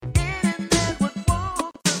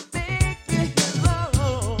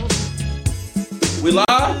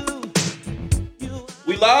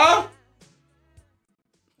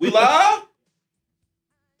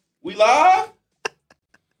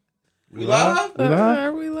We live?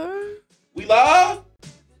 Are we live? We live?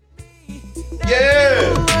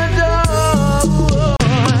 Yeah.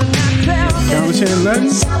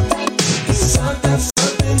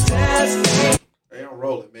 Hey, I'm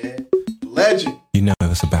rolling, man. Legend. You know, it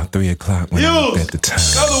was about 3 o'clock when I looked at the time.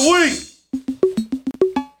 Another week.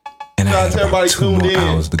 And I had everybody about 2 more tuned in.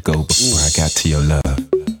 hours to go before I got to your love.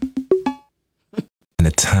 And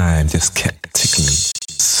the time just kept ticking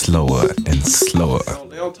slower and slower.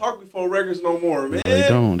 They don't talk before records no more, man. They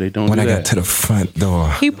don't. They don't. When do I that. got to the front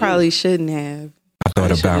door, He probably shouldn't have. I thought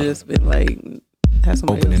He should have about just been like, have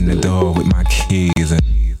somebody opening else the do it. door with my keys and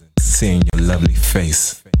seeing your lovely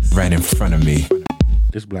face right in front of me.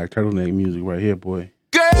 This black turtleneck music right here, boy.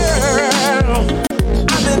 Yeah.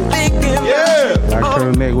 Black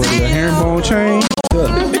turtleneck with the herringbone chain.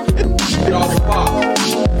 Get off the pop.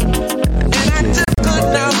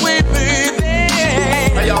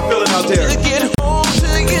 How y'all feeling out there?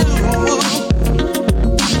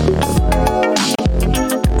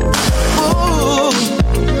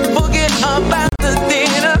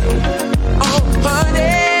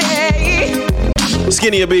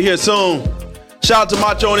 Skinny will be here soon. Shout out to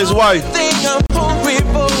Macho and his wife.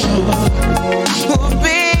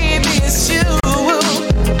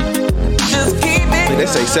 They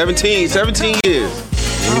say 17 years.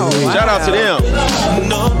 Oh, wow. Shout out to them.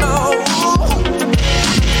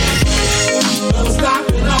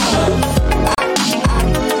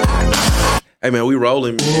 Hey man, we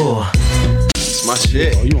rolling, man. It's my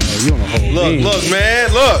shit. Oh, you on a whole Look, binge. look,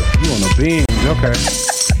 man, look. You on a binge. Okay.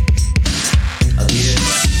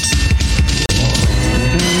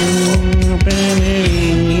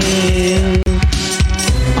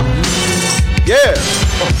 Yeah.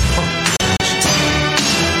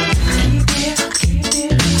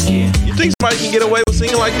 You think somebody can get away with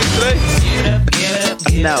singing like this today?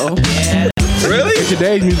 No. Really? In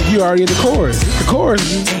today's music, you already at the chorus. It's the chorus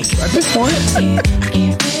at this point.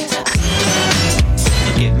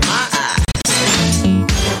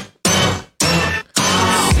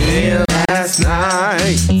 Last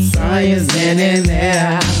night. It's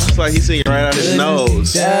like he's singing right out his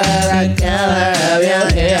nose. All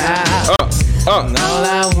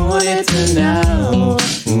I wanted to know,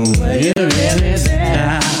 were you really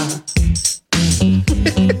there?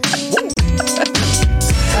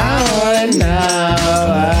 I wanna know.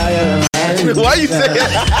 Why you saying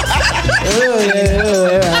that?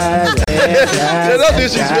 Don't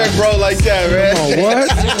disrespect bro like that, man. Oh, what?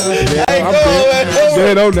 Hey, I'm go on, man.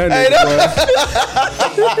 dead on that Hey, nigga,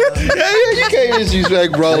 boy. Yeah, you can't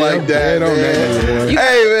disrespect bro like that, dead on that man. nigga, boy.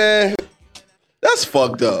 Hey, man. That's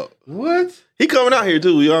fucked up. What? He coming out here,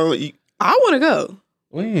 too. I want to go.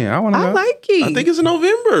 When? I want to I know. like it. I think it's in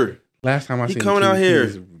November. Last time I He seen coming Keith, out here.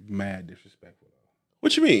 He was mad disrespectful.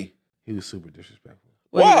 What you mean? He was super disrespectful.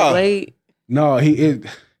 Was Why? it late? No, he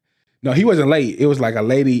wasn't late. It was like a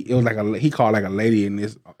lady. It was like he called like a lady and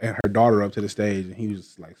her daughter up to the stage, and he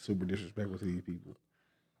was like super disrespectful to these people.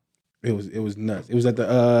 It was nuts. It was at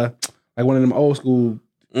the like one of them old school.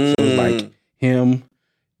 So it was like him,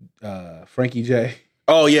 Frankie J.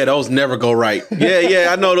 Oh yeah, those never go right. Yeah,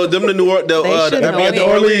 I know them the New Orleans, should know at the it.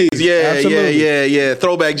 Orleans. Yeah, Absolutely. yeah.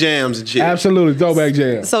 Throwback jams and shit. Absolutely, throwback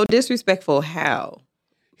jam. So disrespectful how?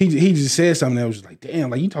 He just said something that was just like, damn,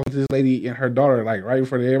 like you talking to this lady and her daughter like right in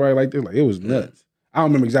front of everybody like this, like it was nuts. I don't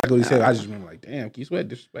remember exactly what he said. I just remember like, damn, Keith Sweat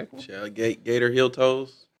disrespectful. Gator heel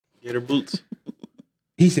toes, gator boots.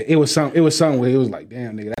 He said it was something where it was like,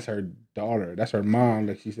 damn, nigga, that's her daughter, that's her mom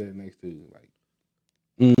that she said next to. Like,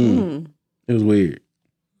 it was weird.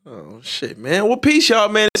 Oh shit, man. Well, peace, y'all,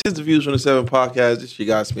 man. This is the Views from the 7 podcast. This is your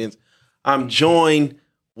guy Spence. I'm joined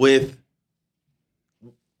with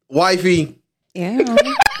wifey Yeah.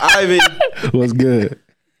 Ivan. What's good?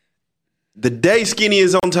 The day Skinny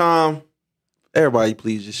is on time. Everybody,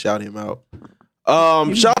 please just shout him out.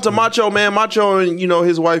 Shout out to Macho, man. Macho and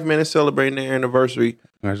his wife, man, is celebrating their anniversary.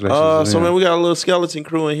 Congratulations. So man, we got a little skeleton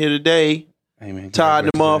crew in here today. hey, man, Tired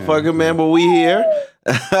the congratulations, motherfucker, man, but we here.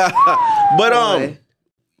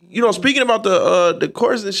 But speaking about the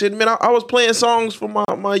chorus and shit, man, I was playing songs for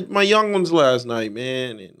my young ones last night,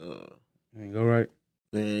 man, and Ain't go right.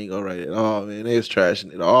 man, ain't go right at all, man. They was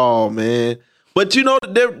trashing it all, man. But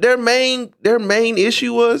their main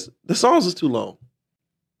issue was the songs was too long.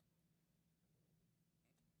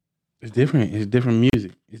 It's different. It's different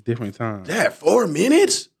music. It's different times. That 4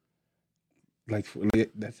 minutes? Like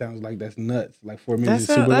that sounds like that's nuts. Like 4 minutes is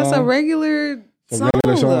super That's long. a regular It's a song,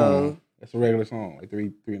 regular song. though. That's a regular song. Like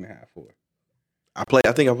 3.5, 4. I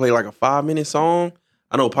think I played like a 5-minute song.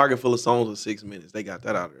 I know Pocket Full of Songs was 6 minutes. They got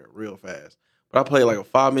that out of there real fast. But I played like a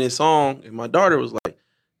 5-minute song, and my daughter was like,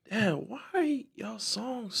 Dad, why y'all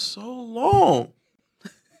songs so long?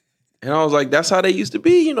 And I was like, that's how they used to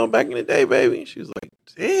be, you know, back in the day, baby. And she was like,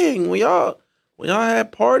 dang, when y'all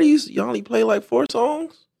had parties, y'all only play like 4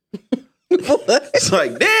 songs? It's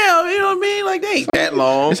like, damn, you know what I mean? Like, they ain't that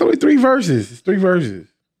long. It's only 3 verses. It's 3 verses.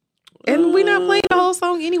 And we're not playing the whole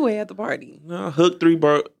song anyway at the party. No, hook 3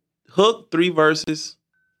 verses,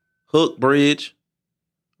 hook, bridge,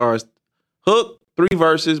 or hook, 3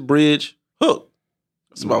 verses, bridge, hook.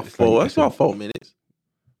 That's about It's 4. like- That's about 4 minutes.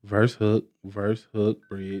 Verse, hook, bridge, hook.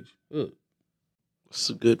 It's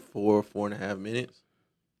a good 4.5 minutes.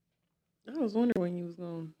 I was wondering when you was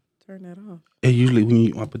going to turn that off. And usually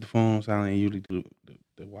when I put the phone on silent, you usually do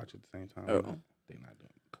the watch at the same time. Oh. They're not doing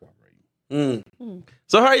cooperating.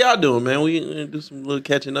 So how y'all doing, man? We gonna do some little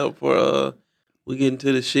catching up for we get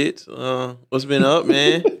into the shits. What's been up,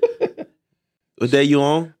 man? What day you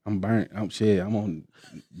on? I'm burnt. I'm on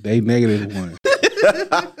day -1.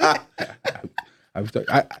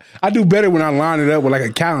 I do better when I line it up with like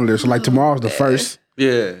a calendar. So like tomorrow's the 1st.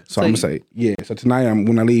 Yeah. So I'm gonna say, yeah. So tonight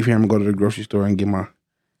when I leave here, I'm gonna go to the grocery store and get my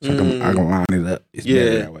so I can line it up. It's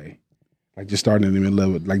better that way. Like just starting in the middle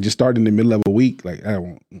of it. Like just starting in the middle of a week. Like I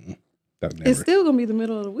won't that's never. It's still going to be the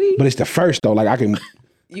middle of the week. But it's the 1st though. Like I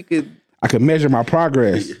can measure my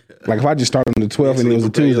progress. Like if I just started on the 12th and it was a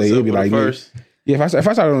Tuesday, it'd be like yeah, if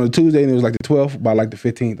I started on a Tuesday and it was like the 12th, by like the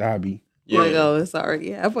 15th, I'd be like, oh, it's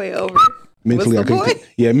already halfway over. mentally. What's the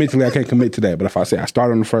point? Mentally I can't commit to that. But if I say I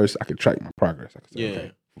start on the 1st, I can track my progress. I can say,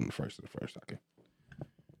 okay, from the 1st to the 1st, I can.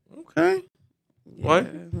 Okay. What?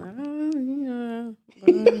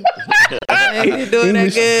 I ain't been doing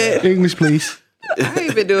that good. English, please. I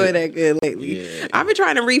ain't been doing that good lately. Yeah. I've been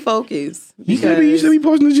trying to refocus. You should be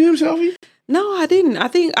posting the gym selfie. No, I didn't. I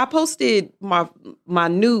think I posted my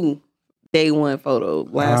new day 1 photo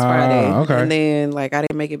last Friday. Okay. And then like I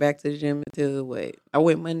didn't make it back to the gym until what? I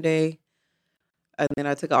went Monday. And then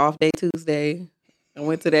I took an off day Tuesday. I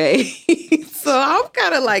went today. So I'm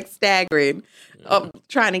kind of like staggering.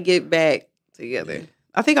 Trying to get back together.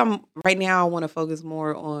 I think right now I want to focus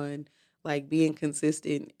more on like being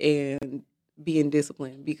consistent and being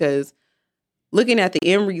disciplined, because looking at the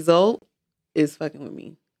end result is fucking with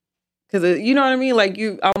me. Because you know what I mean? Like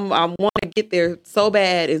I want to get there so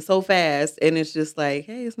bad and so fast, and it's just like,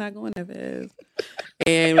 hey, it's not going that fast.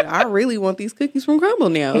 And I really want these cookies from Crumble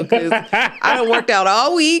now, because I done worked out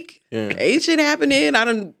all week. Yeah. Ain't shit happening. I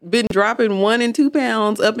done been dropping 1 and 2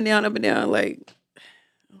 pounds up and down. Like,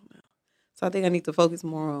 I don't know. So I think I need to focus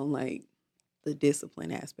more on like the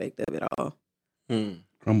discipline aspect of it all.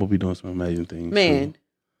 Crumble be doing some amazing things. Man. Too.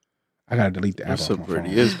 I gotta delete the app That's so off my pretty.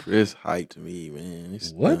 phone. It's hype to me, man.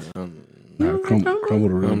 It's, What? Nah, Crumble? Crumble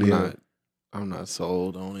the real deal. I'm not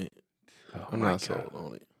sold on it. Oh I'm my not God. sold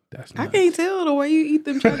on it. That's I nuts. can't tell the way you eat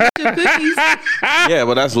them chocolate chip cookies. Yeah,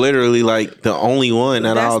 but that's literally like the only one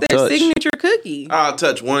that I'll That's their touch. signature cookie. I'll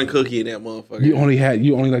touch one cookie in that motherfucker. You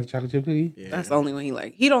only like the chocolate chip cookie? Yeah. That's the only one he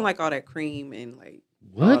like. He don't like all that cream and like.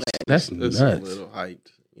 What? That's It's nuts. a little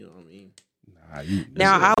hyped. You know what I mean?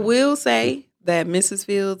 Nah, Now I will say that Mrs.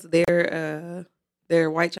 Fields, their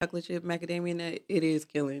white chocolate chip macadamia nut, it is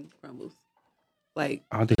killing Crumbles. Like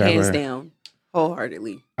I don't think I hands ever. down,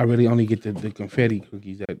 wholeheartedly. I really only get the confetti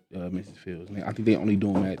cookies at Mrs. Fields. I think they only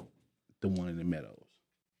do them at the one in the Meadows.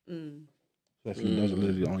 Mm. Those are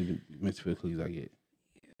literally the only Mrs. Fields cookies I get.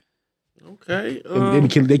 Okay.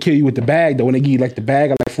 They kill you with the bag though. When they give you like the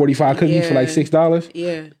bag of like 45 cookies for like Yeah. $6.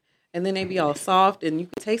 Yeah, and then they be all soft, and you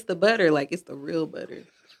can taste the butter like it's the real butter.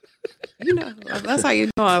 You know, that's how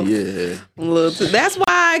you know I'm Yeah. a little too. That's why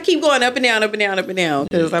I keep going up and down, up and down, up and down,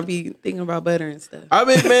 because I be thinking about butter and stuff. I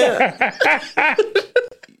mean, man,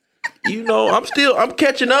 you know, I'm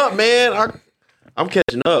catching up, man. I'm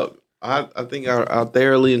catching up. I think I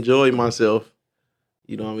thoroughly enjoyed myself.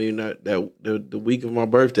 You know what I mean? The week of my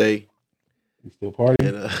birthday. You still party?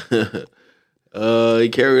 And he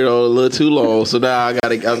carried on a little too long, so now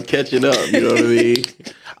I'm catching up. You know what I mean?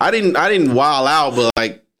 I didn't wild out, but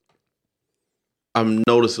like I'm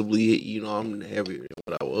noticeably, you know, I'm heavier than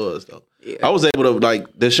what I was though. Yeah. I was able to like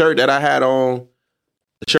the shirt that I had on,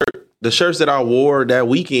 the shirts that I wore that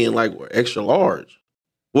weekend like were extra large.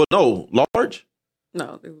 Well, no, large.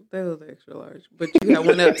 No, they was extra large, but you had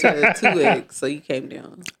went up to 2X, so you came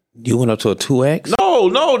down. You went up to a 2X?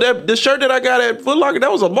 No, that the shirt that I got at Foot Locker,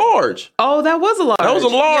 that was a large. Oh, that was a large. That was a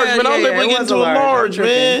large, man. I was able to get into a large,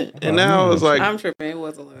 man. And now it's like, I'm tripping. It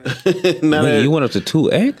was a large. now Nigga, that- you went up to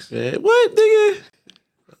 2X? Man, what, nigga?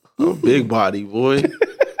 I'm a big body, boy.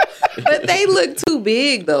 But they look too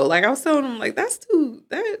big though. Like I was telling them, like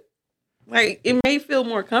like it may feel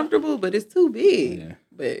more comfortable, but it's too big. Yeah.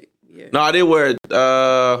 But yeah. No, I did wear it.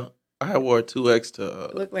 I had wore 2X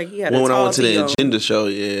to Looked like he had when a I tall went to tee the on. agenda show.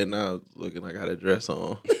 Yeah, and I was looking like I had a dress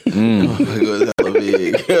on. It was hella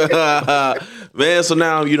big. Man, so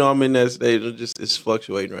now I'm in that stage. It's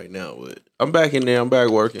fluctuating right now, but I'm back in there. I'm back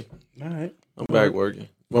working. All right. I'm back working.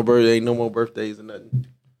 My birthday ain't no more birthdays and nothing.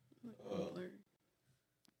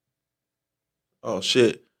 Oh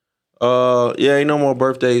shit. Yeah, ain't no more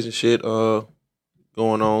birthdays and shit. Going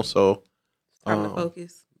on. So Time to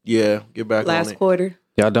focus. yeah, get back on Last it. quarter.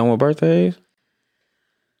 Y'all done with birthdays?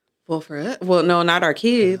 Well, for us, well, no, not our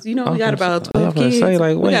kids. You know, we got about I was 12 gonna kids. say,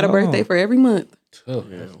 like, we wait, got a hold birthday on. for every month. Tough.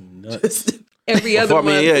 That's nuts. Just every other Fuck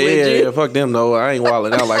month. me, legit. yeah. Fuck them though. I ain't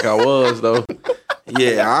wilding out like I was though.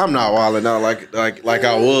 Yeah, I'm not wilding out like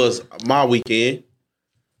I was my weekend.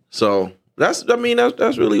 So that's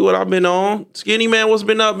really what I've been on. Skinny man, what's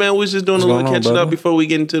been up, man? We was just doing What's a little going on, catching up brother? before we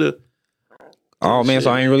get into the. Oh man, so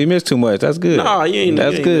I ain't really missed too much. That's good. Nah, you ain't.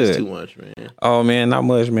 That's you ain't good. missed too much, man. Oh man, not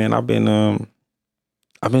much, man. I've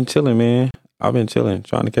been chilling, man. I've been chilling,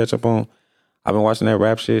 trying to catch up on. I've been watching that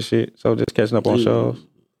rap shit. So just catching up on shows.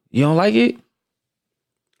 You don't like it?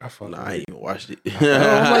 I fuck Nah, I ain't even watched it. I don't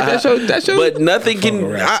like that show. That show. But nothing I fuck can.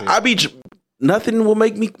 with rap Nothing will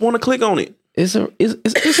make me want to click on it. it's a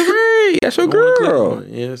Ray. That's your I wanna click girl. on it.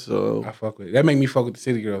 Yeah, so I fuck with it. That make me fuck with the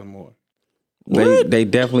City Girls more. They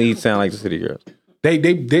definitely sound like the City Girls. They're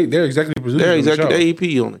executive producers. they're on the exactly show.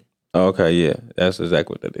 the AP on it. Oh, okay, yeah, that's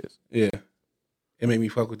exactly what that is. Yeah, it made me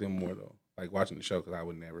fuck with them more though. Like watching the show because I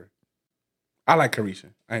would never. I like Carisha.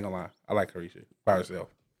 I ain't gonna lie. I like Carisha by herself.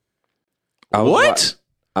 What?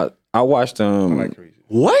 I watched I like Carisha.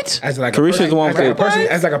 What? As like Carisha's the one as like a with- person,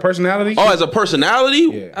 as like a personality. Oh, as a personality?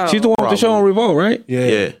 yeah, Oh. She's the one with the show on Revolt, right? yeah.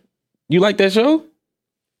 Yeah. You like that show?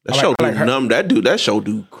 That I show like- I like do her. numb. That show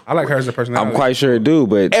do. I like her as a personality. I'm quite sure it do,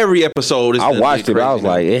 but Every episode is. I watched it. But I was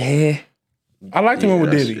like, I liked the one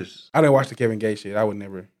with that's Diddy. just- I didn't watch the Kevin Gates shit. I would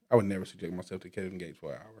never subject myself to Kevin Gates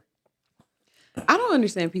for an hour. I don't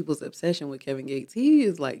understand people's obsession with Kevin Gates. He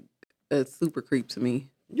is like a super creep to me.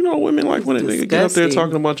 You know, women like when a nigga get up there Disgusting.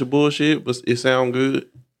 talking a bunch of bullshit, but it sound good.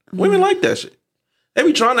 Women like that shit. They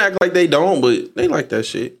be trying to act like they don't, but they like that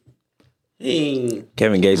shit. He ain't.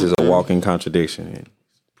 Kevin Gates is a walking contradiction.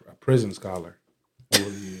 A prison scholar. That's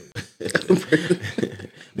what he is.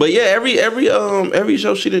 But yeah, every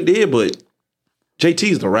show she done did, but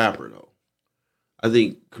JT's the rapper though. I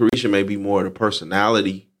think Carisha may be more the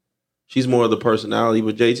personality. She's more of the personality,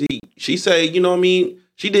 but JT, she say, you know what I mean?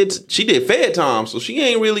 She did Fed Time, so she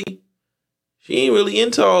ain't really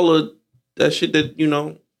into all of that shit that, you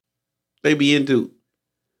know, they be into.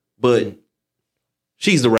 But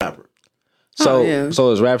she's the rapper. So, Oh, yeah.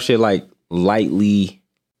 so is rap shit like lightly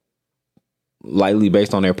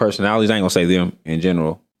based on their personalities? I ain't gonna say them in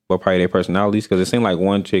general, but probably their personalities. Because it seemed like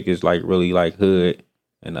one chick is like really like hood,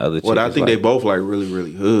 and the other chick Well, I is think like, they both like really,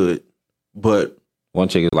 really hood. But one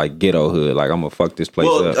chick is like ghetto hood. Like I'm gonna fuck this place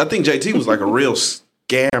well, up. I think JT was like a real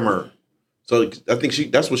scammer. So I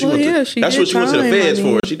think that's what she Well, went yeah, to. she That's did what she went to the time, feds I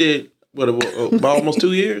mean. for. She did what about almost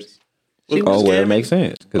 2 years. She Oh, was well, it scamming? makes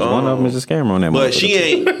sense because one of them is a scammer on that. But motherfucker. she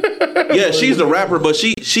ain't. Yeah, she's the rapper, but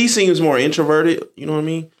she seems more introverted. You know what I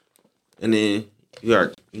mean? And then you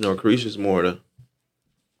got Carisha's more the.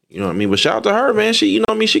 You know what I mean? But shout out to her, man. She, you know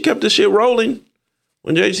what I mean? She kept the shit rolling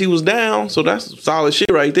when JT was down. So that's solid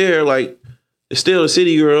shit right there. Like it's still the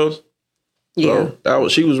City Girls. Yeah. So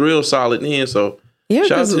she was real solid then. So Yeah,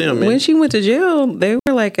 shout out to because them, man. when she went to jail, they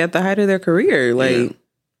were like at the height of their career. Like Yeah.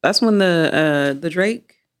 that's when the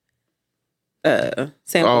Drake sample.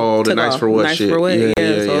 Oh, the took Nice off. for What Nice shit. for What. Yeah, Yeah,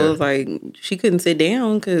 yeah, so yeah. it was like she couldn't sit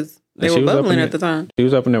down because they And she were was up in bubbling it. at the time. She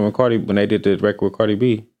was up in there when they did the record with Cardi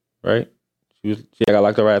B, right? She got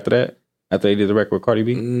locked up right after that. After they did the record with Cardi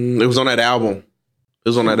B. It was on that album. It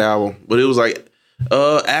was on that album. But it was like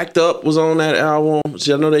Act Up was on that album.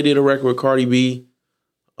 See, I know they did a record with Cardi B.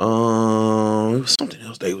 It was something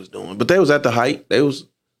else they was doing. But they was at the height. They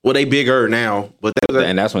bigger now. But they was at,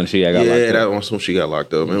 And that's when she got locked yeah, up. that was when she got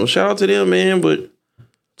locked up, man. Well, shout out to them, man. But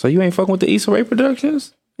So you ain't fucking with the Issa Rae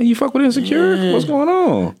Productions? And you fuck with Insecure? Yeah. What's going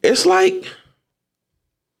on? it's like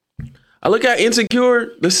I look at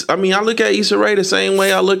Insecure. I look at Issa Rae the same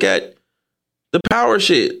way I look at the Power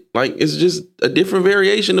shit. Like it's just a different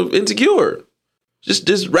variation of Insecure.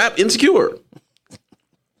 Just rap Insecure.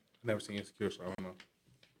 Never seen Insecure, so I don't know.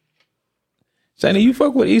 Shani, you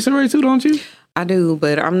fuck with Issa Rae too, don't you? I do,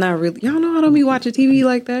 but I'm not really. Y'all know I don't be watching TV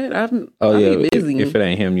like that. I be busy. If it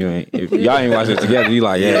ain't him, you ain't. If y'all ain't watching it together, you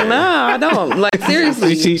like, yeah. Nah, I don't. Like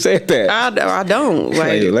seriously, She said that. I don't.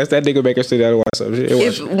 Like, Like let that nigga make her sit down and watch some shit.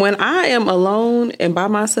 if when I am alone and by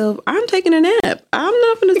myself, I'm taking a nap. I'm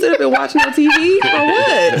not gonna sit up and watch no TV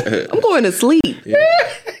for what? I'm going to sleep.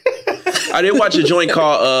 I did watch a joint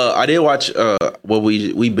called. I did watch. Well,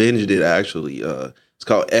 we binged it actually. It's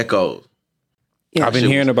called Echoes. Yeah. I've been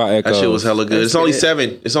hearing about Echoes. That shit was hella good. That's It's only good.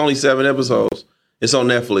 7. It's only 7 episodes. It's on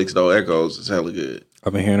Netflix though. Echoes. It's hella good.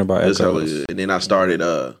 I've been hearing about It's hella Echoes. good. And then I started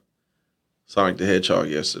Sonic the Hedgehog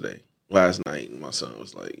last night, and my son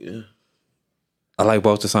was like, "Yeah, I like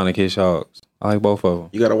both the Sonic Hedgehogs. I like both of them.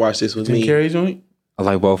 you gotta watch this with Tim me." Carrey joint. I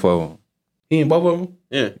like both of them. He in both of them.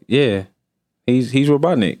 Yeah, Yeah, he's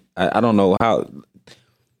Robotnik. I don't know how.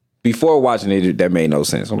 Before watching it, that made no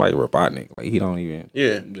sense. I'm like Robotnik. Like he don't even.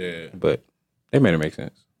 yeah. Yeah. But they made it make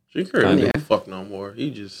sense. Jim Carrey don't Yeah. give a fuck no more.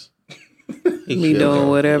 He just He killed doing her.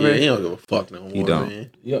 whatever. Yeah, he don't give a fuck no more. He don't. Man.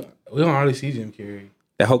 Yeah. We don't hardly see Jim Carrey.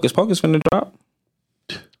 That Hocus Pocus finna drop.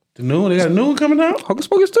 The new one. They got a new one coming out. Hocus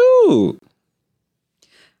Pocus 2.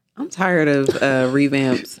 I'm tired of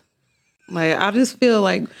revamps. Like I just feel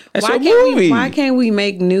like That's why your can't movie. we? Why can't we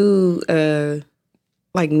make new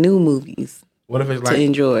new movies What if it's to like?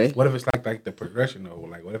 enjoy? What if it's like the progression though?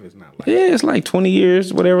 Like what if it's not like? Yeah, it's like 20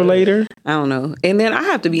 years, whatever later. I don't know. And then I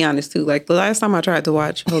have to be honest too. Like the last time I tried to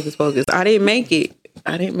watch Hocus Pocus, I didn't make it.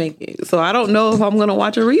 So I don't know if I'm gonna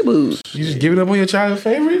watch a reboot. You just giving up on your childhood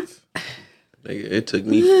favorites? Nigga, it took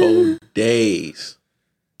me 4 days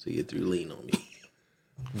to get through Lean on Me.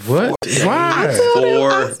 What? Why?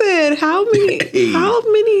 I said, how many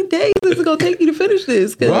days is it gonna take you to finish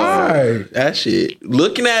this? 'Cause Why? That shit.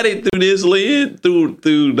 Looking at it through this lid, through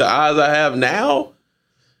the eyes I have now.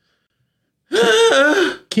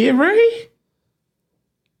 Kid Ray?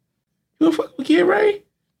 You don't fuck with Kid Ray?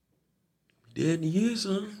 Dead in a year,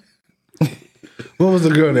 son. What was the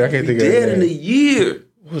girl name? I can't think of Dead her in a name. year.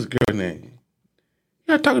 What was the girl name?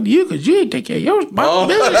 Yeah, I'm talking to you because you ain't take care of your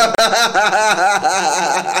responsibility.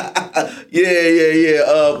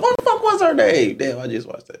 Yeah. What the fuck was her name? Damn, I just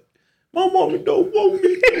watched that. My mama don't want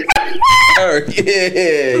me. Her.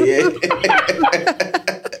 Yeah.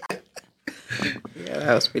 yeah,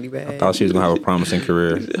 that was pretty bad. Thought she was gonna have a promising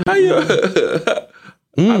career. How you?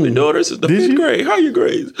 I've been doing this since the Did 5th you? grade. How your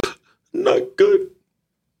grades? Not good.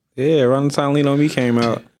 Yeah, around the time Lean on Me came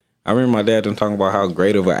out, I remember my dad talking about how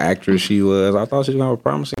great of an actress she was. I thought she was gonna have a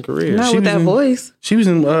promising career. Not She with was that in- voice. She was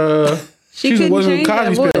in She was in couldn't one of the change that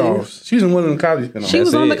Cosby voice. spinoffs. She was in one of the Cosby spinoffs. She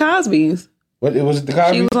was That's on the it. Cosbys. What was it the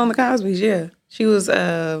Cosby? She was on the Cosbys. Yeah, she was.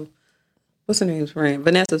 What's her name's friend?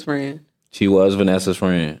 Vanessa's friend. She was Vanessa's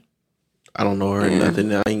friend. I don't know her and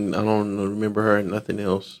nothing. I don't remember her and nothing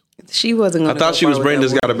else. She wasn't. I Gonna thought go she was far with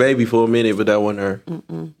Brenda's that Got a Baby for a minute, but that wasn't her.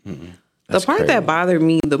 The part crazy. that bothered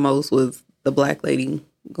me the most was the black lady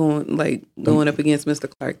going up against Mr.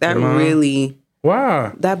 Clark. That really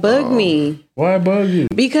Why? that bugged me Why bug you?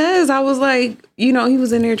 because I was like, he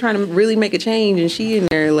was in there trying to really make a change, and she in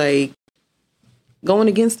there like going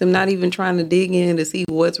against him, not even trying to dig in to see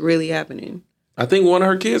what's really happening. I think one of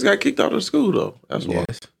her kids got kicked out of school though. That's why.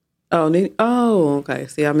 Yes. Oh, okay.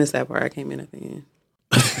 See, I missed that part. I came in at the end.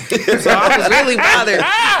 So I was really bothered.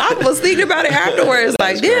 I was thinking about it afterwards.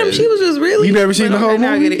 Like, damn, she was just really. You never seen the whole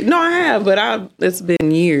now I movie? get it. No, I have, but it's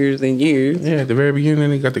been years and years. Yeah, at the very beginning,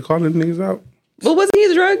 they got the calling niggas out. But wasn't he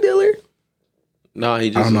a drug dealer? Nah, he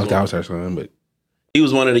just. I don't know if that was her son, but He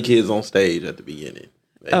was one of the kids on stage at the beginning.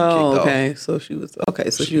 that he Oh, kicked off. okay. So she was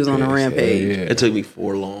So she was on a Yes, rampage. yeah. It took me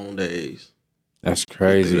 4 long days That's to do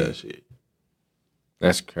crazy. that shit.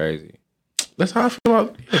 That's crazy. That's how I feel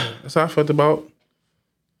about. Yeah, that's how I felt about.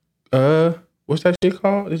 What's that shit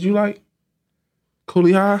called? Did you like?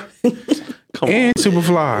 Coolie High Come and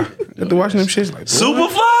Superfly. After watching them shits, like on.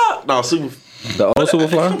 Superfly? No, Super. The old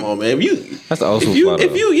Superfly? Come on, man. That's the old If you Superfly.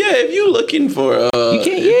 if you looking for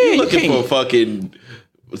you looking can't. for fucking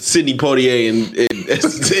Sidney Poitier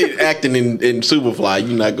and acting in Superfly,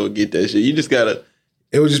 you're not gonna get that shit. You just gotta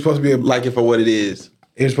it was just supposed to be a like it for what it is.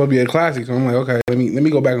 It was supposed to be a classic. So I'm like, okay, let me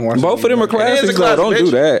go back and watch. Both of them are It is a classics, though. classic, Don't do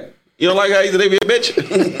bitch. that. You don't like how they be a bitch?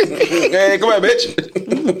 Hey, come on, bitch.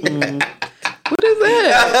 What is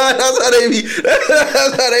that?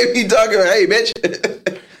 That's how they be talking. Hey, bitch.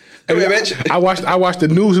 Come here, bitch. I watched the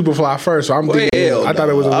new Superfly first, so I'm Boy, thinking. hell I thought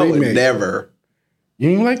it was a no. I would remake. never. You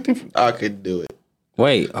didn't like the I could do it.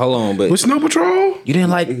 Wait, hold on, but with Snow Patrol? you didn't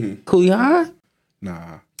like Coolie High?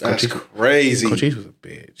 Nah, That's crazy. Coach Cheese was a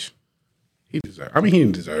bitch. He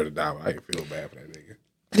didn't deserve to die, but I didn't feel bad for that nigga.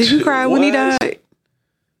 Did you cry when he What? died?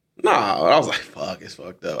 Nah, I was like, fuck, it's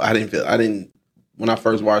fucked up. When I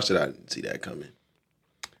first watched it, I didn't see that coming.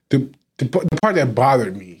 The part that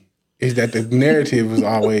bothered me is that the narrative was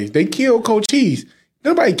always they killed Coach Cheese.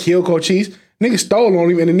 Nobody killed Coach Cheese. Nigga stole on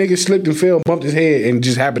him, and the nigga slipped and fell, bumped his head, and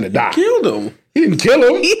just happened to die. Killed him. He didn't kill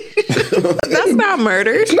him. That's not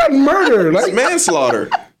murder. It's not murder. That's Like, manslaughter.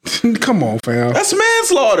 come on, fam. That's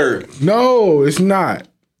manslaughter. No, it's not.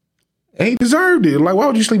 And he deserved it. Like, why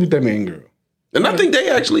would you sleep with that man, girl? And I think they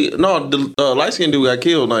actually the light skinned dude got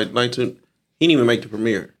killed. He didn't even make the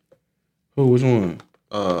premiere. Who? Which one?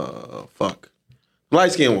 Fuck,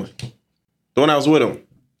 light skinned one, the one I was with him.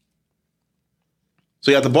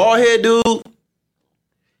 So you got the bald head dude, and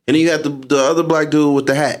then you got the other black dude with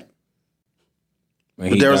the hat.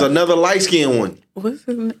 But there was another light skinned one. What was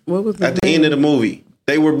his At the name? end of the movie?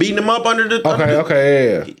 They were beating him up under the.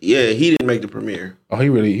 Okay, yeah. Yeah, he didn't make the premiere. Oh, he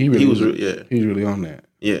was yeah. He was really on that.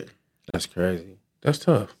 Yeah. That's crazy. That's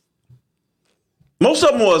tough. Most of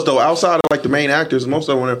them was though outside of like the main actors. Most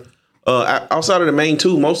of them were outside of the main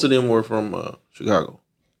two. Most of them were from Chicago.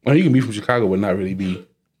 Well, you can be from Chicago, but not really be.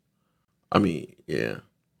 I mean, yeah,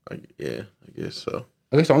 I guess so.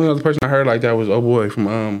 I guess the only other person I heard like that was oh boy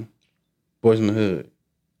from Boys in the Hood.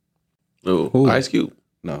 Who? Ice Cube.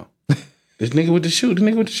 No, this nigga with the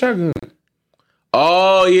shotgun.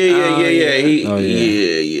 Oh yeah. He, Oh,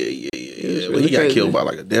 yeah. Yeah. Well, he got killed by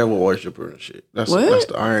like a devil worshiper and shit. That's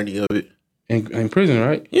the irony of it. In prison,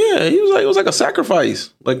 right? Yeah, it was like a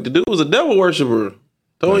sacrifice. Like the dude was a devil worshiper.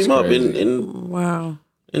 Throw him up Wow.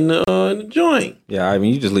 in the joint. Yeah, I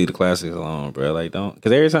mean, you just leave the classics alone, bro. Like, don't,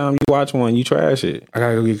 because every time you watch one, you trash it. I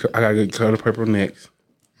gotta go get Color Purple next.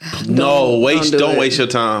 Don't waste your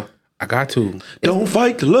time. I got to. Don't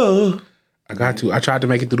fight the love. I got to. I tried to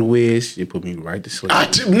make it through the Wiz. It put me right to sleep.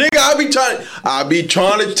 Nigga, I be trying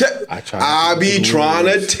to tell. I be trying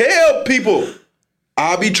to tell people.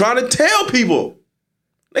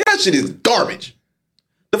 Nigga, that shit is garbage.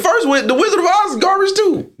 The Wizard of Oz is garbage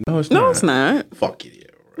too. No, it's No, not. it's not. Fuck it, yeah.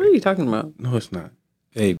 What are you talking about? No, it's not.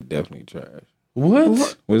 They definitely trash.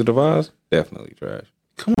 What? Wizard of Oz? Definitely trash.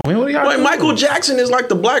 Come on, man. What are y'all Wait, doing? Michael Jackson is like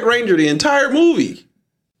the Black Ranger the entire movie.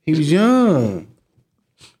 He was young.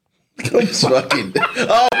 He's fucking.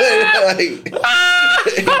 Oh, man, like,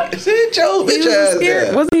 sit your bitch ass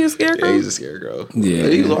down. Wasn't he a scarecrow? Yeah, he's a scarecrow. Yeah.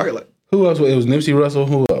 He was walking like. Who else? It was Nipsey Russell.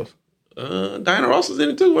 Who else? Diana Ross was in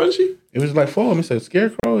it too, wasn't she? It was like four of them. It's a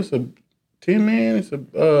Scarecrow. It's a Tin Man. It's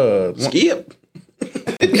a Skip.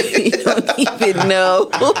 You don't even know.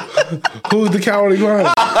 Who's the Cowardly Lion?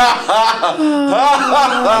 I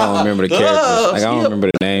don't remember the characters. Like, I don't remember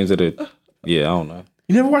the names of the. Yeah, I don't know.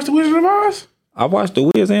 You never watched The Wizard of Oz? I watched The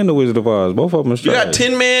Wiz and The Wizard of Oz. Both of them are You trash. got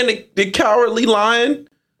Tin Man, the Cowardly Lion.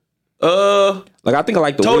 Like, I think I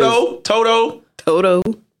like The Wiz. Toto.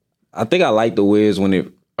 I think I liked The Wiz when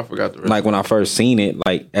it, I forgot the rest. like, when I first seen it,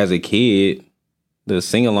 like, as a kid, the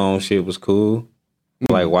sing-along shit was cool.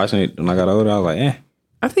 Like, watching it when I got older, I was like, eh.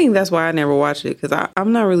 I think that's why I never watched it because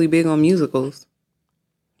I'm not really big on musicals.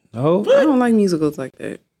 No. I don't like musicals like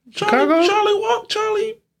that. Chicago?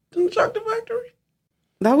 Charlie in the Chocolate Factory.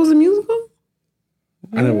 That was a musical?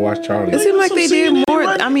 I never watched Charlie. It seemed like some they scene in did it, more.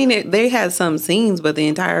 right? I mean, they had some scenes, but the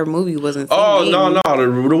entire movie wasn't. Oh, singing. no.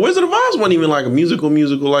 The Wizard of Oz wasn't even like a musical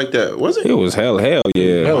like that, was it? It was hell, yeah. Hell, I don't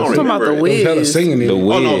I'm talking about remember the it. It was hella Wiz. singing in The it.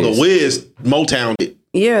 Wiz. Oh, no, the Wiz Motown it.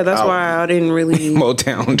 Yeah, that's why I didn't really.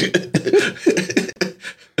 Motown.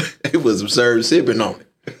 It was absurd sipping on it.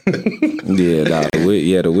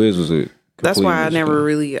 The Wiz was a. That's why I complete never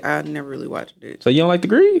musical. really watched it. So you don't like the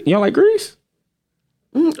Grease? You don't like Grease?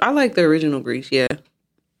 I like the original Grease, yeah.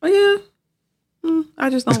 Oh yeah. I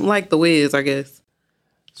just don't like the Wiz, I guess.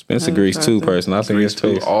 Spencer Grease 2 person. I think Grease it's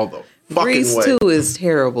 2 face. all the fucking Grease way. 2 is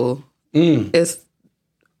terrible. It's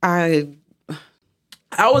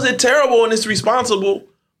How is it terrible and it's responsible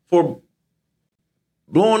for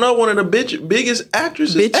blowing up one of the biggest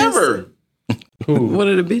actresses Bitches? ever? one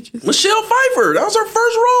of the bitches. Michelle Pfeiffer. That was her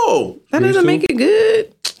first role. That doesn't make it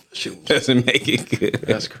good. Doesn't make it good.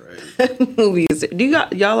 That's crazy. Movies.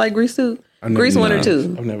 Y'all like Grease 2? Grease 1 or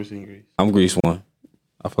 2? I've never seen Grease. I'm Grease 1.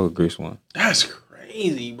 I fuck with Grease 1. That's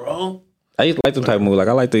crazy, bro. I used to like them type of movies. Like,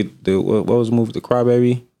 I like the what was the movie? The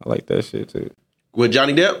Crybaby. I like that shit too. With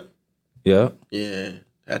Johnny Depp? Yeah, Yeah.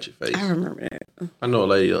 At your face. I remember that. I know a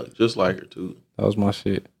lady just like her too. that was my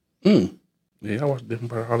shit. Yeah, I watched a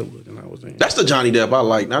different part of Hollywood than I was in. That's the Johnny Depp I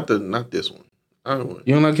like, not this one. I don't know.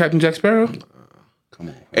 You don't like Captain Jack Sparrow? Come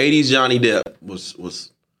on. 80s Johnny Depp was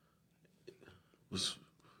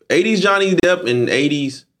 80s Johnny Depp and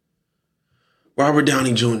 80s Robert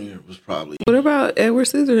Downey Jr. was probably What about Edward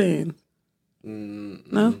Scissorhands?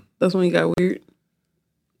 No? That's when he got weird?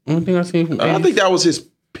 Only thing I seen from I 80s, think that was his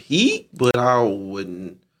peak, but I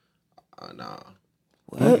wouldn't nah.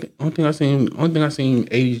 only thing I seen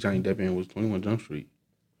 80s Johnny Depp in was 21 Jump Street.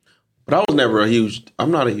 But I'm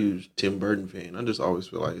not a huge Tim Burton fan. I just always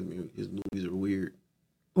feel like his movies are weird.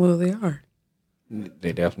 Well, they are.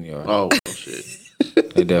 They definitely are. Oh shit.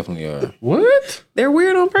 They definitely are. What? They're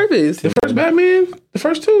weird on purpose. The first Batman? The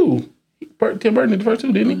first two. Tim Burton did the first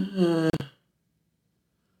two, didn't he?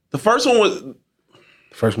 The first one was The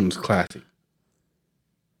first one was classic.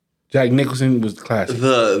 Jack Nicholson was classic.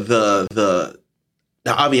 the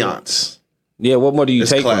ambiance. Yeah, what more do you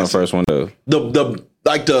It's take from the classic. first one though?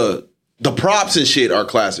 The props and shit are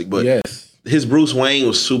classic, but Yes. his Bruce Wayne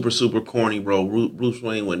was super corny, bro. Bruce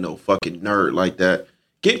Wayne was no fucking nerd like that.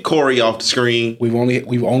 Get Corey off the screen. We've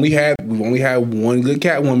only had one good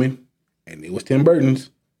Catwoman, and it was Tim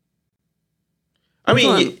Burton's. I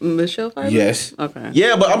mean, Michelle Pfeiffer? Yes. Okay.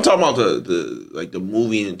 yeah, but I'm talking about the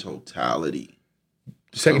movie in totality.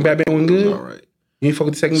 The second Batman wasn't It was good. all right. You ain't fuck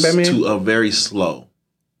with the second Batman. To very slow.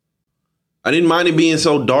 I didn't mind it being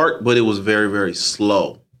so dark, but it was very, very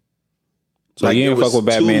slow. So you there didn't fuck was with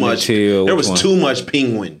Batman too much, until there which was one? too much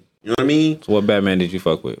penguin. You know what I mean? So what Batman did you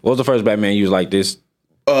fuck with? What was the first Batman you was like this?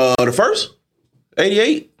 The first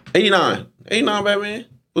 88, 89. 89 Batman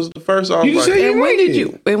was the first. I was You just like, said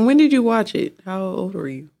And when did you watch it? How old were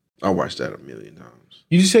you? I watched that a million times.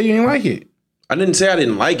 You just said you didn't like it. I didn't say I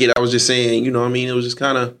didn't like it. I was just saying, you know what I mean? It was just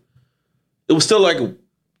kind of, it was still like,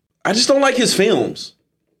 I just don't like his films,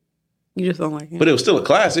 You just don't like him. but it was still a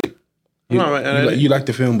classic. You like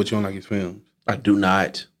the film, but you don't like his films. I do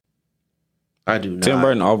not. I do not. Tim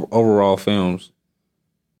Burton overall films.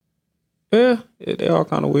 Yeah, they're all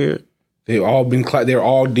kind of weird. They've all been they're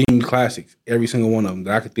all deemed classics. Every single one of them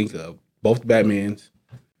that I could think of. Both Batmans.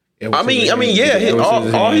 I mean, yeah,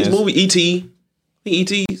 all his movie, E.T.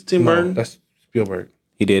 E.T. Tim Burton. That's Spielberg.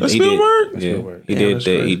 He did. That's He Spielberg? did. Yeah, Spielberg. he Damn, did that's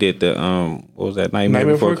the. crazy. He did the. What was that? Nightmare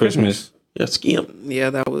Before Christmas. Yeah, Skimp.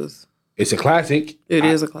 yeah, that was. It's a classic. It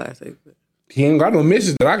is a classic. He ain't got no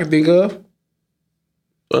misses that I can think of.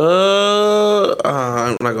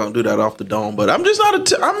 I'm not gonna do that off the dome, but I'm just not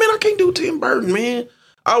I can't do Tim Burton, man.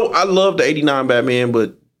 I love the '89 Batman,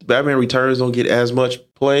 but Batman Returns don't get as much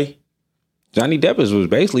play. Johnny Depp was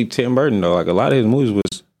basically Tim Burton though. Like a lot of his movies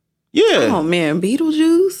was. Yeah, Oh man,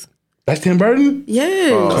 Beetlejuice. That's Tim Burton?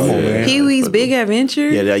 Yes. Oh, come on, man. Pee Wee's Big Adventure.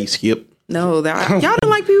 yeah, that you skip. No, y'all didn't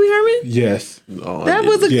like Pee Wee Herman. Yes. Oh, That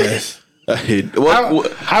was a Yes. I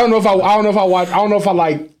I don't know if I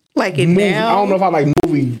like like it movie. now. I don't know if I like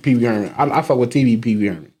movie Pee Wee Herman. I fuck with TV Pee Wee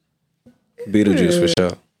Herman. Beetlejuice for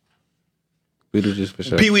sure. Beetlejuice for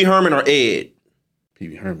sure. Pee Wee Herman or Ed. Pee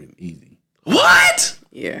Wee Herman, easy. What?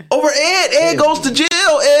 Yeah. Over Ed? Ed goes to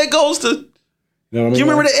jail. Ed goes to. You know what I mean? Do you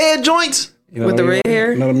remember the Ed joints? You know With what I the mean? red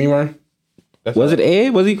hair? You know what I mean, Mark? Was it Ed?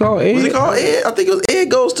 Was he called Ed? Was it called Ed? I think it was Ed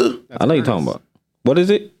goes to I know you're talking about. What is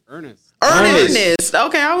it? Ernest. Ernest.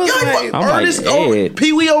 Okay, I was You ain't like, fuck I'm like, Ernest Ed.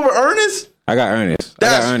 Pee Wee over Ernest? I got Ernest. I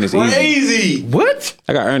That's got Ernest easy. crazy. What?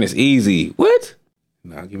 I got Ernest easy. What?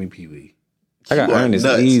 Nah, give me Pee Wee. I got You are Ernest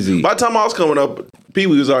nuts. easy. By the time I was coming up, Pee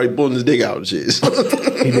Wee was already pulling his dick out and shit.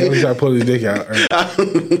 He definitely started pulling his dick out. Got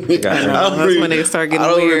Ernest. that's when they start getting I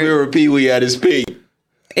don't weird. remember Pee Wee at his peak.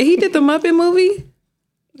 And he did the Muppet movie.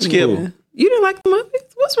 Skip. You didn't like the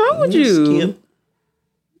Muppets? What's wrong with you? Skip.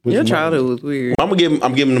 Your childhood was weird. I'm giving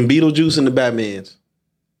them Beetlejuice and the Batmans.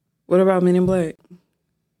 What about Men in Black?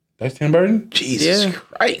 That's Tim Burton? Jesus Yeah.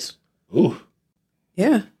 Christ. Ooh.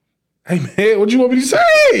 Yeah. Hey, man, what you want me to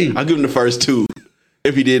say? I'll give him the first two.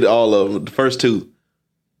 If he did all of them, the first two.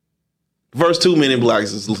 The first two Men in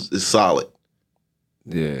Blacks is solid.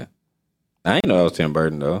 Yeah. I ain't know that was Tim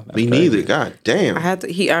Burton though. That's Me crazy. neither. God damn. I had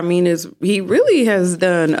to. He really has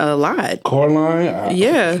done a lot. Coraline?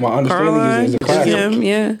 Yeah. My understanding is a Coraline, classic. him,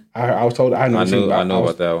 yeah. I was told, I I knew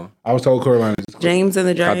about that one. I was told Coraline is James and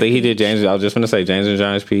the I Giant. think he did James. I was just gonna say James and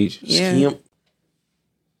Giant's Peach. Yeah. Skimp.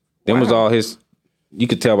 Them was all his. You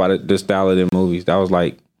could tell by the style of them movies. That was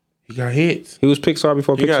like He got hits. he was Pixar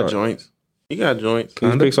before He Pixar. got joints. He got joints. He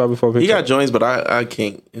was Pixar before Pixar. He got joints, but I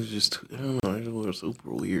can't. It's just, I don't know. It was super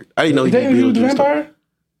weird. I didn't know he Is that did Interview with the Beetlejuice. Vampire?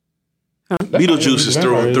 Beetlejuice is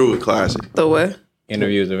through and through a classic. The what?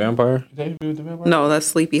 Interview with the Vampire. Is that Interview with the Vampire? No, that's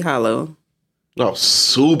Sleepy Hollow. No,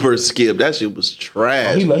 super skip. That shit was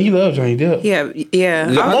trash. He loves Johnny Depp. Yeah, yeah.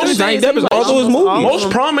 Yeah, I was most gonna Johnny say Depp is he all those likes movies. all of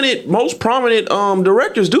them. Most prominent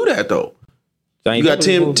directors do that though. Johnny You got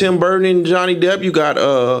Depp was Tim Burton and Johnny Depp. You got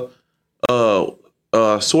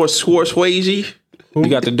Scorsese. You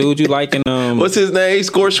got the dude you like in What's his name?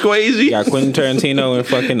 Scorsese. You got Quentin Tarantino and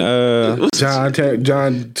fucking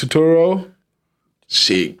John Turturro?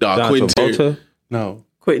 Shit, John Quentin Travolta. No.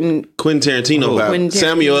 Quentin. Tarantino. About Quentin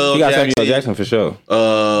Samuel L. You got Jackson. Samuel Jackson for sure.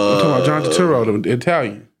 I'm talking about John Turturro, the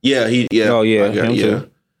Italian. Yeah, Oh, yeah, I got- him yeah.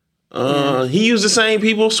 too. He used the same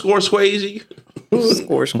people. Scorsese,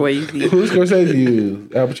 Scorsese. Who's Scorsese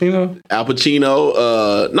use? Al Pacino? Al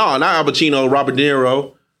Pacino. No, not Al Pacino. Robert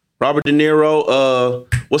De Niro.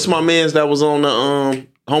 What's my man's that was on the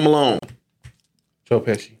Home Alone? Joe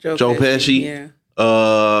Pesci. Joe Pesci.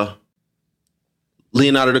 Yeah.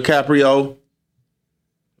 Leonardo DiCaprio.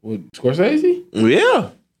 With Scorsese? Yeah.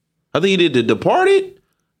 I think he did The Departed,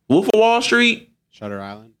 Wolf of Wall Street, Shutter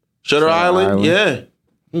Island. Shutter Island. Yeah.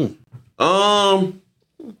 Hmm.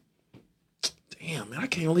 Damn, man, I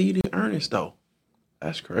can't believe you did Ernest though.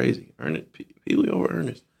 That's crazy. Ernest, Pee-wee over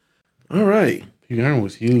Ernest. All right. Pee Wee Herman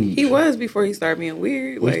was huge. He was before he started being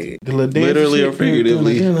weird. Like, The little dance Literally or shit.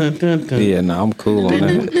 figuratively. Yeah, nah, I'm cool on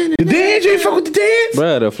that. The dance, you ain't fuck with the dance?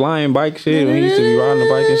 Bruh, the flying bike shit, when he used to be riding the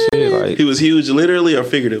bike and shit, like, He was huge, literally or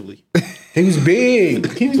figuratively. He was big.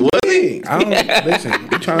 He was big. I don't listen.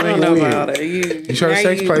 You trying to I make don't know it about weird. it. You trying to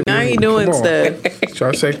sex play? Now me. you doing Come on. stuff.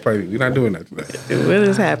 Trying to sex play. me. We're not doing that today. What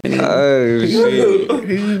is happening? oh, shit.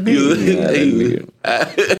 He was big.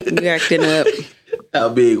 You acting up. How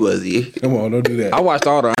big was he? Come on, don't do that. I watched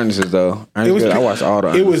all the Ernest's, though. I watched all the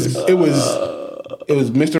It Ernest's. was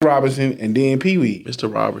Mr. Robinson and then Pee Wee.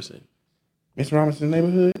 Mr. Robertson. Mr. Robinson's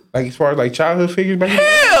Neighborhood. Like as far as like childhood figures back then,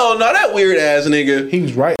 Hell no, that weird ass nigga. he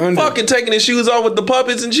was right under. Fucking taking his shoes off with the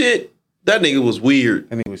puppets and shit. That nigga was weird.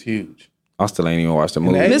 And it was huge. I still ain't even watched the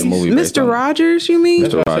movie. Miss- The movie based Mr. on it. Rogers, you mean?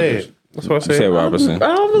 That's what I Rogers. said. That's what I You said. said Robertson.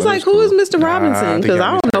 I was like, who is Mr. I Robinson? think Because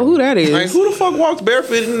I don't know who that Like, is. who the fuck walks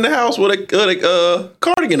barefoot in the house with a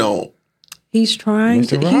cardigan on? He's trying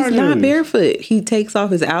to. Mr. He's not Rogers. barefoot. He takes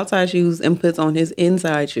off his outside shoes and puts on his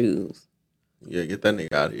inside shoes. Yeah, get that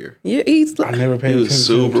nigga out of here. Yeah, he's. I never paid He attention. was to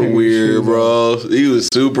super him. weird, bro. He was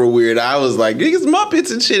super weird. I was like, niggas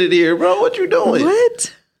Muppets and shit in here, bro. What you doing?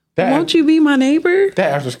 What? That, Won't you be my neighbor?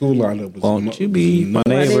 that after school lineup was. Won't you be my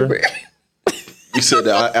My neighbor? You said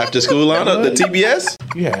the after school lineup, the TBS?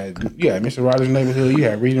 You had Mr. Rogers' Neighborhood. You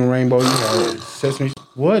had Reading Rainbow. You had Sesame.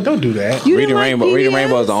 What? Don't do that. You Reading didn't like Rainbow. Reading PBS?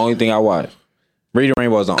 Rainbow is the only thing I watch. Reading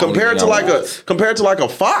Rainbow is the only Compared thing to I like watch. a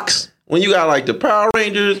Fox, when you got like the Power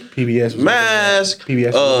Rangers, PBS was Mask,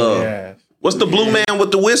 PBS was really ass. what's the blue man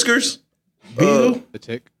with the whiskers? Beetle. The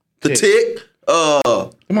Tick. The Tick.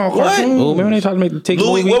 Come on, What? cartoon. Oh, remember they tried to make the Tick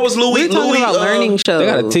Louis, movie? what was Louis? We're talking Louis, about learning shows. They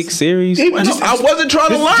got a Tick series. It- No, just- I wasn't trying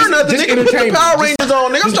to learn nothing. just Nigga, put the entertainment. Power Just- Rangers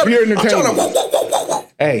on. Nigga, just pure I'm trying entertainment. to.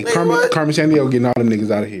 Hey, Nigga, what? Carmen Sandiego getting all them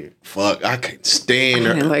niggas out of here. Fuck, I can't stand I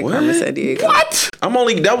her. didn't like What? Carmen Sandiego. What? I'm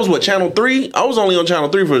only. That was what, Channel 3? I was only on Channel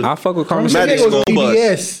 3 for. I fuck with Carmen Magic Sandiego was Sandiego. on School Bus.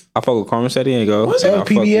 PBS. I fuck with Carmen Sandiego. What's and that? I fuck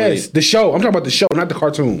with- PBS. The show. I'm talking about the show, not the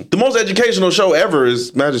cartoon. The most educational show ever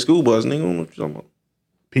is Magic School Bus. Nigga, I don't know what you're talking about.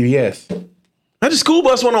 PBS. Magic School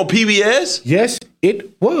Bus went on PBS. Yes,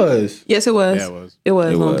 it was. Yes, it was. Yeah, it was. It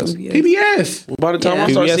was. It on was. PBS. PBS. By the time Yeah.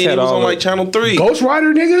 I started PBS seeing it, had it was all on the- like Channel 3. Ghost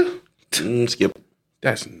Rider, nigga. Skip.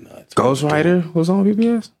 That's nuts. Ghost Rider was on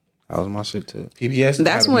PBS. That was my shit too. PBS.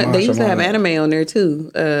 That's had a when they used to have monster anime on there too.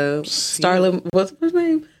 Starlet, what's her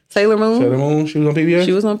name? Sailor Moon. Sailor Moon. She was on PBS.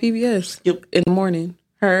 She was on PBS. Yep. In the morning.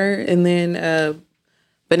 Her and then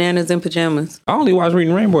Bananas in Pajamas. I only watched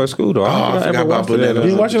Reading Rainbow at school though. I I forgot ever about watched it. Bananas. You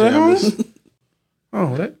didn't watch it at home? Pajamas.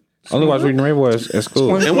 Oh, that. I only watched Reading Rainbow at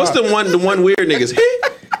school. And what's the one weird niggas?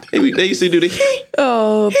 They used to do the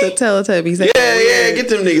Oh, the Teletubbies. yeah, get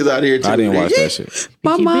them niggas out here too. I didn't watch that shit.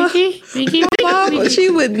 My mom, she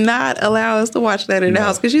would not allow us to watch that in the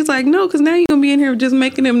house because she's like, no, because now you're gonna be in here just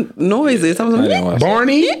making them noises. I was I like, didn't watch that.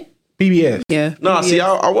 Barney. PBS. yeah. No, see,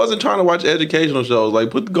 I wasn't trying to watch educational shows. Like,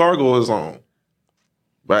 put the Gargoyles on.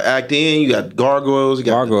 By Act In, you got Gargoyles, you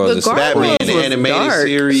got Gargoyles is Batman, the was animated dark.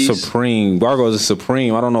 series. Supreme. Gargoyles is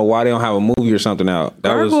supreme. I don't know why they don't have a movie or something out.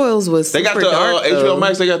 That was Gargoyles was They got super the dark, HBO though.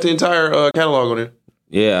 Max. They got the entire catalog on there.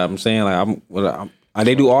 yeah. I'm saying like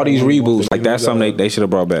they do all these reboots. Like that's something they should have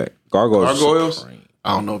brought back. Gargoyles. is Gargoyles. supreme.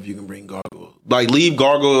 I don't know if you can bring Gargoyles. Like, leave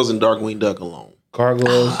Gargoyles and Darkwing Duck alone.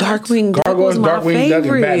 Gargoyles. Darkwing Duck Gargoyles, was my Darkwing Duck, and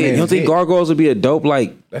favorite. Batman. You don't think Gargoyles would be a dope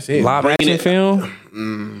like That's it. live Bringing action it-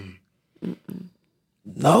 film?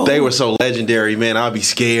 No. They were so legendary, man. I'd be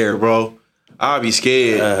scared, bro. I'd be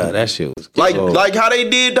scared. That shit was like dope. how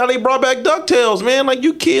they brought back DuckTales, man. Like,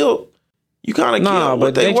 you kind of Nah, killed but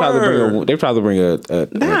what they tried were. to bring a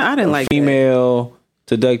Nah, I didn't like that. female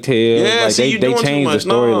to DuckTales. Yeah, like see, you they doing too changed much. the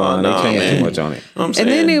storyline. Nah, they changed man. too much on it. I'm And saying.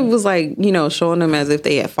 then it was like, showing them as if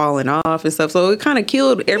they had fallen off and stuff. So it kind of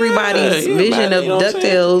killed everybody's Yeah, vision man, of you know what I'm saying?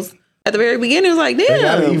 DuckTales. At the very beginning, it was like, They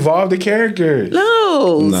gotta damn. evolve the characters.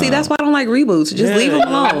 No. Nah. See, that's why I don't like reboots. Just leave them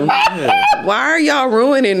alone. Why are y'all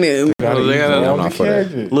ruining them? Gotta They gotta- evolve I'm the not for that.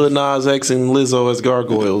 characters. Lil Nas X and Lizzo as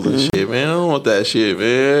gargoyles and shit, man. I don't want that shit,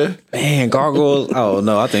 man. Man, Gargoyles. Oh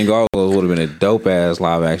no, I think Gargoyles would have been a dope ass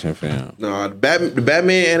live action film. No, the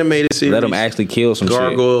Batman animated series. Let them actually kill some shit.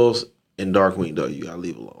 Gargoyles and Darkwing Duck. You gotta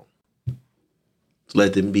leave alone. Just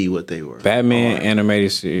let them be what they were. Batman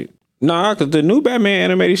animated shit. Nah, cause the new Batman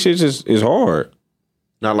animated shit is hard.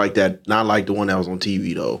 Not like that. Not like the one that was on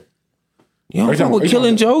TV though. You Are don't you fuck talking- with are you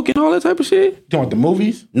Killing talking- Joke and all that type of shit. You want the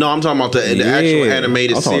movies? No, I'm talking about the actual Yeah,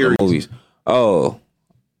 animated I'm talking about series. the movies. Oh,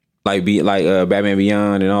 Like Batman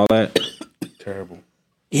Beyond and all that. Terrible.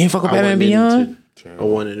 You ain't fuck with I Batman wasn't Beyond? I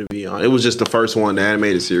wanted to be on. It was just the first one, the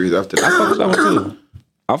animated series. After I fuck with that, that one too.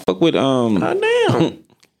 I fuck with damn.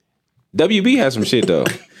 WB has some shit though.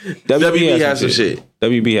 WB has some shit.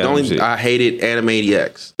 WB has The some only shit. I hated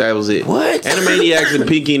Animaniacs. That was it. What? Animaniacs and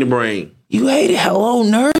Pinky and the Brain. You hated Hello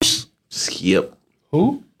Nurse? Skip.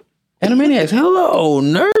 Who? Animaniacs. Hello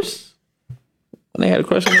Nurse? When they had a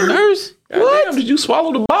crush on the nurse? What? Damn, did you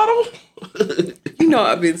swallow the bottle? You know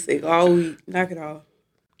I've been sick all week. Knock it off.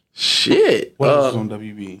 Shit. What else was on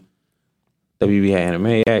WB? WB had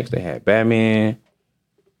Animaniacs. They had Batman.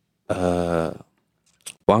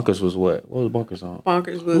 Bonkers was what? What was Bonkers on?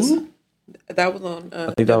 Bonkers was that was on.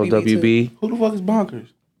 I think that was WB. Who the fuck is Bonkers?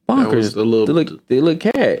 Bonkers. was the little- the little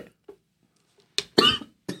cat.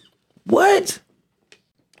 What?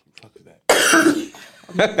 Fuck is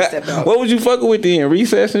that? What was you fucking with then?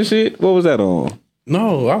 Recess and shit? What was that on?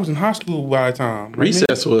 No, I was in high school by the time.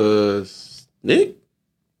 Recess was Nick.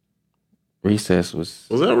 Recess was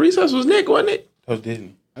Was that Recess was Nick, wasn't it? That was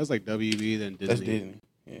Disney. That was like WB, then Disney. That's Disney.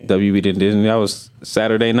 Yeah. WB did Disney. That was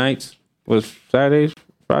Saturday nights. Was Saturdays,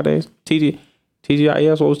 Fridays?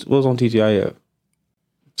 TGIF. What was on TGIF?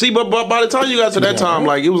 See, but by the time you got to that time,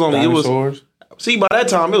 like it was only Dinosaurs. See, by that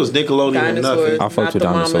time it was Nickelodeon and Dinosaurs. nothing. I fucked Not with the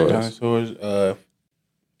Mamas. dinosaurs. Dinosaurs.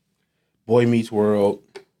 Boy Meets World.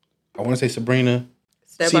 I want to say Sabrina.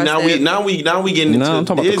 Step See, by now step. we getting into No, I'm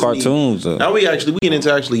talking about the Disney. cartoons. Now we getting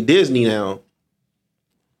into actually Disney now.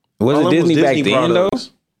 Was All it of them Disney back then though?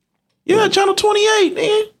 products. Yeah, Channel 28,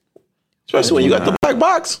 man. Especially when you got the black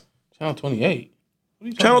box. Channel 28. What are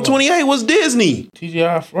you talking Channel about? 28 was Disney.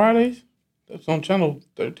 TGI Fridays? That's on Channel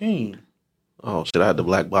 13. Oh shit, I had the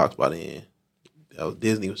black box by then. That was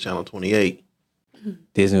Disney was Channel 28.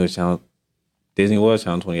 Disney was channel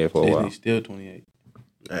 28 for a while. Disney still 28.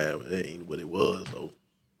 Yeah, but that ain't what it was though.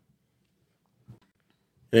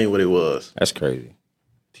 It ain't what it was. That's crazy.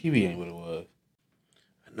 TV ain't what it was.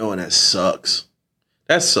 I know, and that sucks.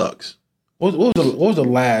 That sucks. What was the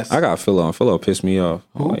last? I got Philo, and Philo pissed me off.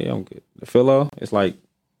 I'm like, yeah, I'm good. The Philo, it's like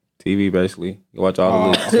TV basically. You watch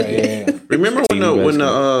all the Oh, okay, yeah. Remember when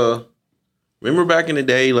TV remember back in the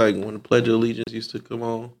day, like when the Pledge of Allegiance used to come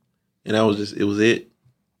on, and that was just it was it.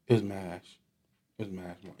 It was MASH. It was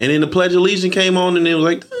MASH. And then the Pledge of Allegiance came on, and it was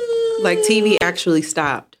like, Like TV actually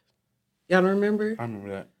stopped. Y'all don't remember? I remember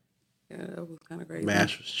that. Yeah, that was kind of crazy.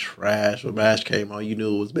 MASH was trash. When MASH came on, you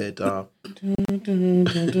knew it was bedtime.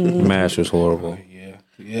 MASH was horrible. Yeah.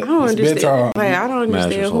 I don't It's understand. bedtime. Like I don't MASH was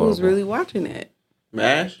understand who was horrible. really watching that.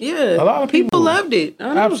 MASH. Yeah, A lot of people. loved it. I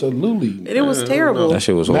don't know. Absolutely. And it was terrible. That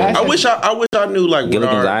shit was MASH- horrible. I wish I knew like what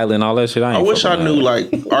Gilligan's our, Island, all that shit. I wish I knew like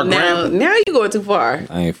our Now grand. you going too far.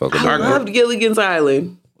 I ain't fucking. I Our- loved Gilligan's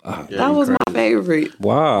Island. That was my favorite.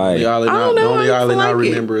 Why? The island, I don't the know, only I used to island I like it.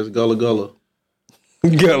 remember is Gullah Gullah.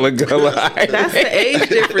 Gullah. That's the age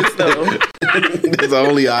difference, though. That's the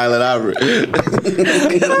only island I remember.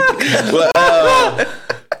 But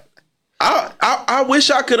I wish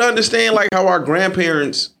I could understand like how our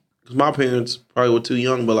grandparents, because my parents probably were too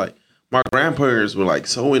young, but like my grandparents were like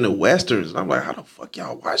so into westerns. And I'm like, how the fuck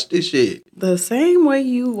y'all watch this shit? The same way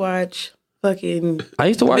you watch fucking I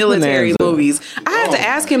used to watch military Bonanza. movies. I had to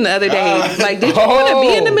ask him the other day, like, did you want to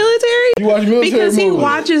be in the military? You watch military Because he movies?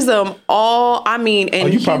 watches them all. I mean,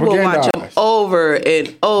 and you he will watch them propagandized. over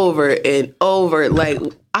and over and over. Like,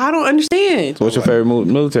 I don't understand. What's your favorite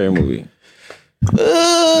military movie?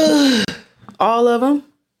 All of them.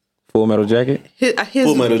 Full Metal Jacket.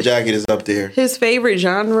 Full Metal Jacket is up there. His favorite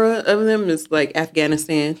genre of them is like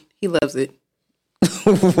Afghanistan. He loves it.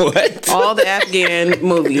 What? All the Afghan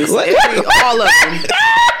movies. All of them.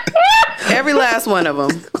 Every last one of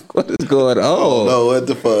them. What is going on? No, what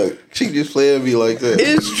the fuck? She just playing me like that.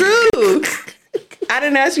 It's true. I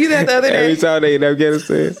didn't ask you that the other Every day. time they in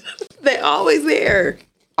Afghanistan. They always there.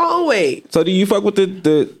 Always. So do you fuck with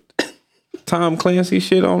the Tom Clancy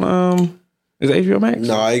shit on is it HBO Max?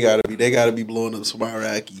 No, they gotta be blowing up some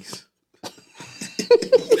Iraqis.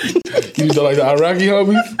 You don't like the Iraqi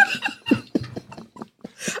homies?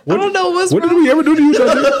 I don't know what's What did wrong. we ever do to you,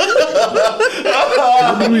 Dudley?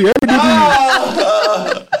 What did we ever do to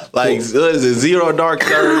you? Like, what is it? Zero Dark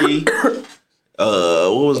 30.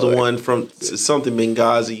 What was the one from something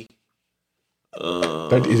Benghazi?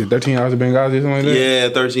 Is it 13 Hours of Benghazi or something like that? Yeah,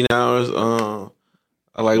 13 hours.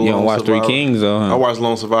 I like You don't Lone watch Three Survivor. Kings though, huh? I watched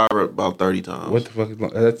Lone Survivor about 30 times. What the fuck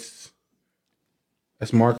is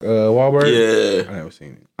that's Mark Wahlberg? Yeah. I never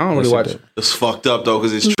seen it. I don't What's really it watch. do? It's fucked up though,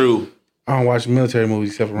 because it's true. I don't watch military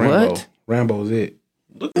movies except for Rambo. What? Rambo's it.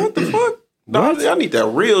 Look, what the fuck? No, I need that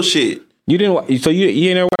real shit. You didn't so you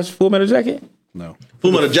ain't never watched Full Metal Jacket? No.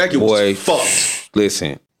 Full Metal Jacket was Boy, fucked.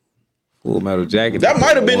 listen. Full Metal Jacket. That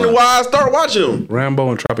might have been why I started watching them. Rambo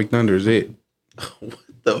and Tropic Thunder is it. What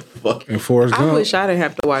the fuck? And Forrest I Gump. wish I didn't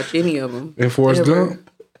have to watch any of them. And Forrest Ever.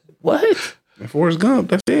 Gump. What? And Forrest Gump.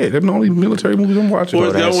 That's it. They're the only military movies I'm watching.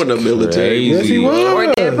 Forrest Gump in the military. Yes, he was.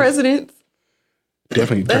 Or Dead Presidents.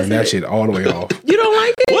 Definitely turn that shit all the way off. You don't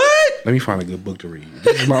like it? What? Let me find a good book to read.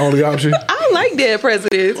 This is my only option. I like Dead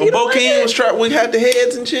Presidents. When You don't Bo like King it? was trapped, we had the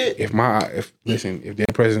heads and shit. If Dead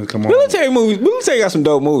Presidents come on, Military movies. Military got some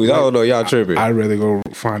dope movies. I don't know. Y'all tripping. I'd rather go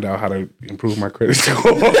find out how to improve my credit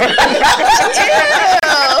score.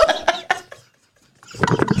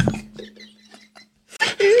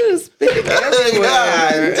 You spit everywhere.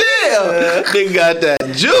 God damn. Nigga got that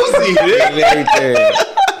juicy, nigga.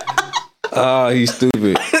 Oh, he's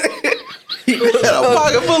stupid. He had a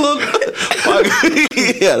pocket full of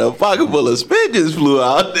he had a pocket full of spit just flew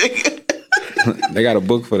out, nigga. They got a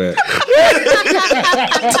book for that.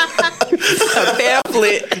 A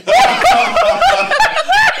pamphlet.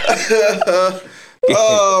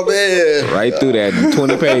 Oh man. Right through that.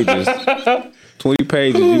 20 pages. 20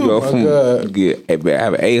 pages. You go from God. get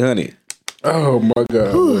have 800. Oh my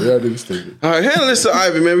god, y'all niggas stupid. All right, handle this to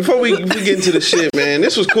Ivan, man. Before we get into the shit, man.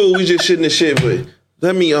 This was cool. We just shitting the shit, but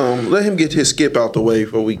let him get his skip out the way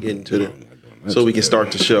before we get into the so we can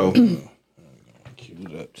start the show.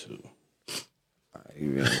 Queued up too.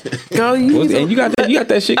 Go, you And you got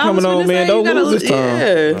that shit coming on, man. Don't lose this time.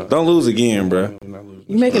 Yeah. Don't lose again, bro.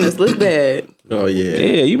 You making us look bad. Oh yeah.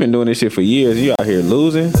 Yeah, you've been doing this shit for years. You out here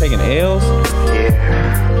losing, taking L's.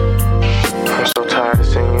 I'm so tired of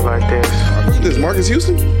seeing you like this. Who's this, Marcus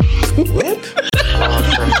Houston? What?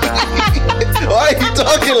 Why are you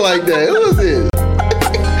talking like that? Who is this?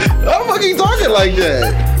 Why the fuck are you talking like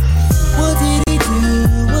that? What did he do?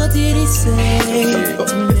 What did he say?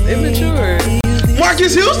 Immature.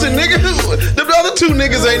 Marcus Houston, nigga. The other two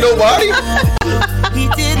niggas ain't nobody. He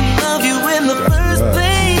didn't love you in the first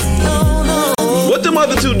place. Oh no. What them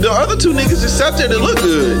other two? The other two niggas just sat there to look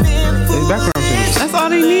good. They background singers. That's all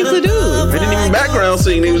they need to do. They didn't even background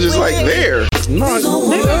sing. They was just like there. No,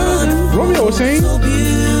 Romeo was saying.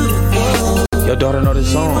 Your daughter know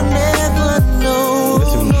this song. Never know.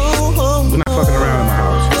 Listen, we're not fucking around in my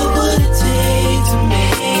house. What would it take to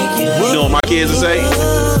make you You know what my kids will say?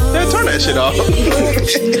 Yeah, turn that shit off.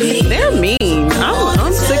 They're mean.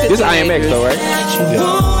 I'm sick of This teenagers. IMX though, right? Yeah.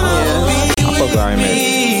 I fuck with IMX.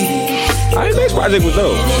 IMX project was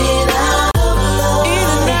dope.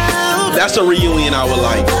 That's a reunion I would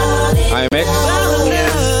like. IMX.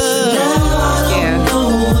 Yeah.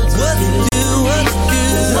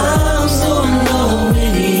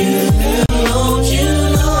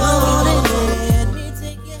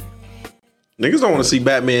 Niggas don't want to see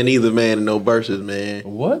Batman either, man, in no verses, man.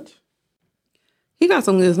 What? He got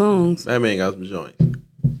some good songs. Batman got some joints.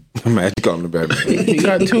 Magic on the Batman. He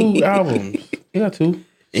got 2 albums. He got 2.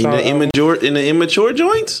 In Solid the immature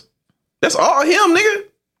joints? That's all him, nigga.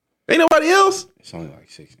 Ain't nobody else. It's only like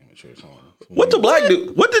 6 immature songs. What the black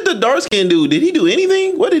dude? What did the dark skin do? Did he do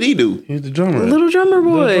anything? What did he do? He was the drummer. Little Drummer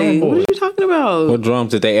Boy. Drummer Boy. What are you talking about? What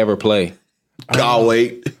drums did they ever play? Oh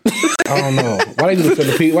wait. I don't know. Why they do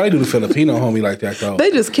the Filipino homie like that though?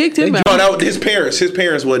 They just kicked him out. Oh, that was his parents. His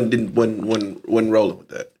parents wasn't rolling with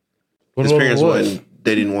that. His parents wasn't.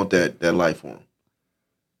 They didn't want that life for him.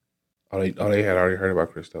 They had already heard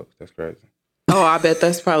about Chris Stokes. That's crazy. Oh, I bet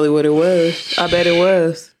that's probably what it was. I bet it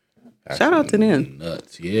was. Shout out to them.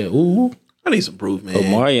 Nuts. Yeah. Ooh. I need some proof, man.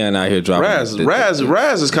 Omarion out here dropping. Raz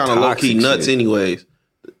is kind of low key toxic nuts, shit. anyways.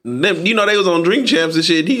 Them, you know, they was on Drink Champs and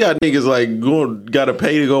shit. He got niggas like gotta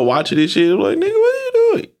pay to go watch it and shit. I'm like, nigga, what are you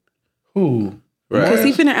doing? Who? Because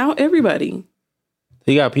he finna out everybody.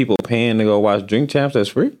 He got people paying to go watch Drink Champs. That's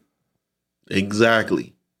free.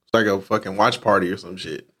 Exactly. It's like a fucking watch party or some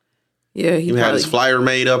shit. Yeah, He had his flyer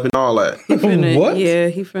made up and all that. finna, What? Yeah,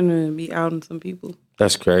 he finna be outing some people.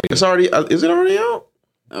 That's crazy. It's already. Is it already out?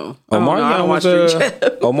 Oh, I don't know. I Omarion don't watch was Drink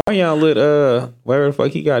Champs. Omarion lit whatever the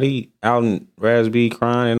fuck he got. He out in Raz B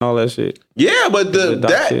crying and all that shit. Yeah, but The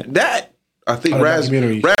doc shit. that I think the Raz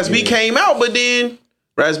documentary. B Yeah. came out, but then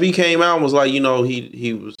Raz B came out and was like, you know,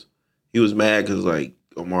 he was mad because like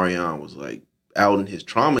Omarion was like outing his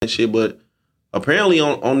trauma and shit. But apparently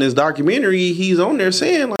on this documentary, he's on there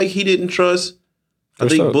saying like he didn't trust. I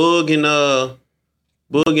Chris think Stokes. Bug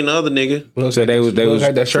and the other nigga. So they was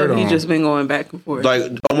had that shirt So on. he just been going back and forth. Like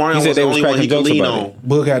Omarion He said was they the was only one cracking he could jokes lean about on.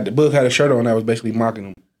 it. Bug had a shirt on that was basically mocking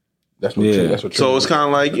him. That's what. Yeah. That's what. So it's kind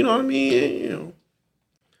of like, you know what I mean? You know,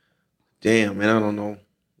 damn man, I don't know.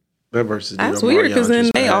 That versus That's weird because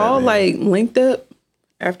then they all like linked up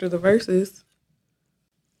after the verses.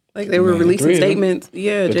 Like they were Man, the releasing three of them. statements.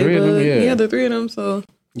 Yeah, The J three of them, Bug. yeah. Yeah, the three of them. So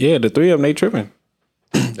Yeah, the three of them they tripping.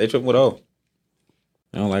 They tripping with O.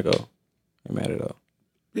 They don't like O. They mad at O.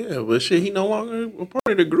 Yeah, but shit, he no longer a part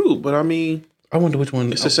of the group. But I mean, I wonder which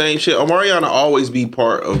one. it's the same shit. Omarion will always be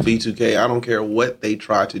part of B2K. I don't care what they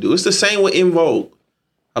try to do. It's the same with In Vogue.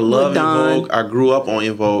 I love In Vogue. I grew up on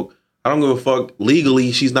In Vogue. I don't give a fuck.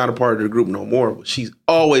 Legally, she's not a part of the group no more, but she's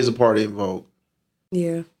always a part of In Vogue.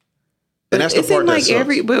 Yeah. And that's the it part seems that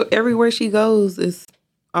like sucks. everywhere she goes, it's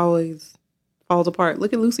always falls apart.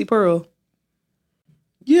 Look at Lucy Pearl.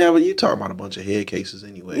 Yeah, but you talking about a bunch of head cases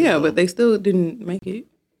anyway. Yeah, but they still didn't make it.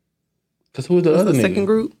 Cause who was the other The nigga? second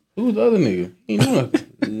group. Who was the other nigga? He knew nothing.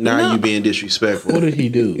 Now you being disrespectful. What did he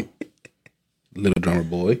do? Little drummer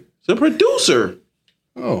boy. The producer.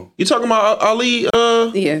 Oh, You talking about Ali?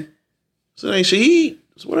 Yeah. So ain't Shaheed?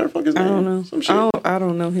 Whatever the fuck his name. I don't know. Some shit. I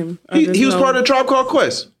don't know him. He was part of the Tribe Called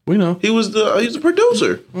Quest. we know. He was the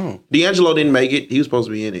producer. Oh, D'Angelo didn't make it. He was supposed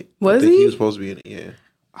to be in it. Was I think he? He was supposed to be in it. Yeah.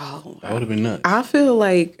 Oh, that would have been nuts. I feel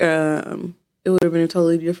like it would have been a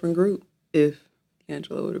totally different group if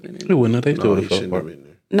Angela would have been in It it. wouldn't have. They still No, would he have fell shouldn't have apart. been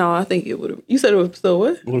there. No, I think it would have. You said it was still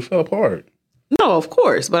what? It would have fell apart. No, of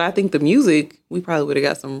course. But I think the music, we probably would have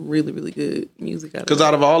got some really, really good music out of it. Because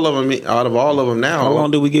out of all of them now, How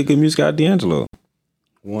long did we get good music out of D'Angelo?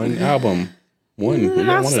 One album. One. We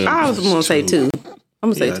got one of them. I was going to say two.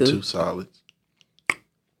 I'm going to he say got two. 2 solids.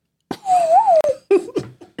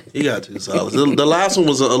 He got 2 solids. The last one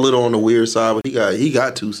was a little on the weird side, but he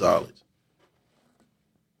got 2 solids.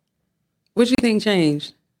 What do you think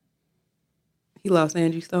changed? He lost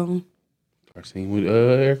Angie Stone. First scene with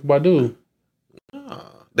Erykah Badu.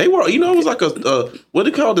 They were, it was like a what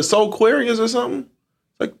they call the Soul Aquarians or something.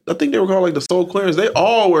 Like I think they were called like the Soul Aquarians. They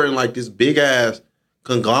all were in like this big ass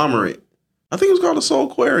conglomerate. I think it was called the Soul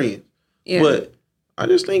Aquarians. Yeah. But I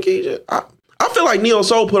just think I feel like Neo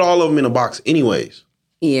Soul put all of them in a box anyways.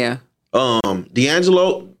 Yeah.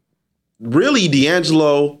 D'Angelo,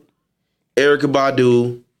 Erykah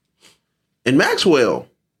Badu, and Maxwell.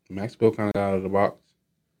 Maxwell kind of got out of the box.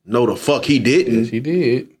 No, the fuck he didn't. Yes, he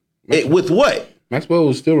did. With what? Maxwell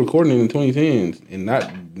was still recording in the 2010s and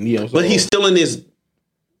not Neo Soul. But he's still in this.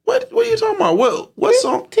 What are you talking about? What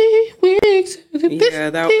song? Yeah,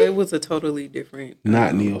 it was a totally different.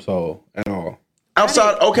 Not Neo Soul at all.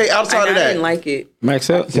 Outside of I that. didn't like it.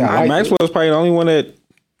 Maxwell. Yeah, I- Maxwell's probably the only one that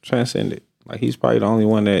transcended. Like he's probably the only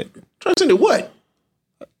one that Transcended what?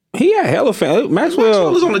 he had hella fans.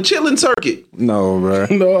 Maxwell was Maxwell. on the chilling circuit. No, bro.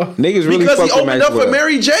 No. Niggas really Because he fuck with opened up Maxwell. for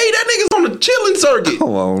Mary J. That nigga's on the chilling circuit. Come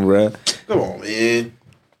on, bro. Come on, man.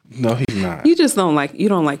 No, he's not. You just don't like. You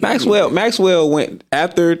don't like Maxwell went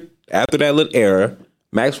after that little era.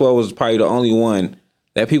 Maxwell was probably the only one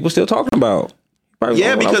that people still talking about. Probably Yeah,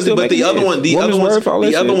 the only one because still but the making other hits. one, the Woman's other Worth, all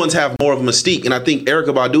ones, that the other shit. ones have more of a mystique, and I think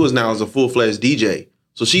Erykah Badu is now as a full fledged DJ,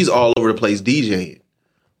 so she's all over the place DJing.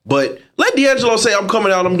 But let D'Angelo say, "I'm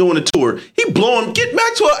coming out, I'm doing a tour." He blowing, get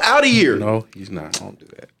Maxwell out of here. No, he's not. Don't do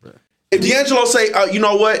that, bro. If D'Angelo say, you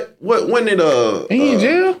know what? When did He in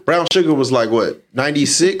jail? Brown Sugar was like what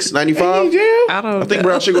 96, 95? He in jail? I don't. I think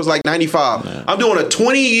Brown Sugar was like 95. I'm doing a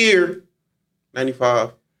 20-year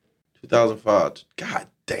 95, 2005. God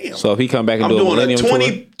damn. So if he come back and I'm do a doing a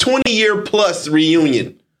Millennium 20-year plus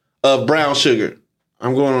reunion of Brown Sugar.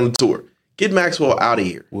 I'm going on the tour. Get Maxwell out of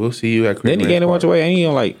here. We'll see you at tour, Craig then he Ranch gained a bunch Park. of weight. Ain't he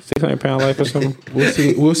on like 600-pound life or something?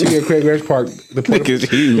 We'll see you at Craig Ranch Park. The Niggas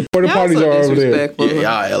huge. porta Y'all parties so are over there. disrespectful.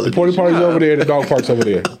 y'all The porta parties over there. The dog park's over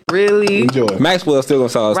there. Really? Enjoy. Maxwell still gonna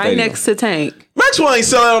sell a Right stadium. next to Tank. Maxwell ain't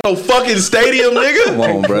selling out no fucking stadium, nigga. Come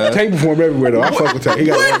on, bro. Tank perform everywhere though. I fuck with Tank. He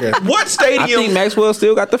got to work at. What I think stadium? Maxwell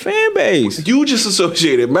still got the fan base. You just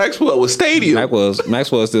associated Maxwell with stadium.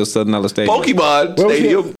 Maxwell still selling out the stadium. Pokemon Where was he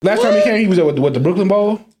Stadium. at? Last time he came, he was at what, the Brooklyn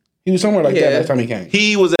Bowl. He was somewhere like that Yeah. last time he came.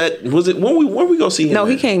 He was at, was it, when we go see him? No,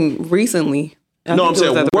 he at? came recently. I No, I'm think it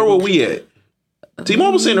was saying, at the where were we at?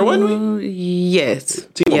 T-Mobile Center, wasn't we? Yes.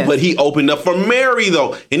 T-Mobile, Yes. but he opened up for Mary,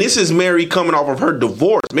 though. And this is Mary coming off of her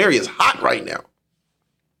divorce. Mary is hot right now.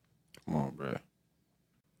 Come on, bro.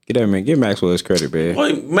 Get that man. Give Maxwell his credit, man.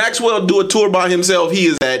 Boy, Maxwell do a tour by himself. He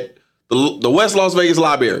is at the West Las Vegas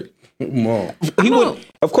Library. Come on. He would,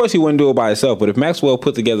 of course, he wouldn't do it by himself. But if Maxwell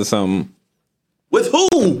put together something, With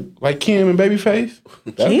who? Like Kim and Babyface.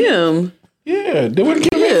 Kim. Yeah, they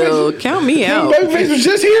wouldn't Kim and Ew, Babyface. count me Kim out. and Babyface was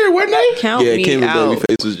just here, wasn't they? Count me out.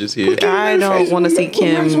 Babyface was just here. I don't want to see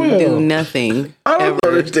Kim Maxwell. do nothing. I don't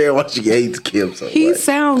ever. understand why she hates Kim so He much.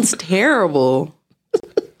 sounds terrible.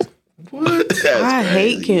 That's I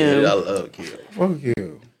hate crazy, Kim. man. I love Kim. Fuck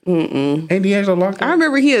you. Ain't D'Angelo locked up? I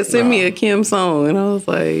remember he had sent me a Kim song, and I was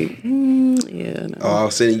like, yeah, no. Oh, I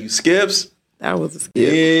was sending you skips. That was a skip.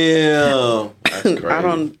 Yeah. That's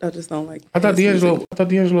crazy. I just don't like. I thought his music.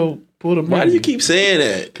 D'Angelo pulled a. Why do you keep saying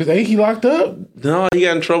that? Because ain't he locked up? No, he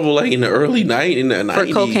got in trouble like in the early in the for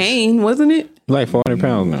 90s. cocaine, wasn't it? Like 400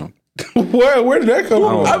 pounds now. Where did that come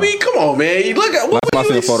from? I mean, come on, man. You look at what I do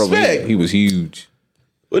seen you a photo, but expect? he was huge.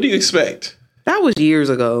 What do you expect? That was years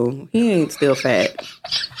ago. He ain't still fat.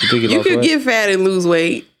 You think he You lost could weight? get fat and lose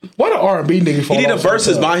weight. Why the R&B niggas fall He did a off so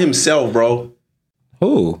verses tough? by himself, bro.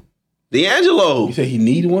 Who? D'Angelo. You said he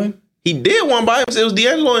need one? He did one by himself. It was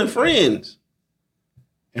D'Angelo and Friends.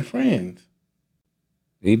 And Friends.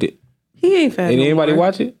 He did. He ain't fat. Did no anybody more.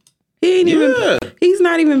 watch it? He ain't Yeah. even. He's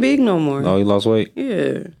not even big no more. No, he lost weight.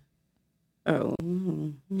 Yeah. Oh.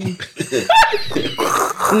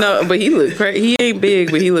 No, but he look crazy. He ain't big,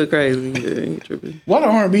 but he look crazy. Yeah, he tripping. Why the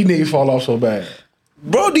R&B niggas fall off so bad?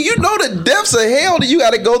 Bro, do you know the depths of hell that you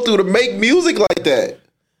got to go through to make music like that?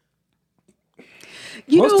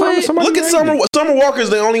 You Most know times what? somebody Look at made it. Summer Walker's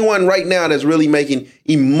the only one right now that's really making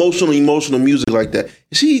emotional music like that.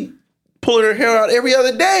 She pulling her hair out every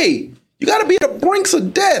other day. You got to be at the brinks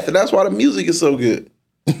of death, and that's why the music is so good.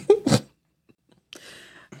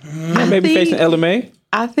 Yeah, Babyface and LMA.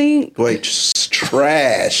 I think Boy, just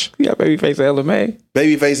trash. Yeah, Babyface and LMA.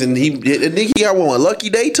 Babyface and I think he got one with Lucky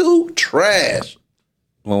Day too. Trash.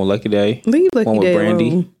 One with Lucky Day. leave Lucky One with Day Brandy.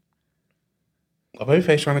 alone. A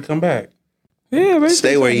Babyface trying to come back. Yeah, Babyface.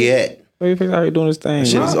 Stay where you at. Babyface out here doing his thing.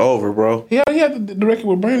 Shit is over, bro. He had the record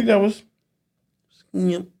with Brandy that was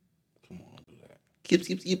Yep. Skip.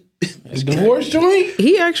 the divorce joint.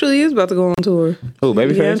 He actually is about to go on tour. Who,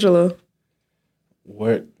 Babyface? D'Angelo.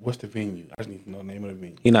 What's the venue? I just need to know the name of the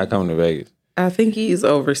venue. He not coming to Vegas. I think he's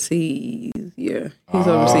overseas. Yeah, he's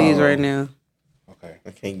overseas right now. Okay.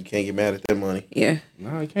 You can't get mad at that money. Yeah, No,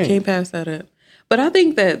 I can't. can't pass that up. But I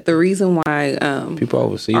think that the reason why People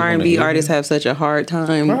overseas. R&B artists have such a hard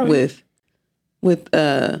time Probably. with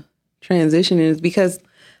transitioning is because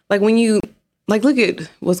like when you like look at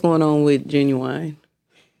what's going on with Genuine.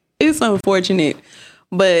 It's unfortunate,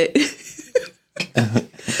 but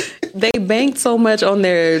they banked so much on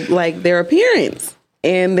their appearance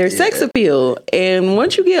and their sex appeal. And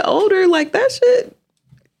once you get older, like that shit,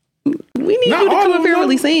 we need you to come up here and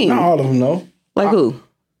really sing. Not all of them, though. Like who?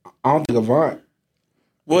 I don't think Avant.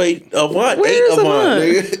 Wait, Avant Where's ain't Avant,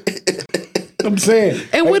 Avant? nigga. I'm saying.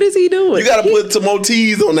 And what is he doing? You gotta put some more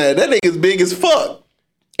T's on that. That nigga's big as fuck.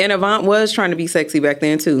 And Avant was trying to be sexy back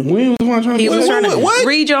then too. When was Avant trying to He was trying to what?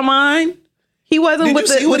 read your mind. He wasn't Did with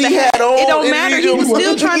you see what the he had on? It don't in matter. the He was video?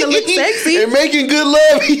 still trying to look sexy. And making good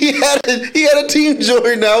love. He had a Team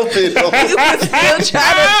Jordan outfit on.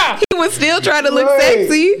 He was still trying to look Right.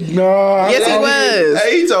 sexy. No. Yes, he was.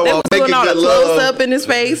 Hey, he talking They about was doing making all the good close love. up in his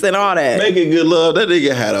face and all that. Making good love. That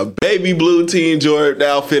nigga had a baby blue Team Jordan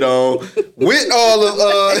outfit on with all of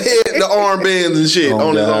the armbands and shit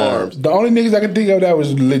on his God. arms. The only niggas I could think of that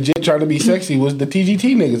was legit trying to be sexy was the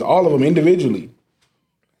TGT niggas, all of them individually.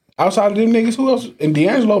 Outside of them niggas, who else? And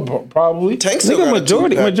D'Angelo probably. Tank still Nigga, got a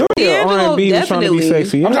majority two-pack. of D'Angelo R&B was trying to be definitely.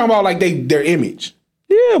 sexy. I'm talking about like their image.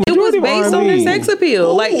 Yeah, It was majority of based on their R&B. sex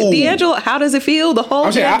appeal. Like Ooh. D'Angelo, how does it feel? The whole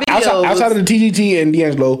I'm saying damn video. outside of the TGT and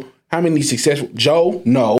D'Angelo, how many successful? Joe,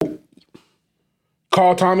 no.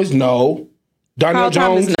 Carl Thomas, no. Donnell Carl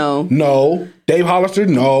Jones, Thomas, no. No. Dave Hollister,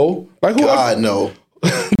 no. Like who God, else? no.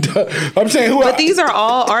 I'm saying who? But these are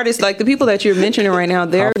all artists. Like the people that you're mentioning right now,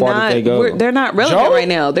 they're How far not. did they go? They're not relevant Joe? right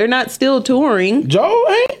now. They're not still touring. Joe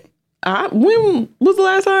ain't. When was the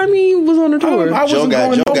last time he was on a tour? I Joe wasn't got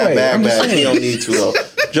going nowhere. bad I'm just back. He saying. don't need to though.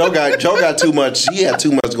 Joe got too much. He had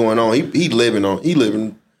too much going on. He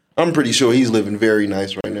living. I'm pretty sure he's living very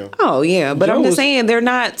nice right now. Oh yeah, but I'm Joe just was- saying they're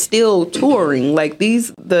not still touring. Like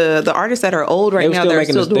these, the artists that are old right They were now, still they're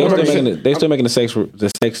making still touring. they still making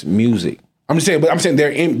the sex music. I'm just saying, but I'm saying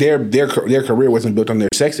their career wasn't built on their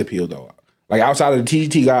sex appeal though. Like outside of the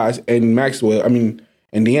TGT guys and Maxwell,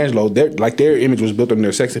 and D'Angelo, their image was built on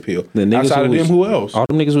their sex appeal. The niggas Outside of them, who else? All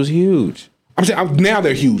them niggas was huge. I'm saying now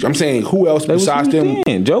they're huge. I'm saying who else They was besides huge them?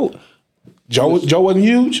 then. Joe Joe wasn't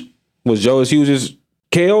huge. was Joe as huge as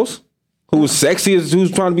Kales, who was sexy as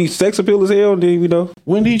who's trying to be sex appeal as hell. Then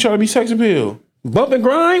When did he try to be sex appeal? bump and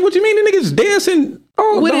grind. What you mean the niggas dancing?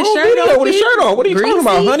 Oh, With the his whole shirt video off, with his shirt off. What are you talking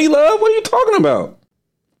about, greasy? honey love? What are you talking about?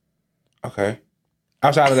 Okay.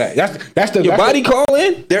 Outside of that, that's the Your that's body the,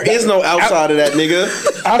 calling? There is no outside of that, nigga.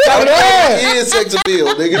 outside of that. He is sex appeal,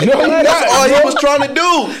 nigga. No, he's That's not, all he bro. was trying to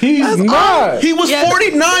do. He's not. He was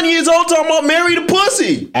 49 years old talking about marry the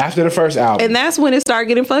pussy. After the first album, And that's when it started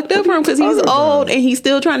getting fucked up for him because he's talking about? old and he's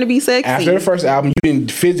still trying to be sexy. after the first album, you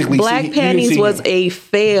didn't physically Black see, you didn't Panties see was him. a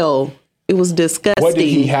fail. It was disgusting. What did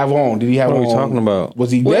he have on? Did he have What on? are we talking about?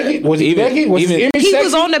 Was he naked? Was he Even- naked? Was his even- image He sexy?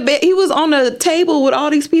 was on the bed. He was on the table with all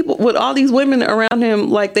these people, with all these women around him,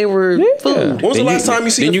 like they were food. When was the Then last you- time you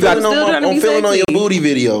seen then a you got- feeling Still trying on, to on be feeling on your sexy. booty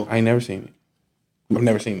video? I ain't never seen it. I've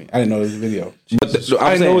never seen it. I didn't know there was a video. But the,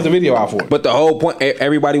 I didn't know there was a video out for it. But the whole point,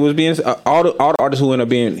 everybody was being all the artists who ended up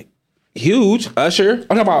being huge. Usher,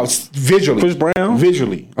 I'm talking about visually. Chris Brown.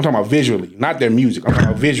 Visually. I'm talking about visually, not their music. I'm talking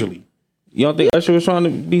about visually. You don't think Usher was trying to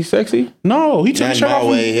be sexy? No, he took Not his in shirt my off.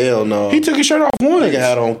 way. Hell no. He took his shirt off once. Nigga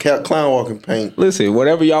had on clown walking paint. Listen,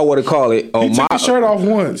 whatever y'all want to call it. He On took my his shirt off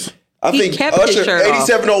once. I He think kept his Usher, shirt off.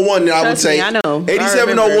 8701, I would Trust say. me, I know. I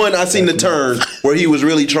 8701, I seen the turn where he was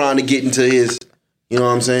really trying to get into his, you know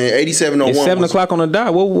what I'm saying? 8701. it's 7 was- o'clock on the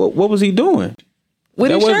dot. What was he doing? With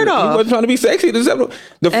That his wasn't- shirt He off. wasn't trying to be sexy. The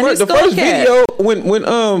And first, his the skull first cap. video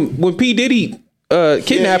when P Diddy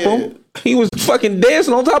kidnapped Yeah, him, he was fucking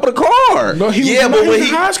dancing on top of the car. No, he Yeah, was, but he when was in he-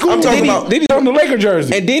 high school. I'm talking Did he- about- did he on the Laker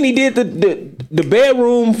jersey? And then he did the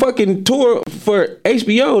bedroom fucking tour for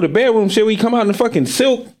HBO. The bedroom shit where he come out in the fucking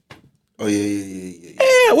silk. Oh, yeah.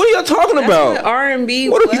 Yeah, what are y'all talking That's about? what R&B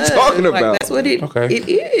What are we was. talking Like, about? that's what it Okay. it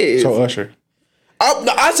is. So Usher.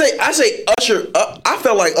 I say Usher, I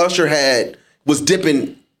felt like Usher was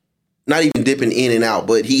dipping, not even dipping in and out,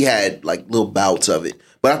 but he had like little bouts of it.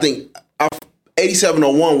 But I think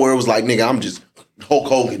 8701 where it was like, nigga, I'm just Hulk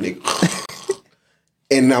Hogan, nigga.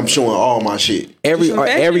 And I'm showing all my shit. Every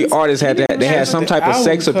Confessions. artist had that. They had some type of album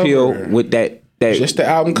sex appeal cover. with that Just the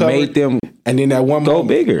album cover. made them. And then that one Go moment,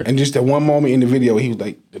 bigger. And just that one moment in the video, he was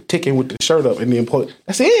like ticking with the shirt up and then pull it.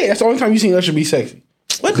 That's it. That's the only time you seen Usher be sexy.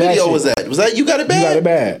 What That video shit. was that? Was that You Got It You Bad? got it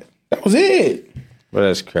bad. That was it. But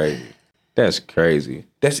that's crazy. That's crazy.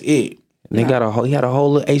 That's it. And he had a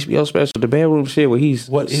whole little HBO special, the bedroom shit where he's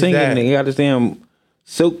What is singing that? and he got this damn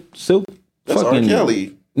silk. That's R. fucking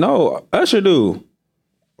Kelly. No, Usher do.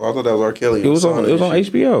 Oh, I thought that was R. Kelly. It was on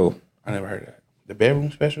HBO. I never heard of that. The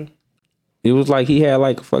bedroom special? It was like he had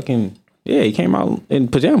like fucking he came out in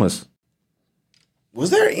pajamas. Was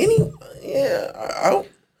there any? Yeah.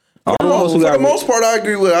 All For those who the got most part, I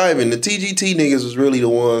agree with Ivan. The TGT niggas was really the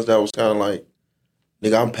ones that was kind of like,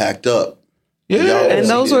 nigga, I'm packed up. Yeah. Y'all And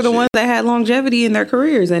see those this were the shit. ones that had longevity in their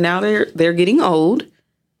careers, and now they're getting old,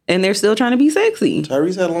 and they're still trying to be sexy.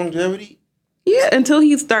 Tyrese had longevity. Yeah, until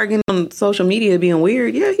he started getting on social media being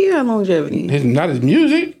weird. Yeah, he had longevity. Not his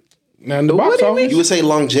music. Now in the box do you office. You would say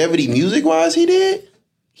longevity music wise he did?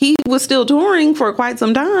 He was still touring for quite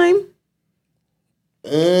some time.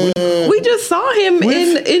 We just saw him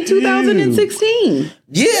With in 2016.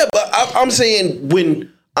 Yeah, but I'm saying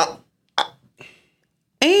when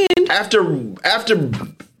And after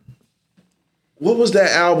what was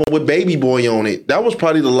that album with Baby Boy on it? That was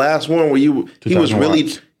probably the last one where he was 2000 really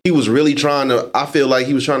watts. he was really trying to. I feel like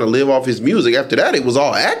he was trying to live off his music. After that, it was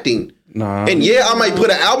all acting. Nah. And yeah, I might put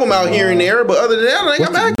an album out here and there, but other than that, I think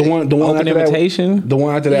I'm acting. the one Open after Invitation? That, the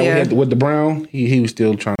one after that Yeah. with the Brown, he was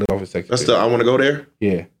still trying to go for sex. That's the I want to go there.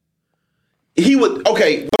 Yeah. He would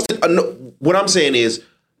okay. What I'm saying is,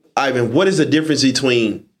 Ivan, what is the difference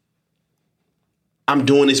between I'm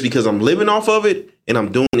doing this because I'm living off of it, and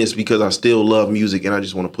I'm doing this because I still love music and I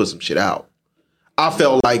just want to put some shit out? I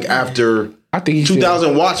felt like after I think he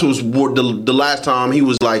 2000 watts was the last time he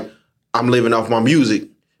was like, I'm living off my music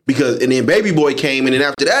and then Baby Boy came, and then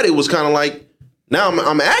after that it was kind of like, now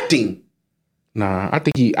I'm acting. Nah, I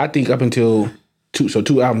think up until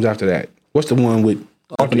two albums after that. What's the one with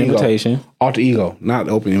Open Alter Ego? Invitation. Alter Ego, not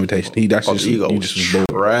Open Invitation. That's just Ego he was just was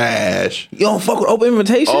bored. trash. You don't fuck with Open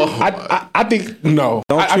Invitation? I think no.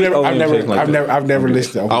 Don't I've treat never Open I've never Invitation like I've that. never I've never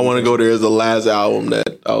listened to Open I want to go there as the last album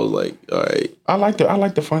that I was like, all right. I like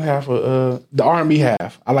the front half of the R&B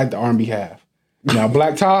half. I like the R&B half. Now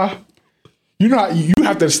Black Tie, you know how you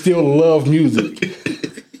have to still love music.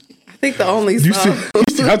 I think the only You song.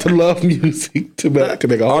 still have to love music to make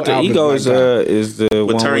a whole Alter album Ego Black is Tie. is the But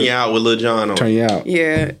one Turn with- You Out with Lil Jon on. Turn you out.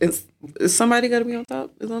 Yeah, is somebody got to be on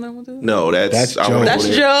top? Is on that one too? No, That's I wanna Joe. go That's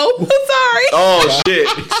there. Joe. Sorry. Oh shit.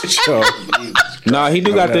 So, Nah, he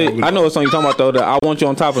do got the. I know what song you talking about though. The I Want You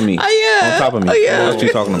on Top of Me. Oh, yeah. On top of me. Oh, yeah. That's what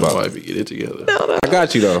you talking I about. might be get it together. I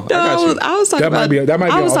got you though. I No, got you. I was talking That might about. be- that might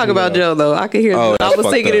be I was on talking about Alter Ego. Joe though. I could hear. Oh, I that's was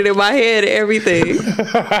fucked singing up. it in my head and everything.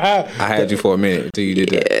 I had you for a minute until you did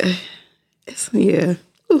that. Yeah,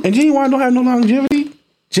 and Genuine don't have no longevity.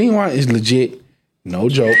 Genuine is legit, no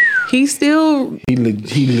joke. he's still. He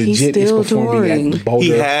legit is still performing touring. at the Boulder.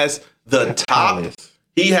 He has the top. Palace.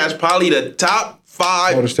 He has probably the top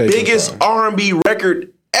 5 Boulder State biggest Empire. R&B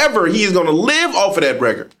record ever. He is going to live off of that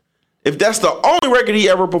record. If that's the only record he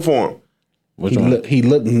ever performed. Which one? He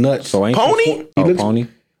looked nuts. So ain't Pony? He Oh, looks- Pony.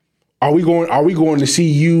 Are we going to see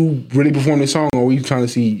you really perform this song, or are we trying to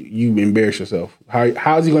see you embarrass yourself?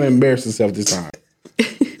 How is he going to embarrass himself this time?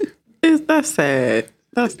 That's sad.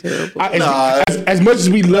 That's terrible. As much as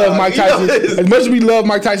we love Mike Tyson,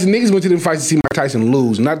 niggas went to them fights to see Mike Tyson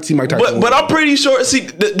lose, not to see Mike Tyson. But I'm pretty sure. See,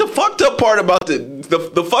 the fucked up part about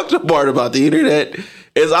the fucked up part about the internet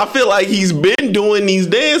is I feel like he's been doing these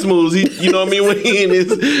dance moves. You know what I mean? When he in his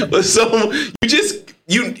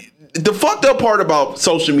the fucked up part about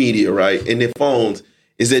social media, right, and their phones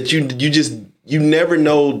is that you never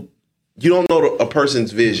know. You don't know a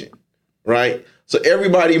person's vision, right? So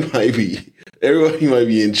everybody might be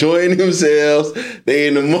enjoying themselves. They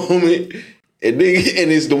in the moment, and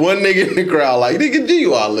it's the one nigga in the crowd like, nigga,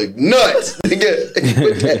 you all look nuts. Nigga,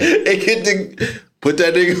 put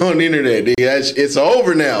that nigga on the internet. Nigga, it's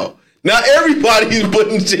over now. Now everybody's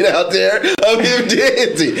putting shit out there of him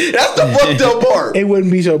dancing. That's the fucked up part. It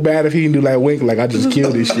wouldn't be so bad if he didn't do like wink, like I just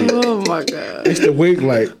killed this shit. Oh my god! It's the wink,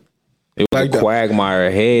 like. It was like a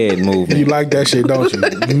Quagmire head movement. You like that shit, don't you?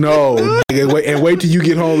 No. Nigga, wait till you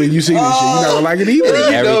get home and you see this shit. You're not gonna like it either.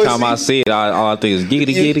 Every time I see it, all I think is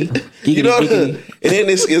giggity. You know, and then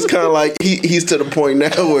it's kind of like he's to the point now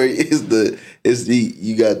where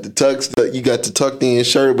you got the tucked in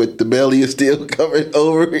shirt, but the belly is still covered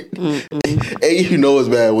over it. Mm-hmm. And you know it's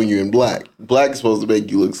bad when you're in black. Black is supposed to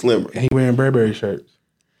make you look slimmer. And he wearing Burberry shirts.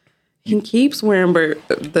 He keeps wearing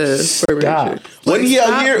Burberry shirts. When he was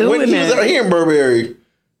out here in Burberry.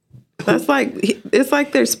 That's like, it's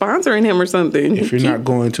like they're sponsoring him or something. If you're not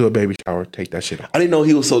going to a baby shower, take that shit off. I didn't know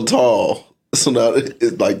he was so tall. So now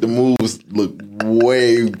it's like the moves look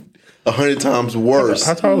way 100 times worse.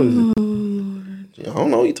 How tall is he? I don't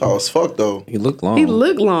know. He tall as fuck though. He looked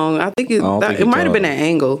long. I think it might have been an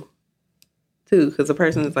angle too, because the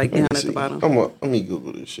person is like down at the bottom. Let me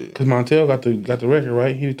Google this shit. Because Montel got the record,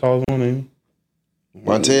 right? He the tallest one in.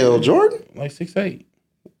 Montel Jordan? Like 6'8".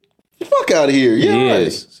 Fuck out of here. Yeah, right.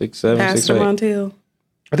 6'7", Pastor 6'8". Montel.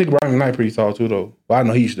 I think Brian McKnight pretty tall too, though. But I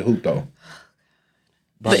know he used to hoop though.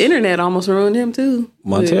 The internet almost ruined him too.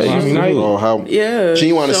 Montel used to hoop. Oh, how? Yeah.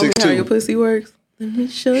 Genuine is Show me how 6'2". your pussy works. Let me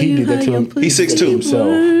show He you did that how to your him. pussy He's 6'2". Himself.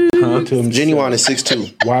 To himself. Genuine is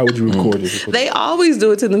 6'2". Why would you record this? They always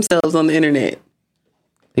do it to themselves on the internet.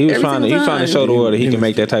 He was Every trying single to time. show the world that he can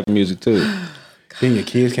make that type of music too. Then your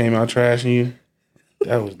kids came out trashing you.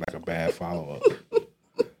 That was like a bad follow up.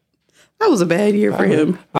 That was a bad year for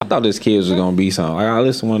him. I thought this kids was gonna be something. Like, I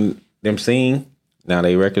listened when them sing. Now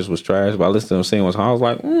they records was trash, but I listened to them sing I was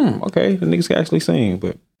like, okay, the niggas can actually sing,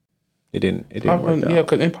 but it didn't work out. Yeah,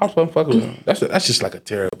 because Pops don't fuck with him. That's just like a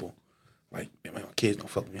terrible. Like, man, my kids don't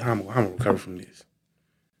fuck with me. How I'm gonna recover from this?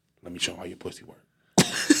 Let me show them how your pussy works.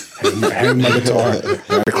 Hand my guitar,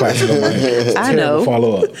 got a classic on my head. I know.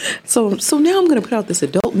 Follow up. So now I'm gonna put out this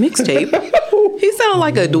adult mixtape. He sound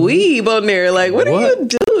like a dweeb on there. Like, what are you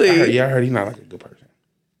doing? I heard he's not like a good person.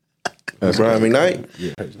 Brian McKnight.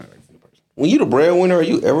 Yeah, I heard he's not like a good person. When you the breadwinner, are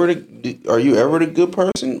you ever the good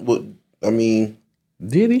person? What I mean,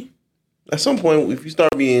 Did he? at some point, if you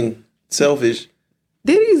start being selfish,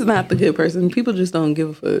 Diddy's not the good person. People just don't give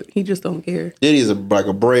a fuck. He just don't care. Diddy's like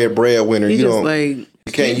a breadwinner. He You just don't. like,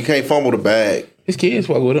 You can't fumble the bag. His kids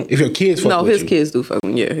fuck with him. If your kids fuck no, with his you. kids do fuck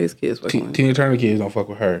with him. Yeah, his kids fuck with him. Tina Turner kids don't fuck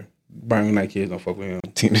with her. Brian McKnight kids don't fuck with him.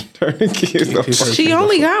 Tina Turner kids don't fuck. She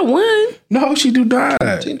only got one. No, she do die.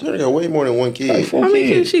 Tina Turner got way more than one kid. Like 4 How many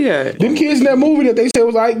kids. kids she got? Them kids in that movie that they said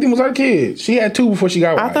was like, them was her kids. She had 2 before she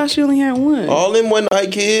got I one. thought she only had one. All them one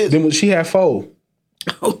night kids. She had 4.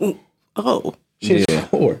 Oh, She had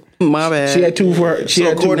 4. my bad. She had 2 for her. She So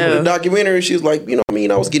had 2. according to the documentary, she was like, you know what I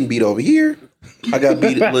mean? I was getting beat over here. I got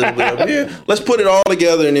beat a little bit over here. Let's put it all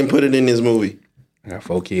together and then put it in this movie. I got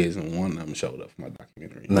 4 kids and one of them showed up for my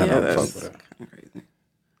documentary. Nah, Yeah, nah, that's fuck with her. kind of crazy.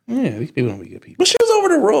 Yeah, these people don't be good people. But she was over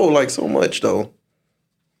the road like so much though.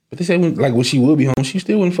 But they said when she would be home, she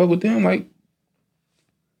still wouldn't fuck with them. Like,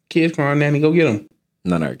 kids crying, nanny, go get them.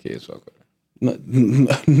 None of her kids fuck with her.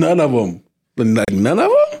 None of them. None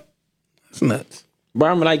of them? That's nuts.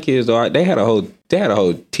 Brian McKnight kids though, they had a whole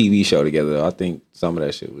TV show together. Though. I think some of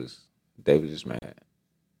that shit they was just mad.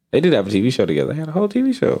 They did have a TV show together. They had a whole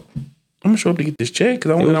TV show. I'm gonna show up to get this check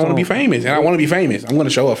because I want to be famous, and I want to be famous. I'm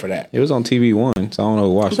gonna show up for that. It was on TV One, so I don't know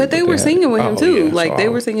who watched it. But they were had singing with him Oh, too. yeah, Like so they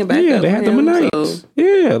were singing back it. Yeah, up. they had with them him, nights. so-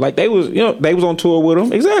 Yeah, like they was on tour with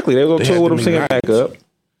them. Exactly, they was on They tour had with them them singing back nights. up.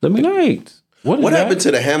 Them nights. What happened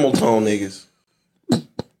to the Hamilton niggas?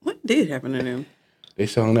 What did happen to them? They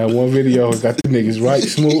sung that one video, got the niggas right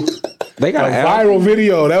smooth. They got A an album. viral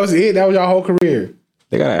video. That was it. That was your whole career.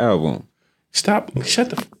 They got an album. Stop.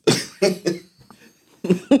 Shut the.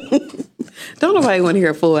 Don't nobody want to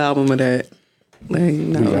hear a full album of that. Like,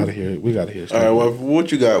 no. We gotta hear. All right, well,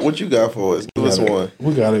 what you got? What you got for us? Give us one.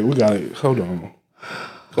 We got it. Hold on.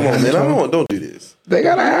 Come on, man. Don't do this. They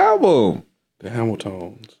got an album. The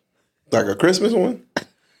Hamiltons. Like a Christmas one?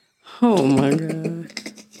 Oh my god.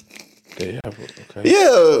 They have okay.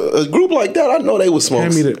 Yeah, a group like that, I know they would smoke.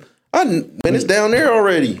 Hand me the. Man, it's down there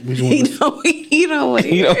already. He don't want to You don't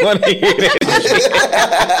want to hear that.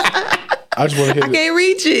 I just want to hear. I can't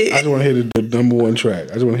reach it. I just want to hear the number one track.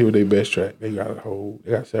 I just want to hear their best track. They got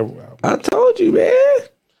several albums. I told you, man.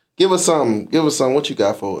 Give us something. What you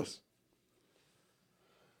got for us?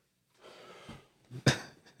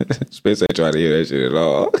 Spence ain't trying to hear that shit at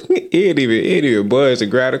all. He ain't even buzz to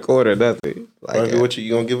grab a chord or nothing. Like, Harvey, what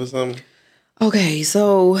you gonna give us something? Okay,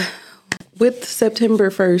 so with September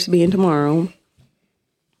 1st being tomorrow,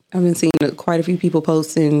 I've been seeing quite a few people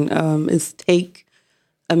posting it's Take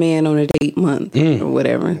a Man on a Date month or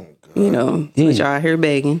whatever. Which y'all out here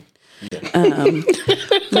begging.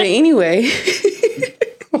 But anyway.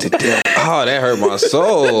 Oh, that hurt my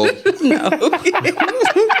soul.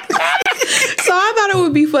 So I thought it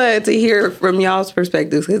would be fun to hear from y'all's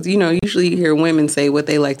perspectives because, usually you hear women say what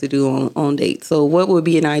they like to do on dates. So what would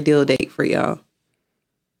be an ideal date for y'all?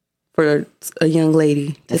 For a young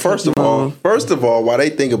lady? First of all, while they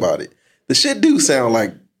think about it, the shit do sound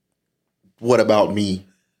like, what about me?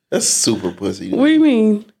 That's super pussy. What do you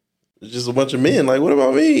mean? It's just a bunch of men. Like, what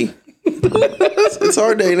about me? It's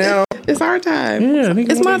our day now. It's our time. Yeah,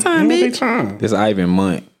 it's my time, bitch. Time. This Ivan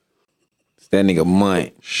Munt. That nigga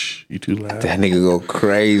Munt. Shh, you too loud. That nigga go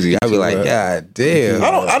crazy. I be like, God damn.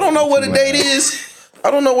 I don't know what a date is.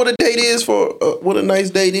 I don't know what a date is for. What a nice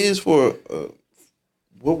date is for.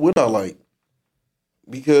 What would I like?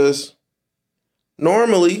 Because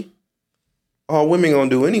normally, all women gonna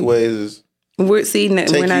do anyways is we're seeing that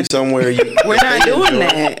take we're you not somewhere. We're not doing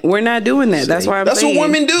that. We're not doing that. That's why I'm That's saying. what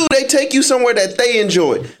women do. They take you somewhere that they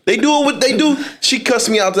enjoy. They do what they do. She cussed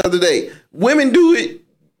me out the other day. Women do it.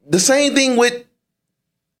 The same thing with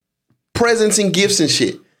presents and gifts and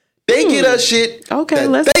shit. They get us shit. Okay, that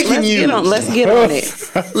let's they can use. get on it. Let's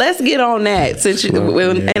get on that.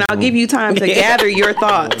 And I'll give you time to gather your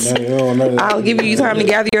thoughts. I'll give you time to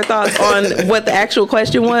gather your thoughts on what the actual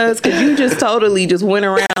question was because you just totally just went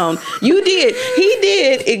around. You did. He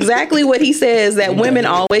did exactly what he says that women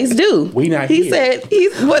always do. We not he here. said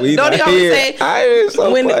he's what We don't not he always here. say It's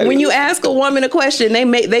so funny. when you ask a woman a question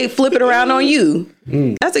they flip it around on you.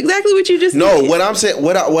 That's exactly what you just No, did. what I'm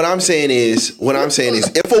saying is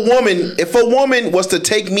if a woman was to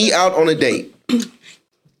take me out on a date,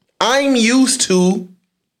 I'm used to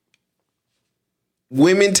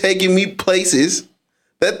women taking me places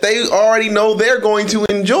that they already know they're going to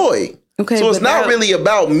enjoy. Okay, so it's but not that- really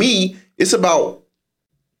about me. It's about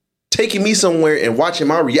taking me somewhere and watching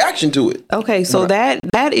my reaction to it. Okay, so that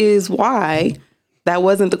is why that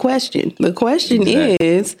wasn't the question. The question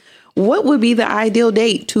is, what would be the ideal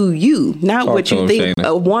date to you? Not Talk what to you him, think Shayna.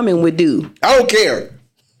 a woman would do. I don't care.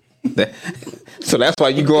 So that's why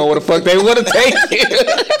you going where the fuck they want to take you.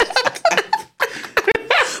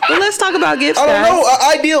 But let's talk about gifts, I don't guys.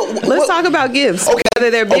 know. Ideal. Let's talk about gifts. Okay.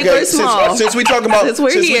 Whether they're big or small. Since we talking about Since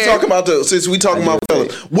we're here. since we talking about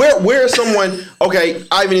fellas, where is someone? Okay,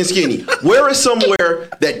 Ivan and Skinny. Where is somewhere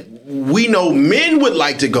that we know men would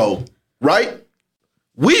like to go? Right?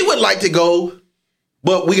 We would like to go,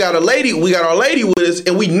 but we got our lady with us,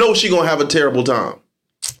 and we know she gonna have a terrible time.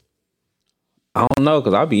 I don't know,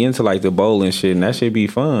 because I be into like the bowling shit, and that shit be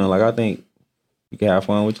fun. Like, I think you can have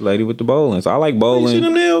fun with your lady with the bowling. So I like You see bowling.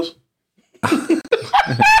 them nails?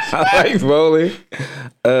 I like bowling.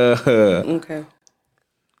 Okay.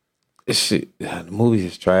 Shit, the movies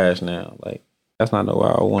is trash now. Like, that's not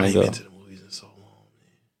nowhere I want to go. Been to the movies in so long.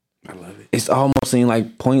 I love it. It's almost seem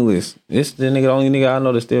like pointless. This the only nigga I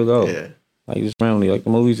know that still go. Yeah. Like, just randomly, like the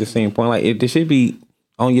movies just seem point. Like, it should be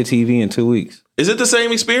on your TV in 2 weeks. Is it the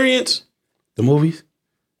same experience The movies?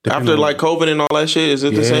 after like COVID and all that shit? Is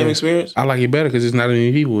it the same experience? I like it better because it's not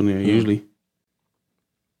any people in there usually.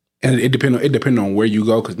 And it depend on where you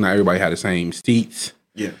go because not everybody had the same seats.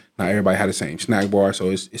 Yeah. Not everybody had the same snack bar, so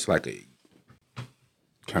it's like a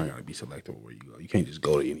kind of gotta be selective where you go. You can't just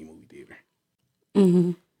go to any movie theater.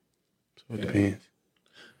 Mm-hmm. So it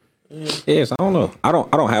depends. Yes, I don't know. I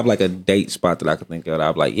don't have like a date spot that I could think of.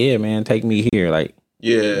 I'm like, yeah, man, take me here. Like,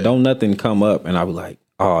 Yeah. don't nothing come up, and I'll be like,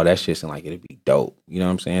 oh, that shit seem like it'd be dope. You know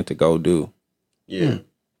what I'm saying? To go do. Yeah.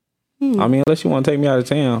 I mean, unless you want to take me out of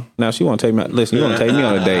town. Now she want to take me. Listen, you want to take me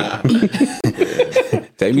on a date?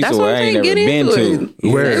 Take me That's somewhere what I I'm ain't saying. never Get been into to.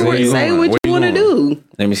 it. Where you Say going? what Where you you want to going? do.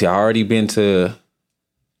 Let me see. I already been to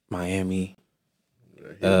Miami.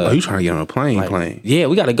 Oh, you trying to get on a plane? Like, yeah,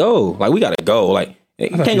 we gotta go. Like, we gotta go. Like, You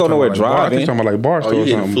can't go nowhere I driving. think talking about like bar Oh, store you or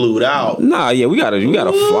getting something. flued out. Nah, yeah, we gotta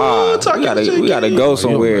fly. We gotta go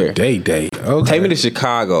somewhere. Day. Okay. Take me to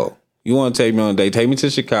Chicago. You want to take me on a date? Take me to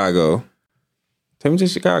Chicago.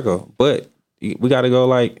 But we got to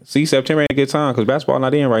go see September ain't a good time because basketball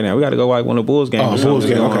not in right now. We got to go when the Bulls game. Oh, or Bulls something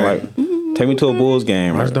game, is going, okay. Take me to a Bulls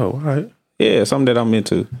game. That's Right? dope. All right. Yeah, something that I'm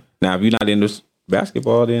into. Now, if you're not into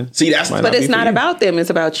basketball, then See, that's might But be it's for not you. about them. It's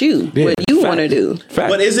about you. Yeah. What you want to do. Fact.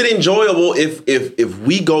 But is it enjoyable if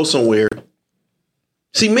we go somewhere?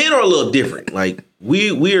 See, men are a little different. Like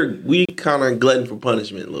we kind of glutton for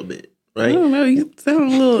punishment a little bit, I right? don't know. You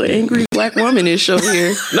sound a little angry black womanish over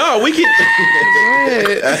here. No, we can.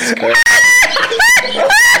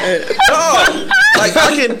 No, like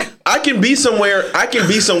I can be somewhere. I can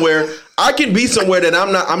be somewhere that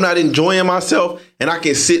I'm not enjoying myself, and I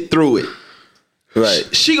can sit through it. Right.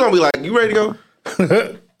 She gonna be like, "You ready to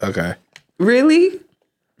go?" Okay. Really?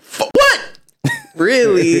 What?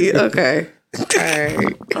 Really? Okay. All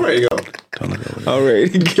right. I'm ready to go. All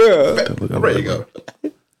right, girl. I'm ready to go.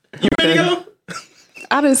 You ready to go?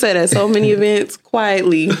 I done said at so many events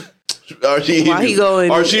quietly. Or she hit Why me, he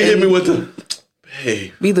going or she hit me and- with the,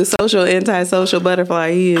 "Hey, Be the social, antisocial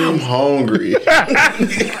butterfly he I'm is. hungry."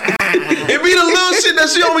 It be the little shit that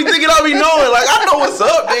she don't be thinking I be knowing. Like, I know what's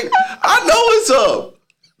up, nigga. I know what's up.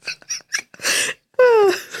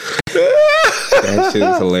 That shit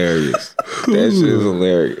is hilarious.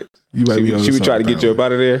 You might be on She would try to something, get you up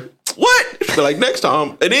out of there. What? But like next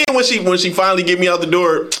time, and then when she finally get me out the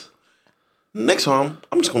door, next time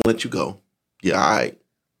I'm just gonna let you go. Yeah, all right.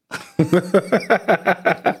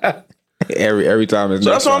 Every time it's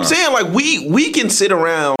So that's what I'm saying. Like we can sit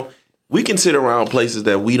around places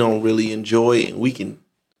that we don't really enjoy, and we can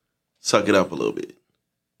suck it up a little bit.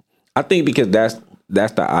 I think because that's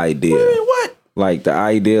the idea. Man, what? Like the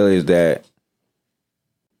idea is that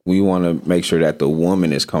we want to make sure that the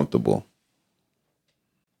woman is comfortable.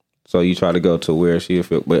 So you try to go to where she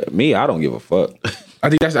feel. But me, I don't give a fuck. I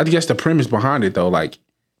think that's the premise behind it though. Like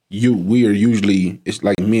we are usually, it's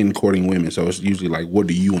like men courting women, so it's usually like, what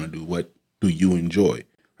do you want to do? What do you enjoy?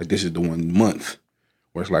 Like this is the 1 month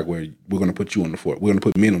where it's like where we're gonna put you on the forefront. We're gonna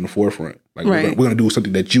put men on the forefront. Like Right. we're gonna do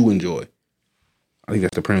something that you enjoy. I think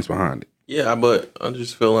that's the premise behind it. Yeah, but I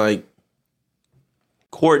just feel like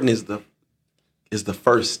courting is the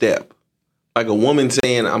first step. Like a woman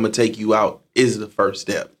saying, "I'm gonna take you out" is the first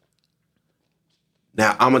step.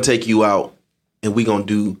 Now I'm gonna take you out, and we gonna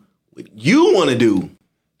do what you want to do.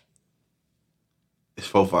 It's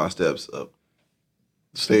 4-5 steps up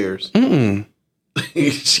stairs. Yeah,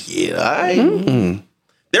 all right.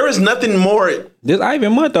 There is nothing more. This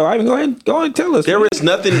Ivan month though. Ivan, go ahead and tell us. There is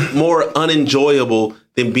nothing more unenjoyable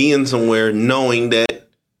than being somewhere knowing that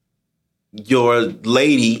your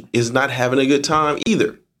lady is not having a good time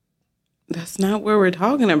either. That's not what we're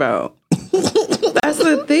talking about. That's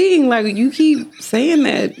the thing. Like you keep saying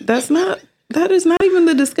that. That is not even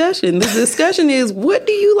the discussion. The discussion is, what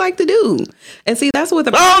do you like to do? And see, that's what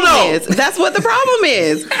the problem is. That's what the problem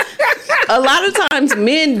is. A lot of times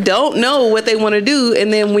men don't know what they want to do.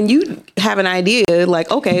 And then when you have an idea,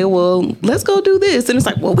 like, okay, well, let's go do this. And it's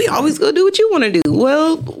like, well, we always go do what you want to do.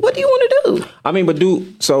 Well, what do you want to do? I mean, but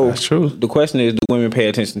That's true. The question is, do women pay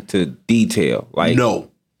attention to detail? Like No.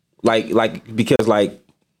 because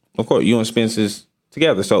of course you and Spencer's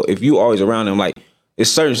together. So if you always around him, like it's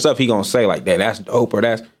certain stuff he gonna say like that's dope or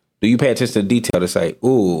that's. Do you pay attention to detail to say,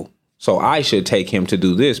 ooh, so I should take him to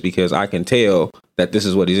do this because I can tell that this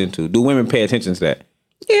is what he's into? Do women pay attention to that?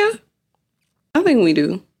 Yeah, I think we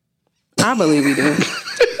do. I believe we do.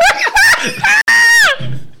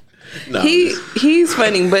 He's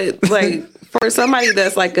funny, but like for somebody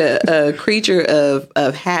that's like a creature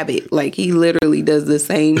of habit, like he literally does the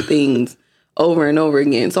same things over and over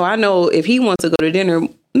again. So I know if he wants to go to dinner,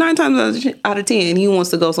 9 times out of 10, he wants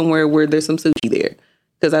to go somewhere where there's some sushi there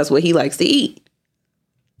because that's what he likes to eat.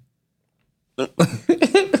 Wait,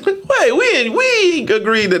 we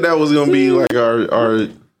agreed that was gonna be like our.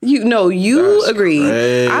 You That's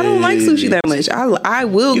agreed. I don't like sushi that much. I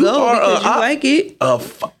will You go are because you like it.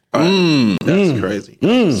 That's crazy.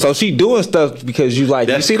 So she doing stuff because you like.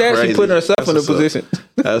 That's you see that crazy. she putting herself That's in a what's up. position.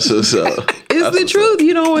 That's what's up. It's the truth.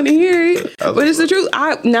 You don't want to hear it, but it's the truth.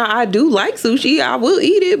 I do like sushi. I will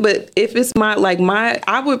eat it, but if it's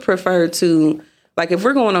I would prefer to, like, if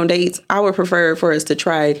we're going on dates, I would prefer for us to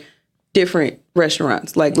try different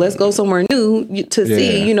restaurants. Like, let's go somewhere new to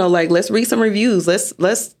see. Like, let's read some reviews.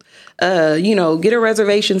 Let's get a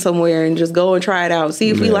reservation somewhere and just go and try it out. See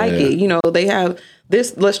if we like it. They have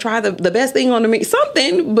this. Let's try the best thing on the menu.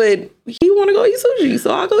 Something, but he want to go eat sushi,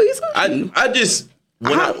 so I'll go eat sushi. I just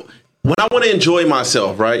when I want to enjoy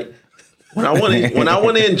myself, right? When I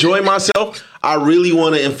want to enjoy myself, I really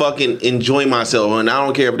want to fucking enjoy myself, and I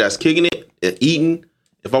don't care if that's kicking it, eating.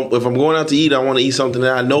 If I'm going out to eat, I want to eat something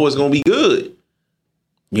that I know is gonna be good.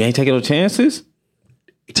 You ain't taking no chances.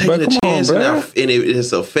 Taking a chance and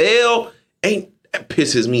it's a fail. That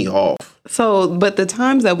pisses me off. So, but the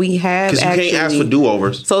times that we have, Because you can't ask for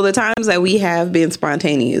do-overs. So the times that we have been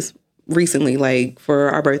spontaneous recently, like for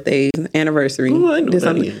our birthdays, anniversary, Ooh, I ain't did doing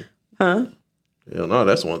something, that huh? Hell no,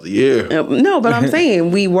 that's once a year. No, but I'm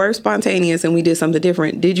saying we were spontaneous and we did something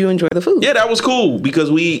different. Did you enjoy the food? Yeah, that was cool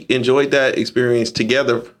because we enjoyed that experience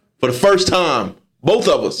together for the first time, both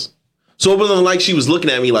of us. So it wasn't like she was looking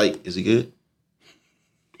at me like, "Is it good?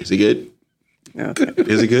 Is it good? Okay.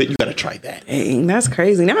 Is it good? You gotta try that." Dang, that's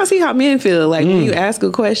crazy. Now I see how men feel. Like when you ask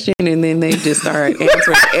a question and then they just start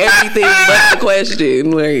answering everything but the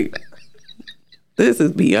question. Like, this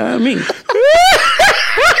is beyond me.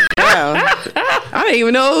 Wow. I didn't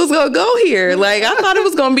even know it was gonna go here. Like I thought it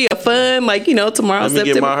was gonna be a fun, like, tomorrow, Let me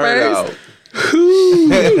September get my heart 1st. out.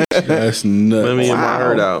 That's nuts. Let me get my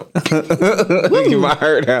heart out. Get my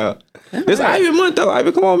heart out. It's Ivan month though.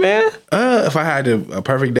 Ivan, come on, man. If I had a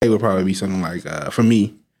perfect day, would probably be something like for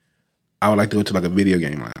me, I would like to go to like a video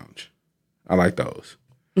game lounge. I like those,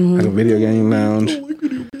 like a video game lounge,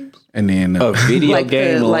 and then A video Like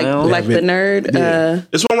game the lounge. like the nerd. Yeah.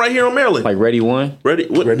 This one right here on Maryland. Like Ready One? Ready?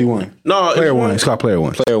 What? Ready One, No, Player One. It's called Player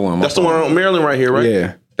One. Player One. That's the one on Maryland right here, right?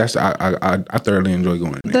 Yeah, that's I thoroughly enjoy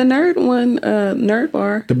going there. The nerd one, nerd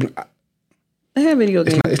bar. They have video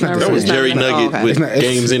games. it's not the That was same. Jerry Nugget okay. with It's not-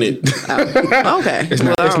 it's- games in it. Okay. It's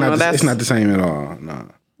not. Well, I It's don't know. not. That's It's not the same at all. No.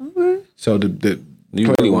 So the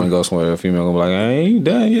You really want to go somewhere? A female gonna be like, "I ain't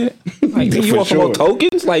done yet." Like, you For want some more sure.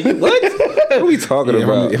 tokens? Like, what? What are we talking Yeah,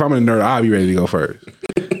 about? if I'm a nerd, I'll be ready to go first.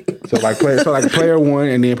 So player one,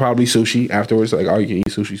 and then probably sushi afterwards. Like all you can eat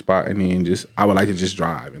sushi spot, and then I would like to just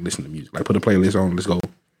drive and listen to music. Like put a playlist on. Let's go.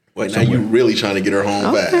 Wait, now you really trying to get her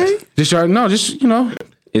home okay. fast. Just try. No, just Is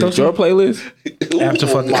it your playlist?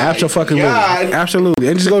 Absolutely.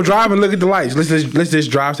 And just go drive and look at the lights. Let's just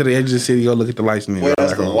drive to the edge of the city, go look at the lights, and then Wait,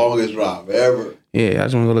 that's drive the home. longest drive ever. Yeah, I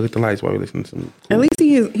just want to go look at the lights while we listen to some. At least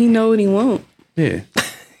he know what he want. Yeah.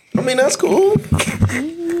 I mean, that's cool.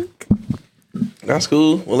 That's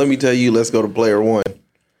cool. Well, let me tell you, let's go to Player One.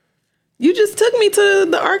 You just took me to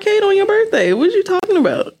the arcade on your birthday. What you talking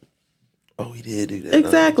about? Oh, we did do that.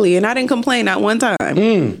 Exactly. And I didn't complain not one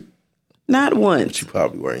time. Not once. You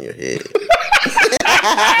probably were in your head.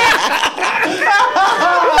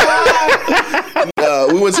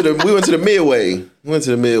 We went to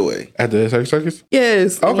the Midway. At the circus?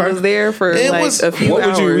 Yes. Okay. I was there for It like was- a few What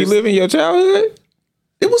hours. would you reliving your childhood?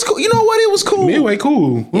 It was cool. You know what? It was cool. Midway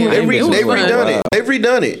cool. Yeah, They've it was fun. redone it. They've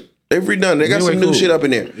redone it. They got Midway some new cool. shit up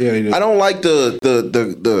in there. Yeah, they do. I don't like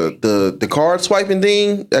the card swiping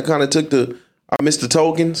thing. That kind of took I missed the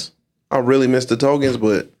tokens. I really missed the tokens,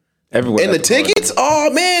 but Everywhere. and the tickets.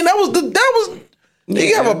 Oh man, that was.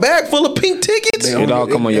 You have a bag full of pink tickets. It all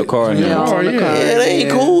come on your car. Yeah, now. on the card. Yeah, that ain't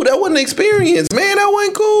cool. That wasn't an experience, man. That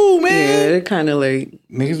wasn't cool, Yeah, man. they're kind of like.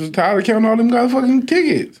 Niggas was tired of counting all them motherfucking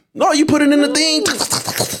tickets. No, you put it in the thing.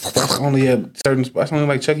 Only at certain spots, only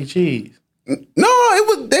like Chuck E. Cheese.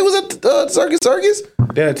 No, they was at the Circus.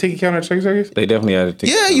 They had a ticket counter at Chuck E. Circus? They definitely had a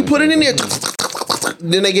ticket. Yeah, you put it in there.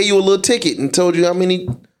 Then they gave you a little ticket and told you how many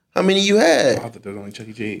you I had. thought there was only Chuck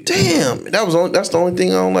E. Cheese. Damn, that's the only thing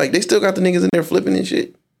I don't like. They still got the niggas in there flipping and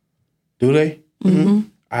shit. Do they? Mm-hmm.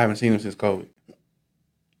 I haven't seen them since COVID.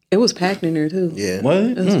 It was packed in there too. Yeah, What?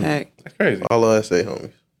 It was packed. That's crazy. all I say,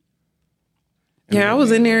 homies. Yeah, I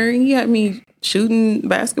was in there. He had me shooting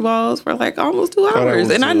basketballs for like almost 2 that hours,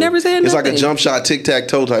 was and I cool. never said It's nothing. like a jump shot, tic tac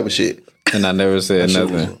toe type of shit. And I never said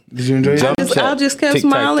nothing. Did you enjoy it? I just kept Tic-tac,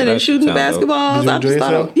 smiling and that shooting sound dope. basketballs. Did you I enjoy just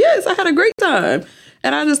thought, yourself? yes, I had a great time,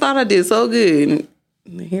 and I just thought I did so good.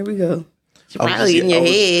 And here we go. Probably in your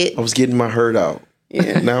head. I was getting my hurt out.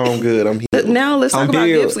 Yeah. Now I'm good. I'm here. Now let's talk about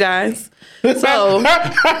healed. gifts, guys. So,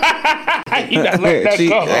 And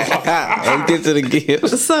get to the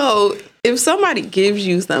gifts. so if somebody gives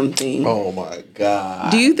you something, Oh my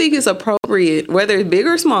god. do you think it's appropriate, whether it's big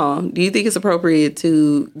or small, do you think it's appropriate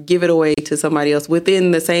to give it away to somebody else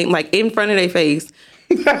within the same, like in front of their face,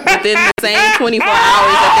 within the same 24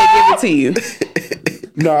 hours that they give it to you?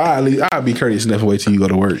 No, I'll be courteous enough to wait till you go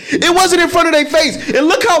to work. It wasn't in front of their face. And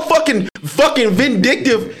look how fucking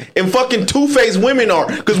vindictive and fucking two-faced women are.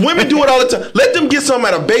 Because women do it all the time. Let them get something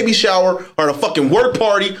at a baby shower or a fucking work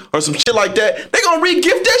party or some shit like that. They gonna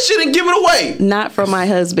re-gift that shit and give it away. Not from my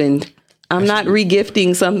husband. I'm not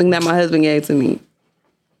regifting something that my husband gave to me.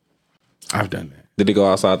 I've done that. Did it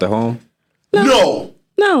go outside the home? No.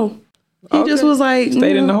 No. He just was like,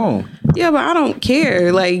 Stayed in the home. Yeah, but I don't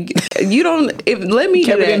care. Like, you don't. Let me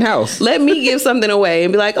Kept do it that. in-house. Let me give something away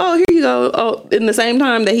and be like, oh, here you go. Oh, in the same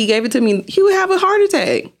time that he gave it to me, he would have a heart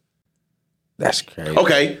attack. That's crazy.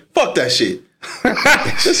 Okay, fuck that shit.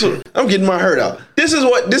 I'm getting my hurt out. This is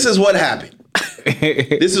what happened.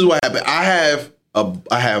 This is what happened. I have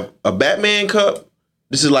a Batman cup.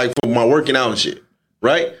 This is like for my working out and shit,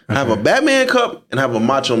 right? I have a Batman cup and I have a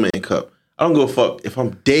Macho Man cup. I don't give a fuck if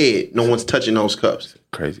I'm dead. No one's touching those cups.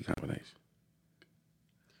 Crazy combination.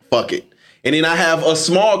 Fuck it. And then I have a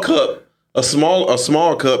small cup, a small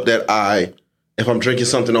cup that if I'm drinking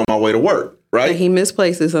something on my way to work, right? And he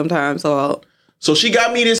misplaces sometimes. So she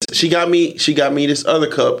got me this. She got me this other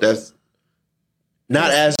cup that's not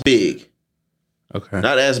as big. Okay.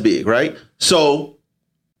 Not as big, right? So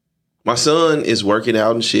my son is working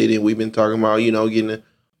out and shit, and we've been talking about, getting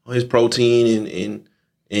his protein and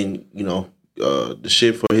the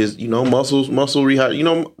shit for his, muscle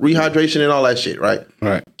rehydration and all that shit, right?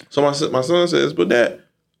 Right. So my son says, but Dad,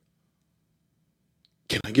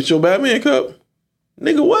 can I get your Batman cup?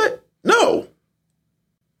 Nigga, what? No.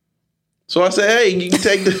 So I said, hey, you can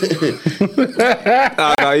take the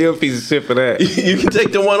Oh, no, you're a piece of shit for that. you can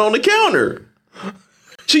take the one on the counter.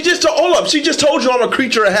 She just told you I'm a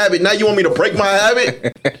creature of habit. Now you want me to break my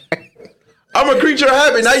habit? I'm a creature of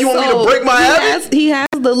habit. Now you want me to break my habit? He has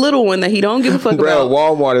the little one that he don't give a fuck Bro,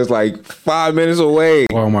 about. Walmart is like 5 minutes away.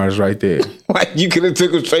 Walmart is right there. Like, you could have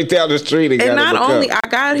took him straight down the street and And got him not a only, cup. I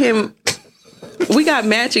got him, we got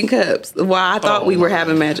matching cups. Well, I thought we were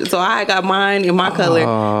having matches. So I got mine in my color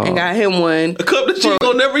and got him one. A cup that you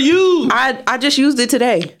gonna never use. I just used it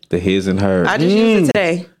today. The his and hers. I just used it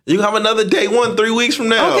today. You have another day 3 weeks from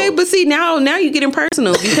now. Okay, but see, now you getting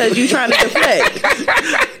personal because you trying to deflect.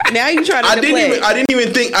 Now you trying to deflect.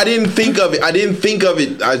 I didn't think of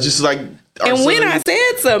it. I was just like, And when I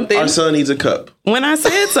said something, our son needs a cup. when I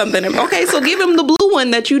said something, okay, so give him the blue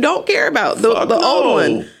one that you don't care about, the Fuck old no.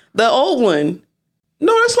 one, the old one.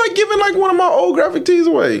 No, that's like giving like one of my old graphic tees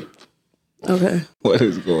away. Okay, What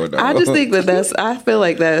is going on? I just think I feel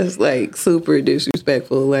like that's like super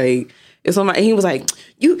disrespectful. Like if somebody, he was like,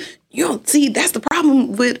 you don't see that's the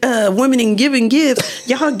problem with women and giving gifts.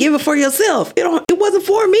 Y'all give it for yourself. It wasn't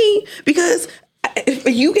for me because if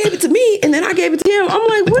you gave it to me and then I gave it to him. I'm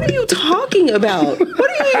like, what are you talking about? What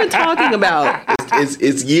are you even talking about?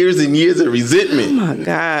 It's years and years of resentment. Oh my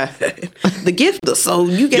God. The gift, so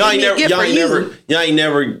you gave me a gift for you. Y'all ain't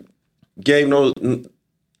never gave no.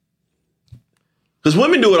 Because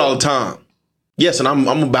women do it all the time. Yes, and I'm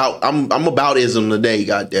aboutism today.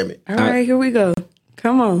 God damn it. All right, here we go.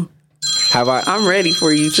 Come on. Have I? I'm ready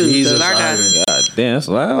for you too. Jesus, I got Ivan. God damn, that's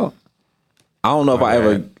loud. I don't know if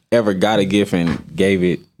I ever got a gift and gave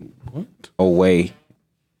it away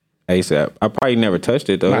ASAP. I probably never touched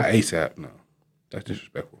it though. Not ASAP, no. That's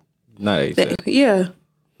disrespectful. Not ASAP. Yeah.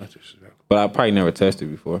 That's disrespectful. But I probably never touched it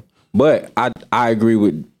before. But I agree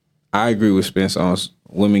with Spence on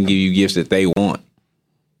women give you gifts that they want.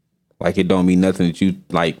 Like it don't mean nothing that you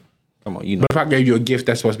like. Come on, But if I gave you a gift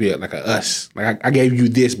that's supposed to be like a us, like I gave you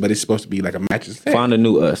this, but it's supposed to be like a matching set. Find a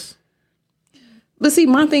new us. But see,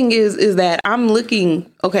 my thing is that I'm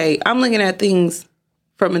looking at things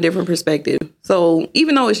from a different perspective. So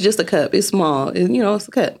even though it's just a cup, it's small, and it's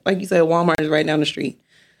a cup. Like you said, Walmart is right down the street.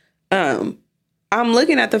 I'm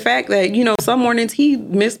looking at the fact that, some mornings he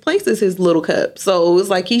misplaces his little cup. So it's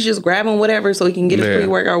like he's just grabbing whatever so he can get his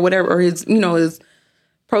pre-workout or whatever, or his, his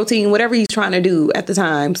protein, whatever he's trying to do at the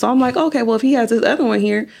time. So I'm like, okay, well, if he has this other one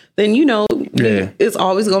here, then, it's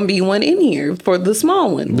always going to be one in here for the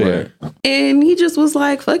small one. Yeah. And he just was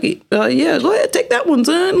like, fuck it. Yeah, go ahead, take that one,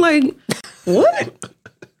 son. Like, what?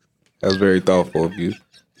 That was very thoughtful of you,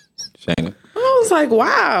 Shayna. I was like,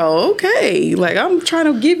 wow, okay. Like, I'm trying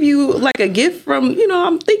to give you like a gift from,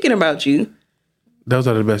 I'm thinking about you. Those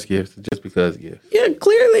are the best gifts, just because gifts. Yeah,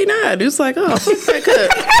 clearly not. It's like, oh, fuck that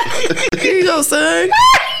cup. Here you go, son.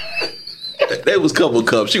 That was a couple of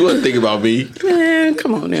cups. She wasn't thinking about me. Man,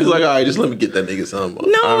 come on now. She's like, all right, just let me get that nigga something.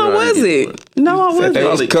 No, I wasn't. No, I There was a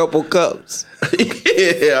wasn't. couple cups.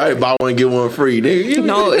 Yeah, all right, buy one, get one free. Nigga,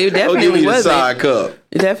 No, it I'll give definitely me the wasn't. side cup.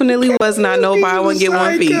 It definitely was not no buy one, get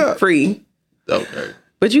one free. Okay.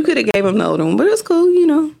 But you could have gave him the other one. But it's cool,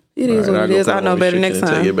 It is what it is. I know better next Take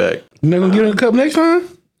time. it back. You not gonna get in a cup next time?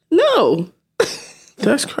 No.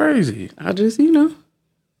 That's crazy. I just,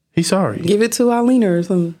 He's sorry. give it to Alina or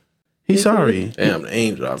something. He's sorry. Damn, the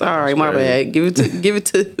name drop. All right, my bad. Give it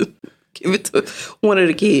to one of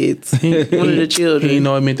the kids. One of the He children. didn't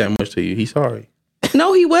know it meant that much to you. He's sorry.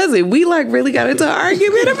 No, he wasn't. We really got into an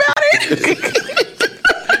argument about it.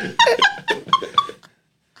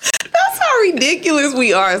 That's how ridiculous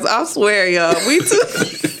we are. I swear, y'all. We too.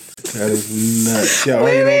 That is nuts. Y'all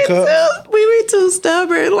We arguing be on cup? too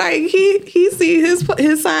stubborn. Like he see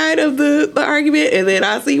his side of the argument, and then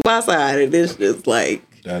I see my side, and it's just like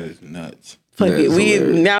That is nuts. fuck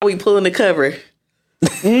it. Now we pulling the cover.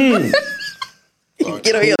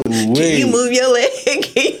 Get on your. Can you move your leg?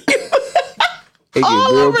 It get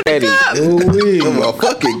All real over the petty. cup. I'm a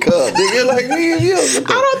fucking cup, nigga. Like, I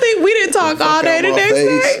don't think we didn't talk all day out the my next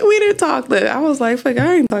face. day. We didn't talk. I was like, fuck,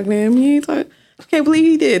 I ain't talking to him. He ain't talk. I can't believe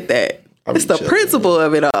he did that. I It's be the chilling. principle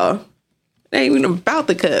of it all. It ain't even about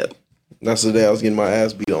the cup. That's the day I was getting my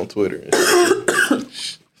ass beat on Twitter.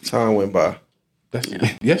 Time went by. That's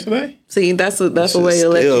yesterday? See, that's a shit way to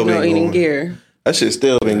let still you know been eating going. gear. That shit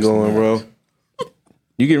still been going, bro.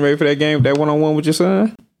 You getting ready for that game, that one-on-one with your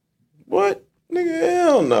son? What? Nigga,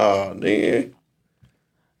 hell no, nigga.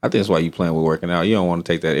 I think that's why you playing with working out. You don't want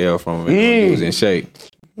to take that L from him and you was in shape.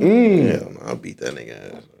 Hell no, I'll beat that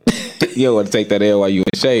nigga ass. You don't want to take that L while you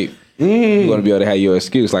in shape. You want to be able to have your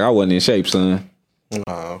excuse. Like, I wasn't in shape, son.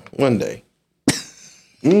 One day.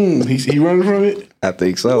 He running from it? I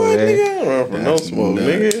think so, What, man. nigga? I don't run from no smoke,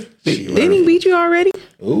 nigga. Didn't he beat you already?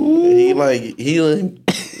 He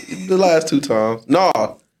the last 2 times. No,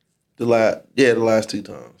 the last 2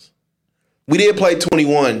 times. We did play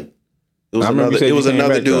 21. It was I remember you another. said It you was came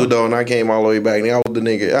another back, dude though. though, and I came all the way back. And I was the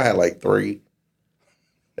nigga. I had like 3.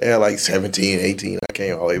 They had like 17, 18. I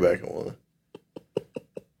came all the way back and won.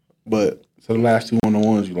 But So the last 2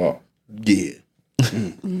 1-on-1s you lost. yeah.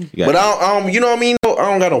 You But got- I don't, you know what I mean? I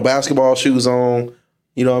don't got no basketball shoes on.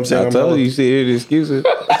 You know what I'm saying? I told you, see the excuses.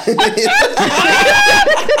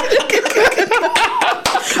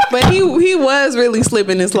 But he was really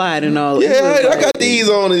slipping and sliding all. Yeah, I got these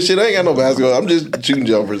on and shit. I ain't got no basketball. I'm just shooting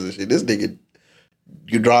jumpers and shit. This nigga,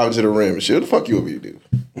 you driving to the rim and shit. What the fuck you want me to do?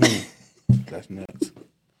 That's nuts.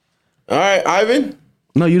 All right, Ivan.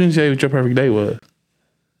 No, you didn't say what your perfect day was.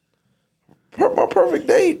 My perfect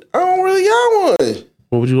date. I don't really got one.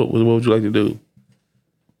 What would you like to do?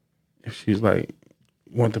 If she's like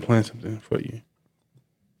want to plan something for you.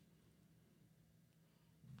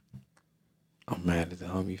 I'm mad at the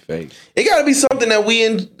homie face. It got to be something that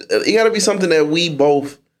it got to be something that we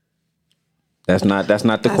both. That's not the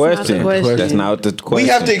not the question. question. That's not the question. We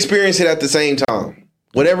have to experience it at the same time.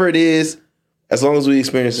 Whatever it is, as long as we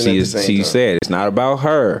experience it at the same She time. said it's not about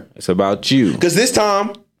her. It's about you. Because this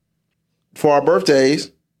time, for our birthdays,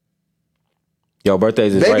 Your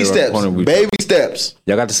birthdays is baby right around the steps, corner. baby steps.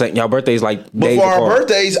 Y'all got the same. Y'all birthdays like But days for our apart.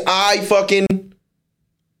 birthdays, I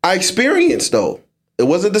experienced though. It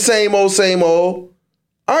wasn't the same old.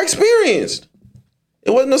 I experienced. It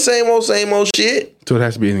wasn't the same old shit. So it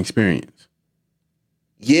has to be an experience.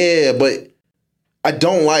 Yeah, but I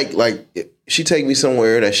don't like if she take me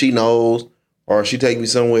somewhere that she knows, or she take me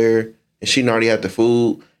somewhere and she already had the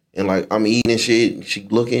food and like I'm eating and shit and she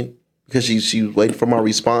looking because she was waiting for my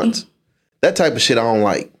response. That type of shit I don't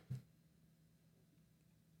like.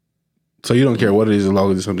 So you don't care what it is as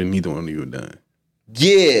long as it's something neither one of you have done.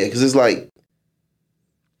 Yeah, because it's like,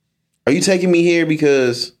 are you taking me here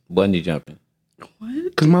because Bungee jumping.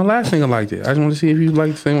 Because my last nigga liked it. I just want to see if you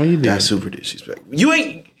like the same way you did. that's super disrespectful? You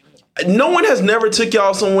ain't. No one has never took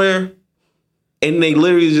y'all somewhere, and they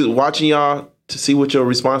literally just watching y'all to see what your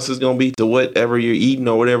response is gonna be to whatever you're eating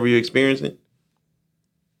or whatever you're experiencing.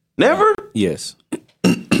 Never. Yes.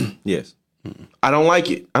 Yes. I don't like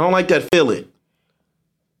it. I don't like that feeling.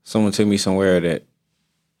 Someone took me somewhere that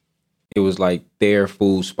it was like their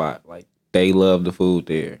food spot. Like they love the food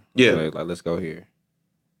there. Yeah. So they like, let's go here.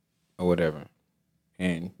 Or whatever.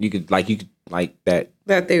 And you could like that.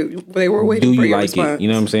 That they were waiting Do for you your like response. it? You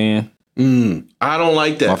know what I'm saying? I don't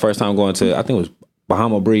like My that. first time going to, I think it was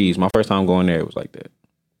Bahama Breeze. My first time going there, it was like that.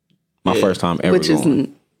 My Yeah. first time ever Which is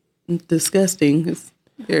going. disgusting. It's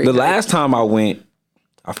very The last time I went,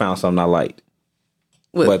 I found something I liked.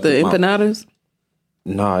 with but the my- empanadas.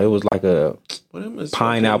 No, it was like a What them is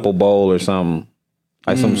pineapple bowl or something.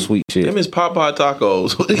 Like some sweet shit. Them is Popeye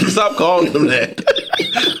tacos. Stop calling them that.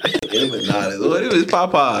 What is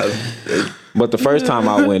Popeyes? But the first time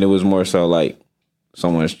I went, it was more so like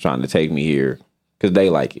someone's trying to take me here because they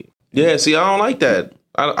like it. Yeah, see, I don't like that.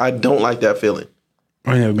 I don't like that feeling.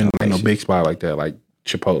 I ain't never been like no big spot like that, like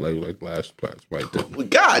Chipotle, like last place right there.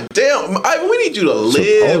 God damn, we need you to live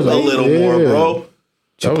a Chipotle, little yeah. more, bro.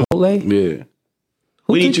 Chipotle? Yeah.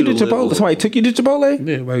 Who We need took you you to to Chipotle? live. Somebody took you to Chipotle?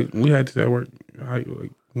 Yeah, like we had this at work. Like, I'm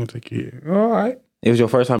gonna take you here. All right. It was your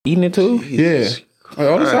first time eating it too? Yeah. Like,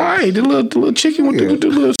 oh, this all right. The little chicken with the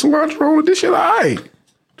little cilantro and this shit, all right.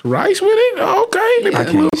 Rice with it? Oh, okay. They I put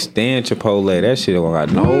that little- can't stand Chipotle. That shit don't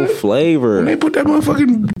got no flavor. they put that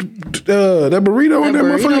motherfucking that burrito in That that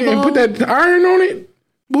burrito motherfucker and put bowl? that iron on it,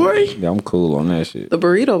 boy. Yeah, I'm cool on that shit. The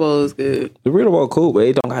burrito bowl is good. The burrito bowl cool, but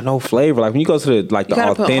it don't got no flavor. Like when you go to the You the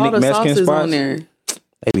gotta put all authentic the Mexican sauces spots, on there.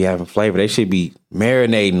 they be having flavor. They should be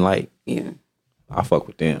marinating. Like Yeah. I fuck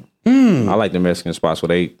with them. I like the Mexican spots where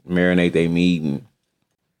they marinate their meat and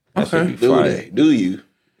that should be Do fire. they? Do you?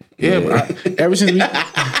 Yeah, but ever since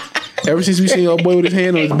we seen your boy with his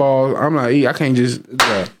hand on his balls, I'm like, I can't just.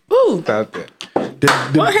 Ooh. Stop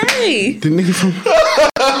that. Well, hey. The nigga from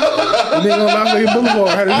the nigga on Las Vegas Boulevard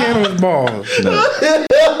had his hand on his balls.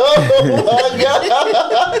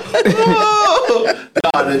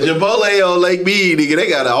 Nah, the Chipotle on Lake Mead, nigga, they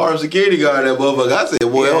got an armed security guard that motherfucker. I said,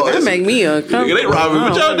 boy, That make me uncomfortable. nigga, they robbing me.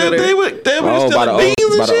 What y'all did? They were Oh, by the stealing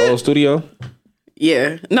beans and old shit. studio.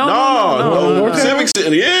 Yeah. No. No, Civic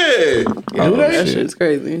Center, yeah. Oh, That shit. shit's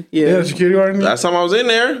crazy. Yeah, Yeah. the security guard in there? Last time I was in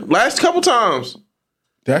there, last couple times.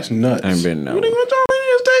 That's nuts. I ain't been no. What y'all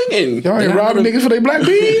is taking? Y'all ain't robbing niggas for their black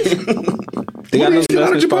beans? They got another steal out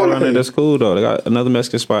of Mexican spot Chipotle? around there that's cool though. They got another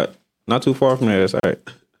Mexican spot not too far from there. That's all right.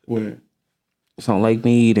 Where? It's on Lake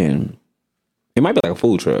Mead and it might be like a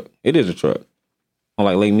food truck. It is a truck. On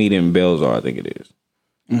like Lake Mead and Belzar, I think it is.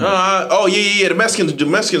 The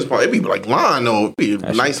Mexicans part. It'd be like line though. It'd be a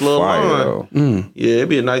That nice shit little fire, line. though. Yeah, it'd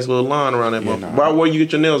be a nice little line around that motherfucker. Why, where you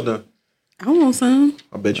get your nails done? I want some.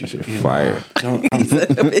 I bet you. Fire. I'm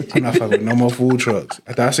not fucking with no more food trucks.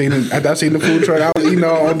 After I seen the food truck I was eating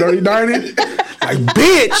on Dirty Dining, like,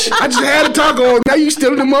 bitch, I just had a taco. Now you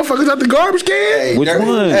stealing the motherfuckers out the garbage can? Which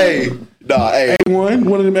one? Hey, A1,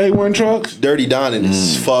 one of them A1 trucks. Dirty Dining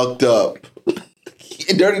is fucked up.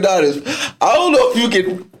 Dirty Dining is. I don't know if you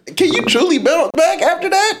can you truly bounce back after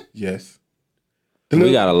that? Yes.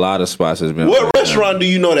 We got a lot of spots that's been. What restaurant do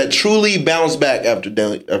you know that truly bounced back after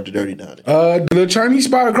Dirty Dining? The little Chinese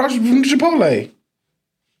spot across from Chipotle.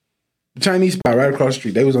 The Chinese spot right across the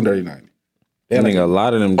street. They was on Dirty 90. I think a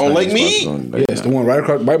lot of them On Lake Chinese Mead? spots on Dirty Yes, the Dining. one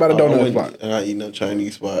right by the donut spot. And I eat no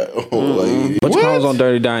Chinese spot. Which one was on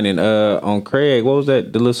Dirty Dining? On Craig, what was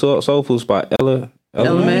that? The little soul food spot, Ella.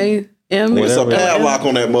 LMA. M. It's a Whatever. padlock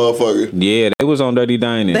on that motherfucker. Yeah, they was on Dirty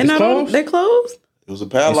Dining. They not closed? on, they closed? It was a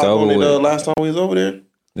padlock over on it with. last time we was over there.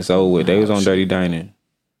 It's over with. They was on Dirty Dining.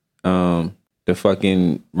 The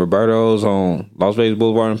fucking Roberto's on Las Vegas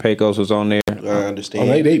Boulevard and Pecos was on there. I understand.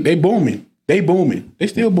 Oh, they booming. They booming. They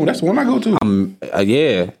still booming. That's the one I go to.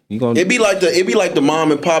 Yeah, you gonna It'd be like the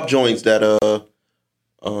mom and pop joints that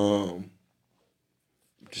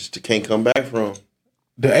just can't come back from.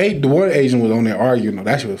 The one Asian was on there arguing. No,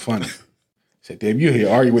 that shit was funny. Said, damn, you here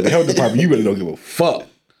arguing with the health department. You really don't give a fuck.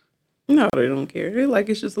 No, they don't care. They're like,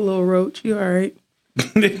 it's just a little roach. You all right?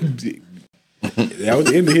 That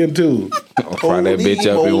was into him too. I'll fry that bitch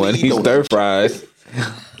up in one of these stir fries.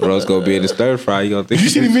 Rose gonna be in the stir fry. You gonna think? Did you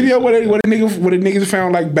see the video where the niggas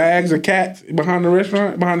found like bags of cats behind the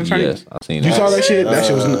restaurant, behind the Chinese? Yes, I seen You that. saw that shit? That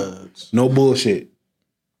shit was no bullshit.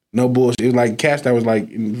 No bullshit. It was like cats that was like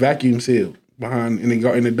vacuum sealed behind in the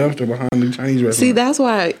dumpster behind the Chinese restaurant. See, that's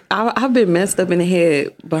why I've been messed up in the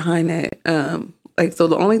head behind that. Like, so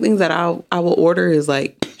the only things that I will order is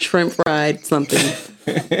like shrimp fried something,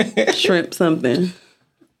 shrimp something.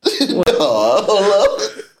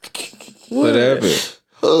 Whatever.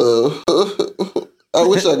 I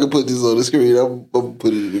wish I could put this on the screen. I'm gonna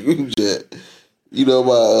put it in the group chat. You know,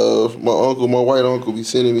 my white uncle, be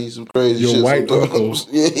sending me some crazy Your shit. white sometimes. uncle?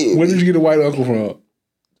 Yeah. Where did you get a white uncle from?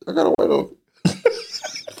 I got a white uncle.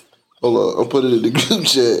 Hold on, I'll put it in the group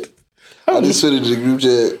chat. I just put it in the group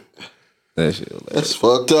chat. That shit. That's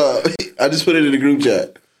fucked up. I just put it in the group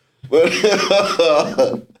chat. But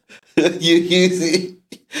you see,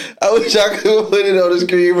 I wish I could put it on the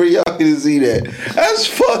screen where y'all can see that. That's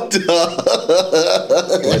fucked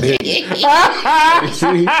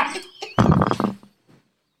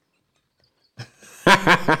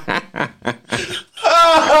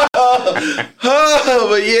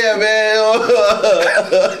But yeah, man.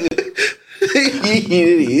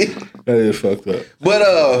 That is fucked up. But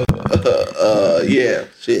yeah,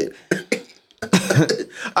 shit.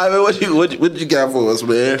 I mean, what you got for us,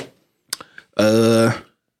 man?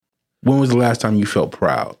 When was the last time you felt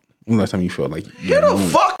proud? When was the last time you felt like Where the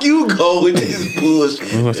fuck you go with this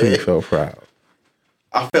bullshit? When was the last time you felt proud?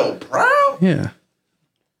 I felt proud Yeah.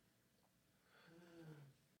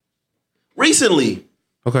 recently.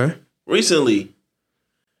 Okay. Recently,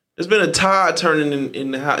 there's been a tide turning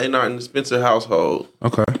in the Spencer household,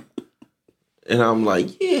 Okay. and I'm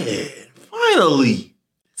like, yeah, finally,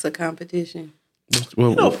 It's a competition.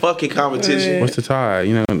 no fucking competition. What's the tie?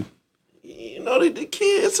 You know, You know, the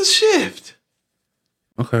kid, it's a shift.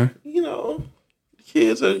 Okay. You know, the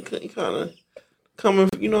kids are kind of coming.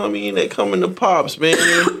 You know what I mean? They coming to pops, man.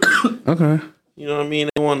 Okay. You know what I mean?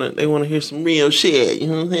 They wanna hear some real shit. You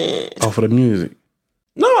know what I'm saying? Oh, for the music.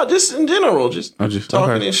 No, just in general, just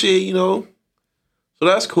talking okay. and shit. You know, so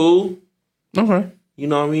that's cool. Okay. You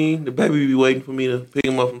know what I mean? The baby be waiting for me to pick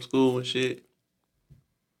him up from school and shit.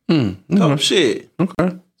 Tough shit.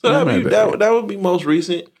 Okay. So that would be most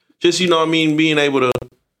recent. Just, you know what I mean, being able to,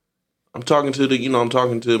 I'm talking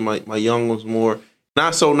to my young ones more.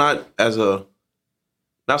 Not so much as a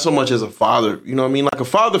father. You know what I mean? Like a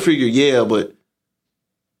father figure, yeah, but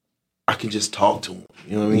I can just talk to him.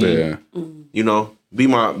 You know what I mean? Yeah. You know,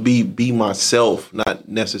 be myself, not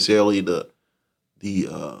necessarily the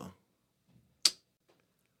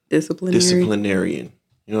disciplinarian.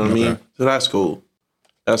 You know what I mean? So that's cool.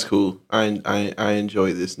 That's cool. I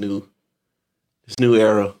enjoy this new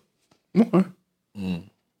era. Okay.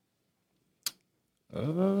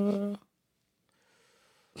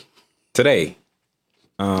 Today.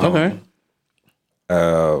 Okay.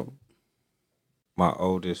 My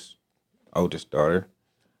oldest daughter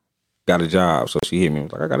got a job, so she hit me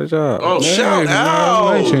and was like, "I got a job." Oh, shout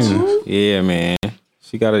out! Congratulations. Yeah, man.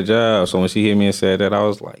 She got a job. So when she hit me and said that, I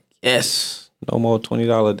was like, "Yes, no more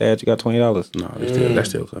 $20, Dad. You got $20." No, that's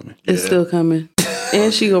still coming. It's still coming.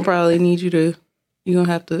 And she gonna probably need you to, you're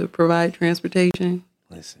gonna have to provide transportation.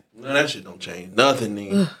 Listen, No, that shit don't change nothing,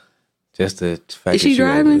 nigga. just the fact Is she that you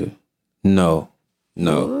driving? able to- No.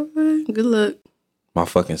 Boy, good luck. My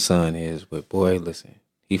fucking son is, but boy, listen,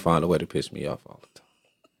 he found a way to piss me off all the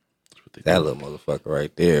time. That little motherfucker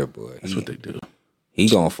right there, boy. That's what they do. He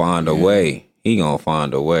gonna find a way. He gonna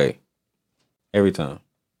find a way. Every time.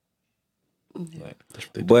 Like,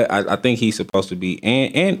 but I think he's supposed to be,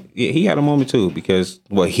 and yeah, he had a moment too, because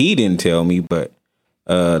he didn't tell me, but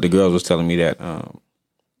the girls was telling me that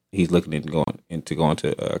he's looking into going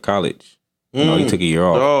to college. You know, he took a year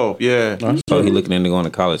off. Oh, yeah. So he looking into going to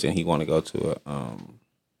college, and he want to go to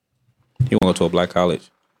a black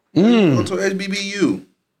college. Go to HBBU.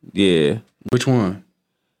 Yeah, Which one?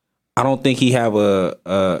 I don't think he have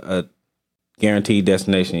a guaranteed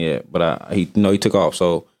destination yet, but he took off.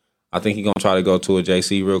 So I think he gonna try to go to a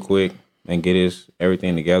JC real quick and get his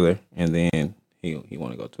everything together, and then he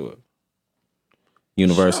want to go to a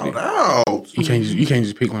university. Shout out. You can't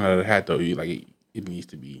just pick one out of the hat though. It needs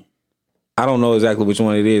to be. I don't know exactly which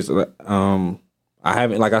one it is. I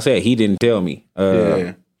haven't, like I said, he didn't tell me.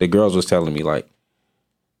 Yeah. The girls was telling me, like,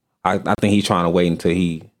 I think he's trying to wait until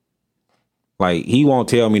he won't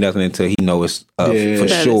tell me nothing until he know it's up for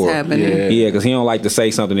That is sure. happening. Yeah, because he don't like to say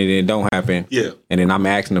something and then it don't happen. Yeah. And then I'm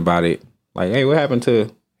asking about it. Like, hey, what happened to?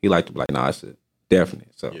 He like to be like, nah, it's a definite.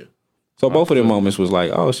 So, so both of them moments was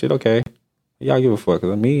like, oh shit, okay. Y'all give a fuck.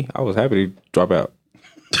 Cause me, I was happy to drop out.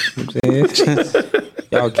 You know what I'm saying?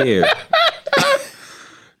 Y'all care.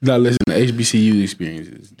 No, listen, the HBCU experience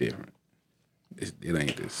is different. It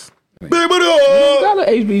ain't this. You got an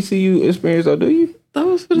HBCU experience though, do you?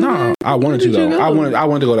 No, I wanted to though. I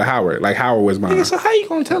wanted to go to Howard. Like Howard was mine. So how you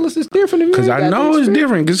gonna tell us it's different? Because I know it's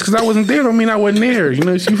different. Just because I wasn't there don't mean I wasn't there. You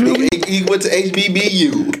know, you feel me? He went to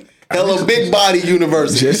HBBU. Hella big body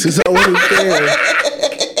university. Just because I wasn't there.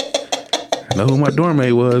 I know who my dorm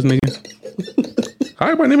mate was, nigga.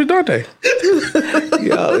 Hi, my name is Dante.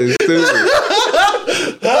 Y'all is stupid.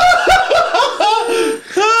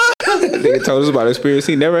 Nigga told us about an experience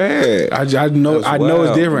he never had. I know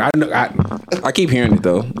it's different. I keep hearing it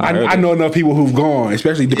though. I know enough people who've gone,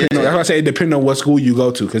 especially depending on. That's why I say depending on what school you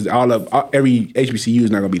go to, because every HBCU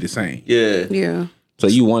is not gonna be the same. Yeah. Yeah. So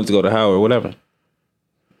you wanted to go to Howard, whatever.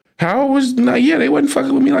 Howard was not. Yeah, they wasn't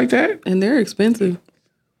fucking with me like that. And they're expensive.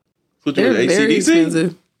 Put you They're in very ACDC?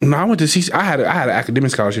 expensive. No, I went to CC. I had an academic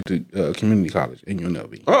scholarship to community college in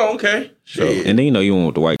UNLV. Oh, okay. Shit. And then you went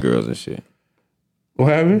with the white girls and shit. What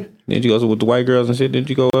happened? Did you go with the white girls and shit? Did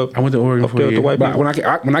you go up? I went to Oregon Up for there a with year. the white But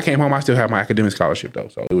people? when I came home, I still had my academic scholarship though,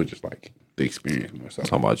 so it was just like the experience more so.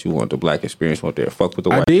 Talking about you want the black experience, went there, fuck with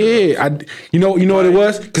the I white. did. You know what it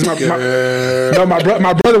was? Because my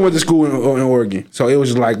brother went to school in Oregon, so it was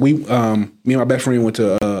just like me and my best friend went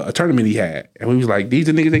to a tournament he had, and we was like, these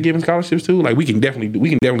are niggas that giving scholarships too. Like we can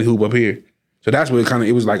definitely hoop up here. So that's what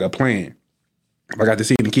it was like a plan. I got to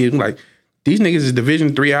see the kids. I'm like, these niggas is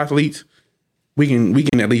Division III athletes. We can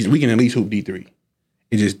at least hoop D3.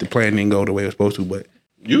 It just the plan didn't go the way it was supposed to, but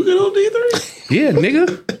You get on D3? yeah,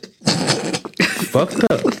 nigga. Fucked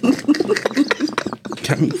up.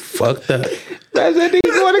 Got me fucked up. That's that nigga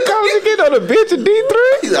going to college and get on the bench at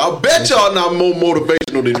D3. I bet y'all not more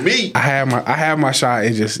motivational than me. I had my shot.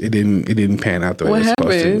 It didn't pan out the way What it was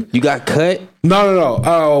supposed happened? to. You got cut.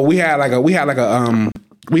 No. We had like a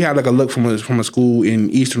we had like a look from a school in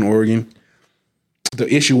Eastern Oregon.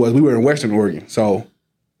 The issue was we were in Western Oregon, so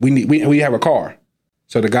we have a car.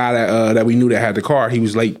 So the guy that we knew that had the car, he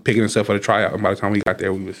was late picking us up for the tryout, and by the time we got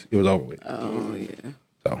there, it was over with. Oh yeah.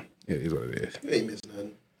 So it is what it is. You ain't missing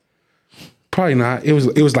nothing. Probably not. It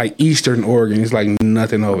was like Eastern Oregon. It's like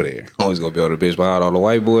nothing over there. Always gonna be able to bitch behind all the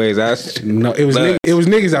white boys. That's No, it was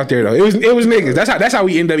niggas out there though. It was niggas. That's how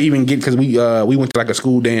we ended up even getting, because we went to like a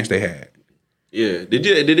school dance they had. Yeah. Did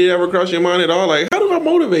it ever cross your mind at all? Like, how do I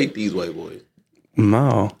motivate these white boys?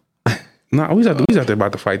 No, we was out there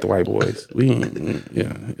about to fight the white boys.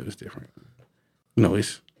 It was different.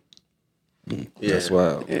 It's Yeah. that's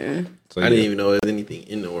wild. Yeah. So, I didn't even know there was anything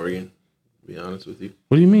in Oregon, to be honest with you.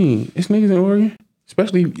 What do you mean? It's niggas in Oregon,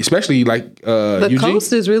 especially like The Eugene.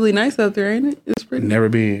 coast is really nice out there, ain't it? It's pretty. Never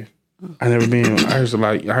been. I never been. I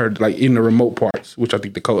heard like in the remote parts, which I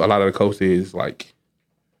think a lot of the coast is like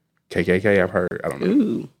KKK. I've heard. I don't know.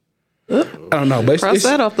 Ooh. I don't know, but Cross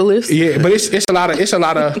that off the list. Yeah, but it's a lot of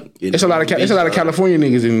California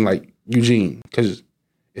niggas in like Eugene, because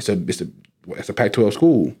it's a Pac-12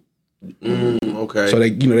 school. Okay. So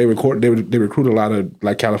they recruit a lot of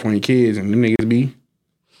like California kids, and them niggas be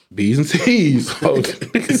B's and C's. So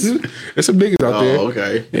there's some niggas out there. Oh,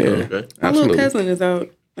 okay. Yeah, Okay. My little absolutely. cousin is out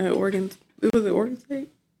at Oregon. Was it Oregon State?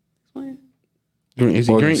 Is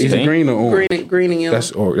he Oregon green? Is it State? green or orange? Green and yellow.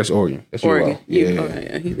 That's Oregon. That's Oregon. UO.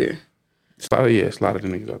 Yeah, he's there. It's a lot of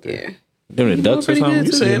them niggas out there. Yeah. Them the He ducks or doing pretty something. good,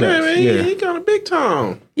 You too. saying that, man? Yeah. He kind of big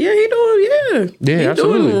time. Yeah, he doing. Yeah, He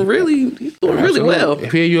absolutely. Doing really, he's doing really Absolutely. well.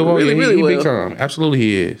 If he UO, Really, he really big well. time. Absolutely,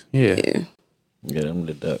 he is. Yeah, Yeah. Yeah, them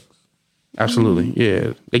the ducks. absolutely.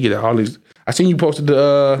 Yeah, they get all these. I seen you posted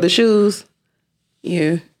the. The shoes.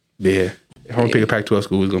 Yeah. Yeah, if I'm gonna pick a Pac-12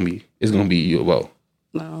 school, it's gonna be U of O.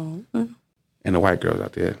 No. And the white girls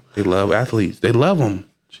out there, they love athletes. They love them.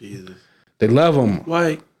 Jesus. They love them.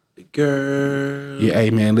 White girl. Yeah,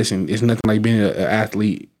 hey man, listen, it's nothing like being an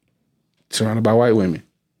athlete surrounded by white women.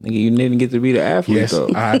 Nigga, you didn't get to be the athlete Yes, though.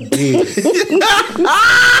 I did.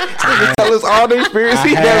 Tell us all the experience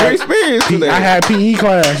he never experienced today. I had PE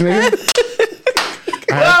class, nigga.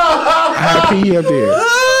 I had PE up there.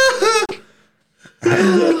 I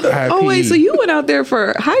had Oh, wait, PE. so you went out there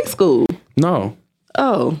for high school? No,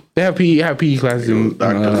 Oh. they have PE classes in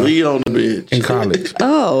Dr. Lee on the bench. in college.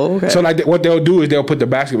 Oh, okay. So like what they'll do is they'll put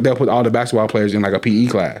all the basketball players in like a PE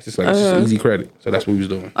class. It's like it's just easy credit. So that's what we was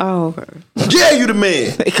doing. Oh, okay. Yeah, you the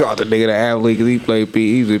man. They called the nigga the athlete because he played PE.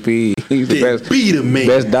 He was a PE. He's the Yeah, best, be the man.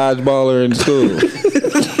 best dodgeballer in school.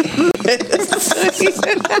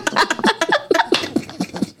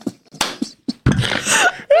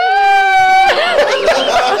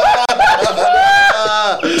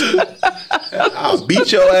 I'll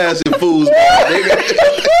beat your ass in foosball, nigga.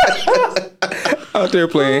 Out there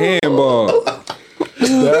playing handball.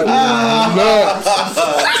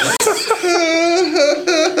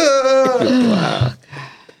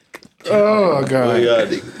 Oh god. Yeah,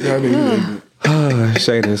 nigga.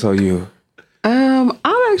 Shane, that's on you. I've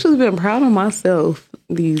actually been proud of myself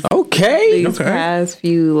these Okay. past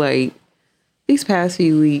few weeks.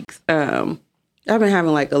 I've been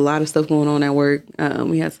having like a lot of stuff going on at work.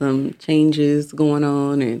 We had some changes going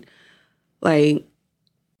on, and like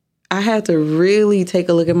I had to really take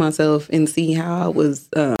a look at myself and see how I was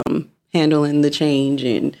handling the change,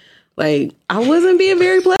 and like I wasn't being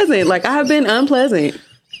very pleasant. Like I have been unpleasant.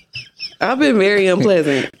 I've been very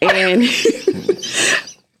unpleasant, and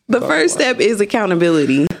the first step is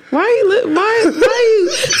accountability. Why you?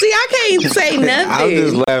 See, I can't say nothing. I'm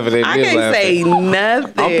just laughing at I you can't laughing. say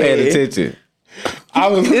nothing. I'm paying attention.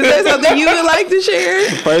 Is there something you would like to share?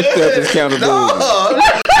 First step is accountability.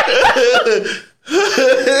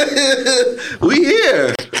 We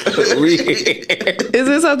here. Is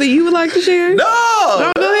there something you would like to share?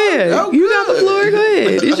 No. Go ahead. I'm You got the good. floor. Go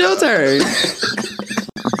ahead. It's your turn.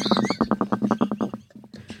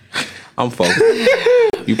 I'm focused.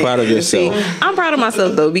 You proud of yourself? I'm proud of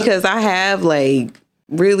myself though, because I have like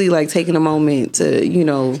really like taken a moment to,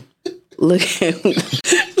 look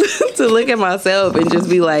at myself and just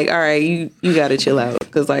be like, all right, you got to chill out,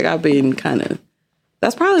 because like I've been kind of.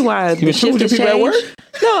 That's probably why the been shift tripping has people at changed. work?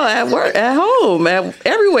 No, at work, at home,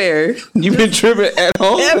 everywhere. You been tripping at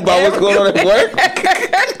home about what's going on at work?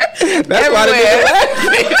 That's why the nigga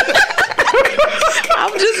laughing.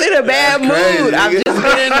 I'm just in a bad crazy, mood. I've nigga. just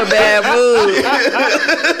been in a bad mood.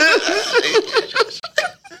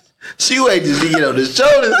 She wait till she get on the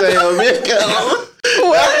show to say, "Oh man, come on."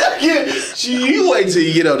 What? You wait till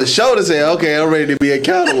you get on the show to say, "Okay, I'm ready to be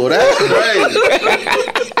accountable." That's crazy.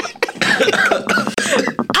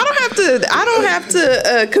 I don't have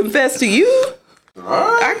to confess to you.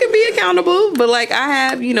 I can be accountable, but like I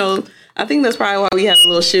have, I think that's probably why we had a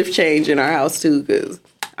little shift change in our house too, because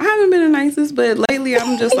I haven't been the nicest, but lately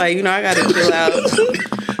I'm just like, I gotta chill out,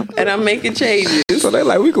 and I'm making changes. So they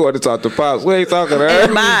like, we going to talk to Pops. We ain't talking to her.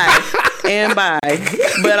 And bye.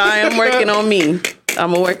 But I am working on me.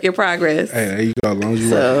 I'm a work in progress. Hey, there you go. As long as you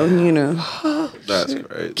So, That's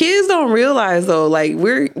crazy. Kids don't realize though, like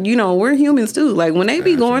we're humans too. Like when they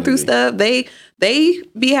be going through stuff, they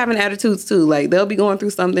be having attitudes too. Like they'll be going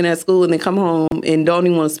through something at school and then come home and don't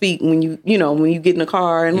even want to speak when you get in the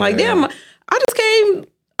car and like, damn, I just came,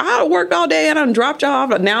 I worked all day and I done dropped you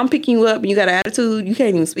off. Now I'm picking you up and you got an attitude. You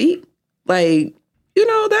can't even speak. Like,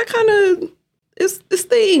 that kind of it's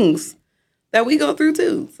things that we go through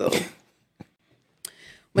too. So,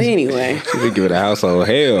 but anyway, We give it a household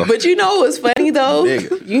hell. but what's funny though?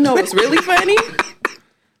 You know what's really funny?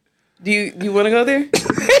 Do you want to go there?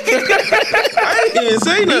 I didn't even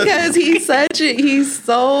say nothing. Because he's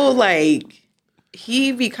so like,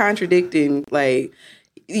 he be contradicting. Like,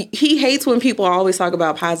 he hates when people always talk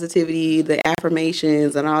about positivity, the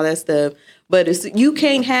affirmations and all that stuff. But you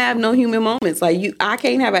can't have no human moments. Like I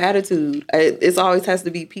can't have an attitude. It's always has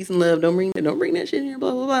to be peace and love. Don't bring that shit in here,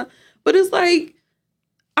 blah, blah, blah. But it's like,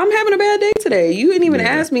 I'm having a bad day today. You didn't even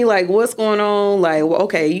ask me like what's going on. Like, well,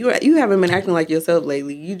 okay, you haven't been acting like yourself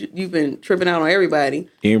lately. You've been tripping out on everybody.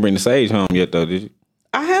 You didn't bring the sage home yet, though, did you?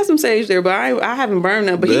 I have some sage there, but I haven't burned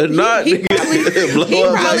them. But They're not. he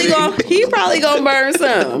probably gonna burn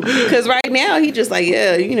some. Because right now he just like,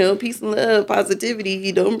 peace and love, positivity.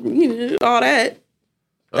 You don't, all that.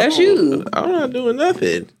 That's you. I'm not doing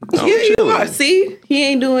nothing. I'm You chilling. are. See, he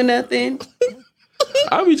ain't doing nothing.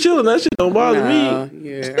 I be chilling. That shit don't bother me.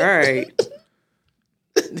 Yeah, all right.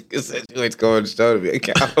 Nigga said you ain't going to show to be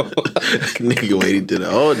accountable. Nigga waiting to the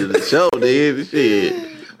end of the show, nigga. Shit.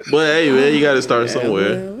 But hey, man, you got to start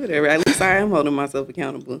somewhere. Well, whatever. At least I am holding myself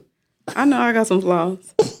accountable. I know I got some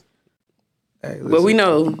flaws, Hey, but we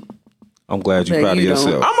know. I'm glad you're That proud of you don't.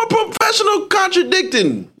 yourself. I'm a professional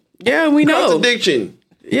contradicting. Yeah, we know. Contradiction.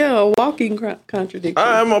 Yeah, a walking contradiction.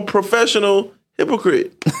 I'm a professional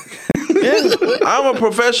hypocrite. Yeah. I'm a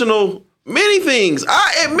professional many things.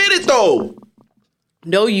 I admit it though.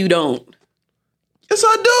 No, you don't. Yes,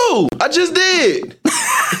 I do. I just did.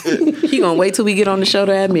 He gonna wait till we get on the show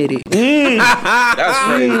to admit it. That's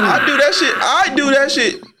crazy. I do that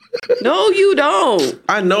shit. No, you don't.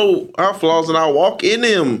 I know our flaws and I walk in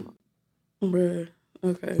them. Bruh.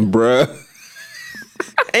 Okay. Bruh.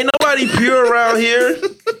 Ain't nobody pure around here.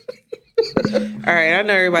 All right, I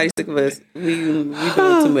know everybody's sick of us. We doing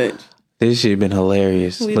too much. This shit been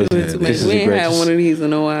hilarious. We doing too much. This is We a ain't great, had one of these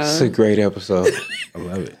in a while. It's a great episode. I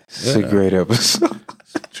love it. It's a great episode.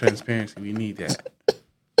 Transparency. We need that.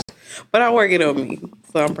 But I work it on me,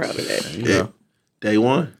 so I'm proud of that. Yeah. Day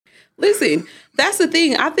one. Listen, that's the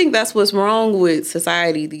thing. I think that's what's wrong with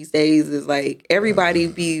society these days is like everybody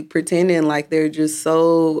be pretending like they're just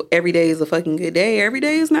so every day is a fucking good day. Every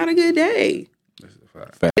day is not a good day.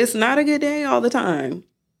 It's not a good day all the time.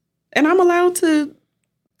 And I'm allowed to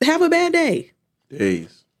have a bad day.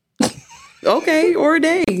 Days. Okay, or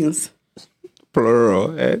days. Plural.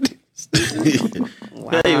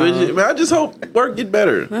 Wow. Hey, man, I just hope work get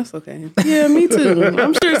better. That's okay. Yeah, me too.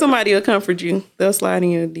 I'm sure somebody will comfort you. They'll slide in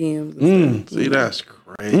your DMs. And stuff. See, that's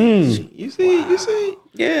crazy. You see?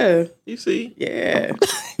 Yeah. You see? Yeah.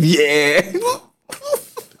 Yeah.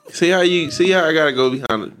 See how I gotta go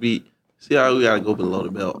behind the beat. See how we gotta go below the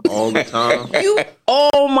belt all the time.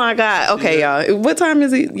 Oh my God. Okay, y'all. What time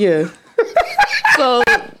is it? Yeah. So,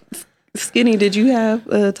 Skinny, did you have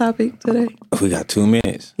a topic today? We got 2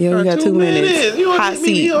 minutes. Yeah, we got 2 minutes. You Hot want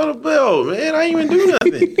me seat. on the belt, man? I ain't even do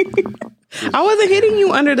nothing. I wasn't hitting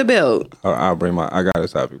you under the belt. I got a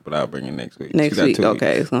topic, but I'll bring it next week. Next She got week. 2 weeks.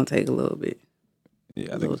 Okay, it's gonna take a little bit.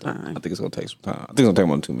 Yeah, I little think time. I think it's gonna take some time. I think it's gonna take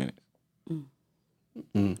more than 2 minutes.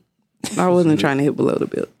 I wasn't trying to hit below the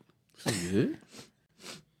belt.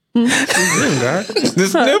 The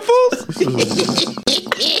sniffles?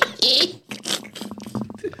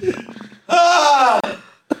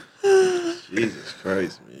 Jesus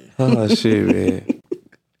Christ, man. Oh shit, man.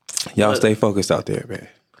 Y'all stay focused out there, man.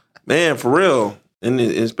 Man, for real. And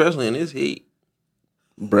especially in this heat.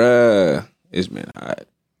 Bruh. It's been hot.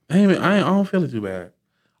 I don't feel it too bad.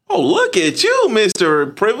 Oh, look at you,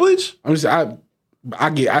 Mr. Privilege. I'm just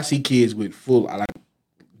I see kids with full like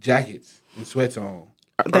jackets and sweats on.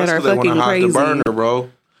 That are They wanna fucking hide crazy. the burner,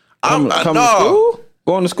 bro. Come to school?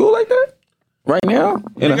 Going to school like that? Right now?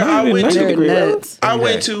 In Nigga, I went 190 to- They're degree weather? nuts. I Every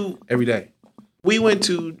went day. to Every day. we went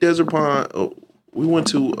to Desert Pond. We went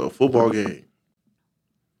to a football game,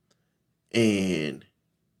 and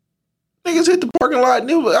Niggas hit the parking lot,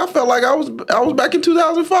 and I felt like I was back in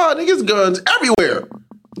 2005. Niggas guns everywhere.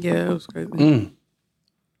 Yeah, it was crazy.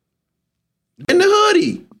 In the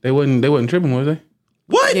hoodie. They wasn't tripping, was they?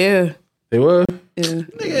 What? Yeah. They was. Yeah.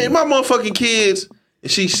 Nigga, and my motherfucking kids,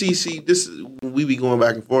 and she, this is, we be going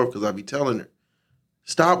back and forth because I be telling her,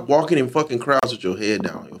 stop walking in fucking crowds with your head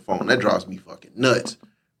down on your phone. That drives me fucking nuts.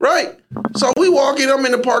 Right? So we walking, I'm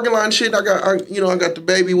in the parking lot and shit. I got the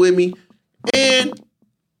baby with me. And nigga,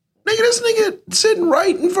 this nigga sitting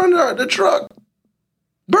right in front of the truck,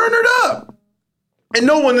 burn it up. And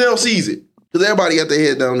no one else sees it. Because everybody got their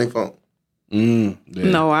head down on their phone. Yeah.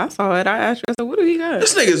 No, I saw it. I asked her, I said, what do he got?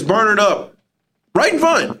 This nigga's burning up right in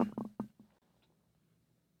front.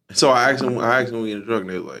 So I asked him when we get in the truck, and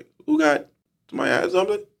they was like, who got somebody had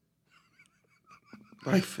something?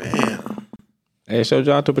 Like, fam. Hey, it's your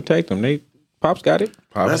job to protect them. Pops got it.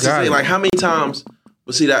 That's the thing. Like, how many times,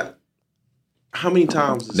 but see that, how many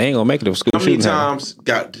times They ain't gonna make it to school shooting. how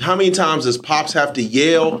many times does Pops have to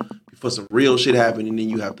yell before some real shit happen and then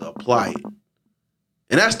you have to apply it?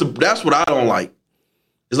 And that's what I don't like.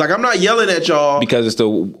 It's like, I'm not yelling at y'all. Because it's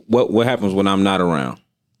what happens when I'm not around.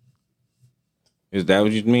 Is that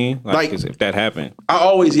what you mean? Like 'cause if that happened. I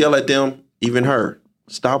always yell at them, even her.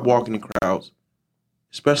 Stop walking in crowds.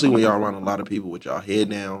 Especially when y'all around a lot of people with y'all head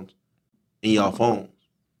down and y'all phones.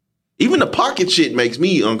 Even the pocket shit makes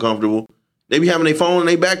me uncomfortable. They be having their phone in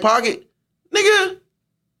their back pocket. Nigga,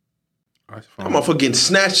 that motherfucker getting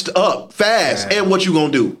snatched up fast. And what you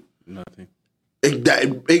gonna do? Nothing.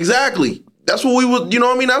 Exactly. That's what we would, you know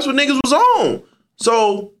what I mean? That's what niggas was on.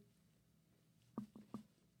 So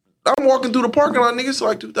I'm walking through the parking lot, niggas,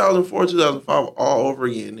 like 2004, 2005, all over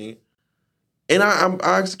again, nigga. And I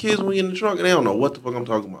ask the kids when we get in the trunk, and they don't know what the fuck I'm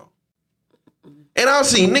talking about. And I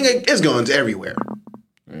see, nigga, it's guns everywhere.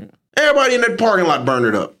 Everybody in that parking lot burned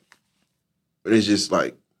it up. But it's just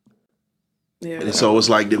like, and so it's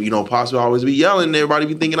like, you know, Pops will always be yelling, and everybody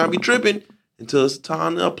be thinking I be tripping until it's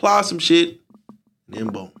time to apply some shit. And then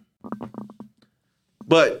boom.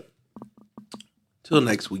 But till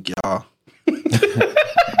next week, y'all.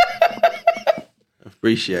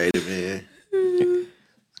 Appreciate it, man.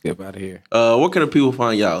 Let's get out of here. What can the people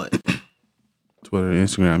find y'all at? Twitter,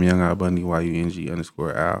 Instagram, Young Al Bundy,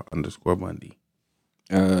 YUNG_Al_Bundy.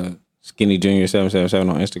 Skinny Junior 777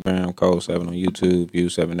 on Instagram, Code 7 on YouTube, View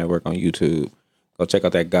 7 Network on YouTube. Go check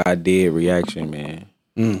out that God Did reaction, man.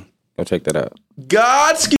 Go check that out.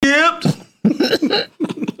 God skipped.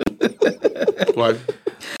 What?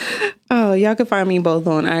 Oh, y'all can find me both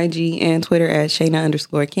on IG and Twitter at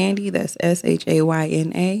Shayna_Candy. That's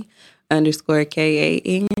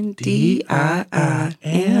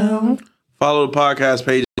SHAYNA_KANDIIM. Follow the podcast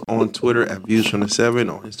page on Twitter at Views from the 7,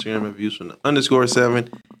 on Instagram at Views from the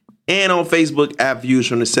 _7, and on Facebook at Views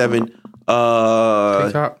from the 7.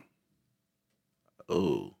 TikTok.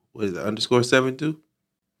 Oh, what is it? _7 too?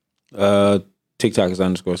 TikTok is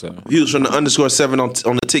 _7. Views from the _7 on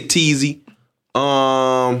the Tick Teasy.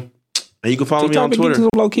 And you can follow me on Twitter. Some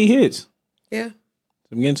low key hits. Yeah.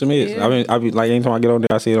 I'm getting some hits. Yeah. I be like, anytime I get on there,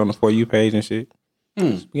 I see it on the For You page and shit.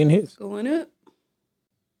 Getting hits. Going up.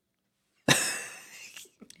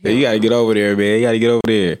 Yeah, you gotta get over there, man. You gotta get over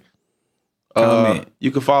there. Comment. You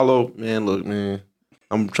can follow, man. Look, man,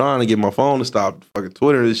 I'm trying to get my phone to stop fucking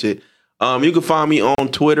Twitter and shit. You can find me on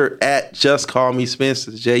Twitter at Just Call Me Spence.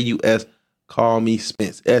 It's JUS Call Me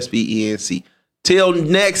Spence. SPENC. Till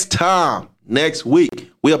next time, next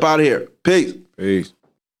week, we up out of here. Peace. Peace.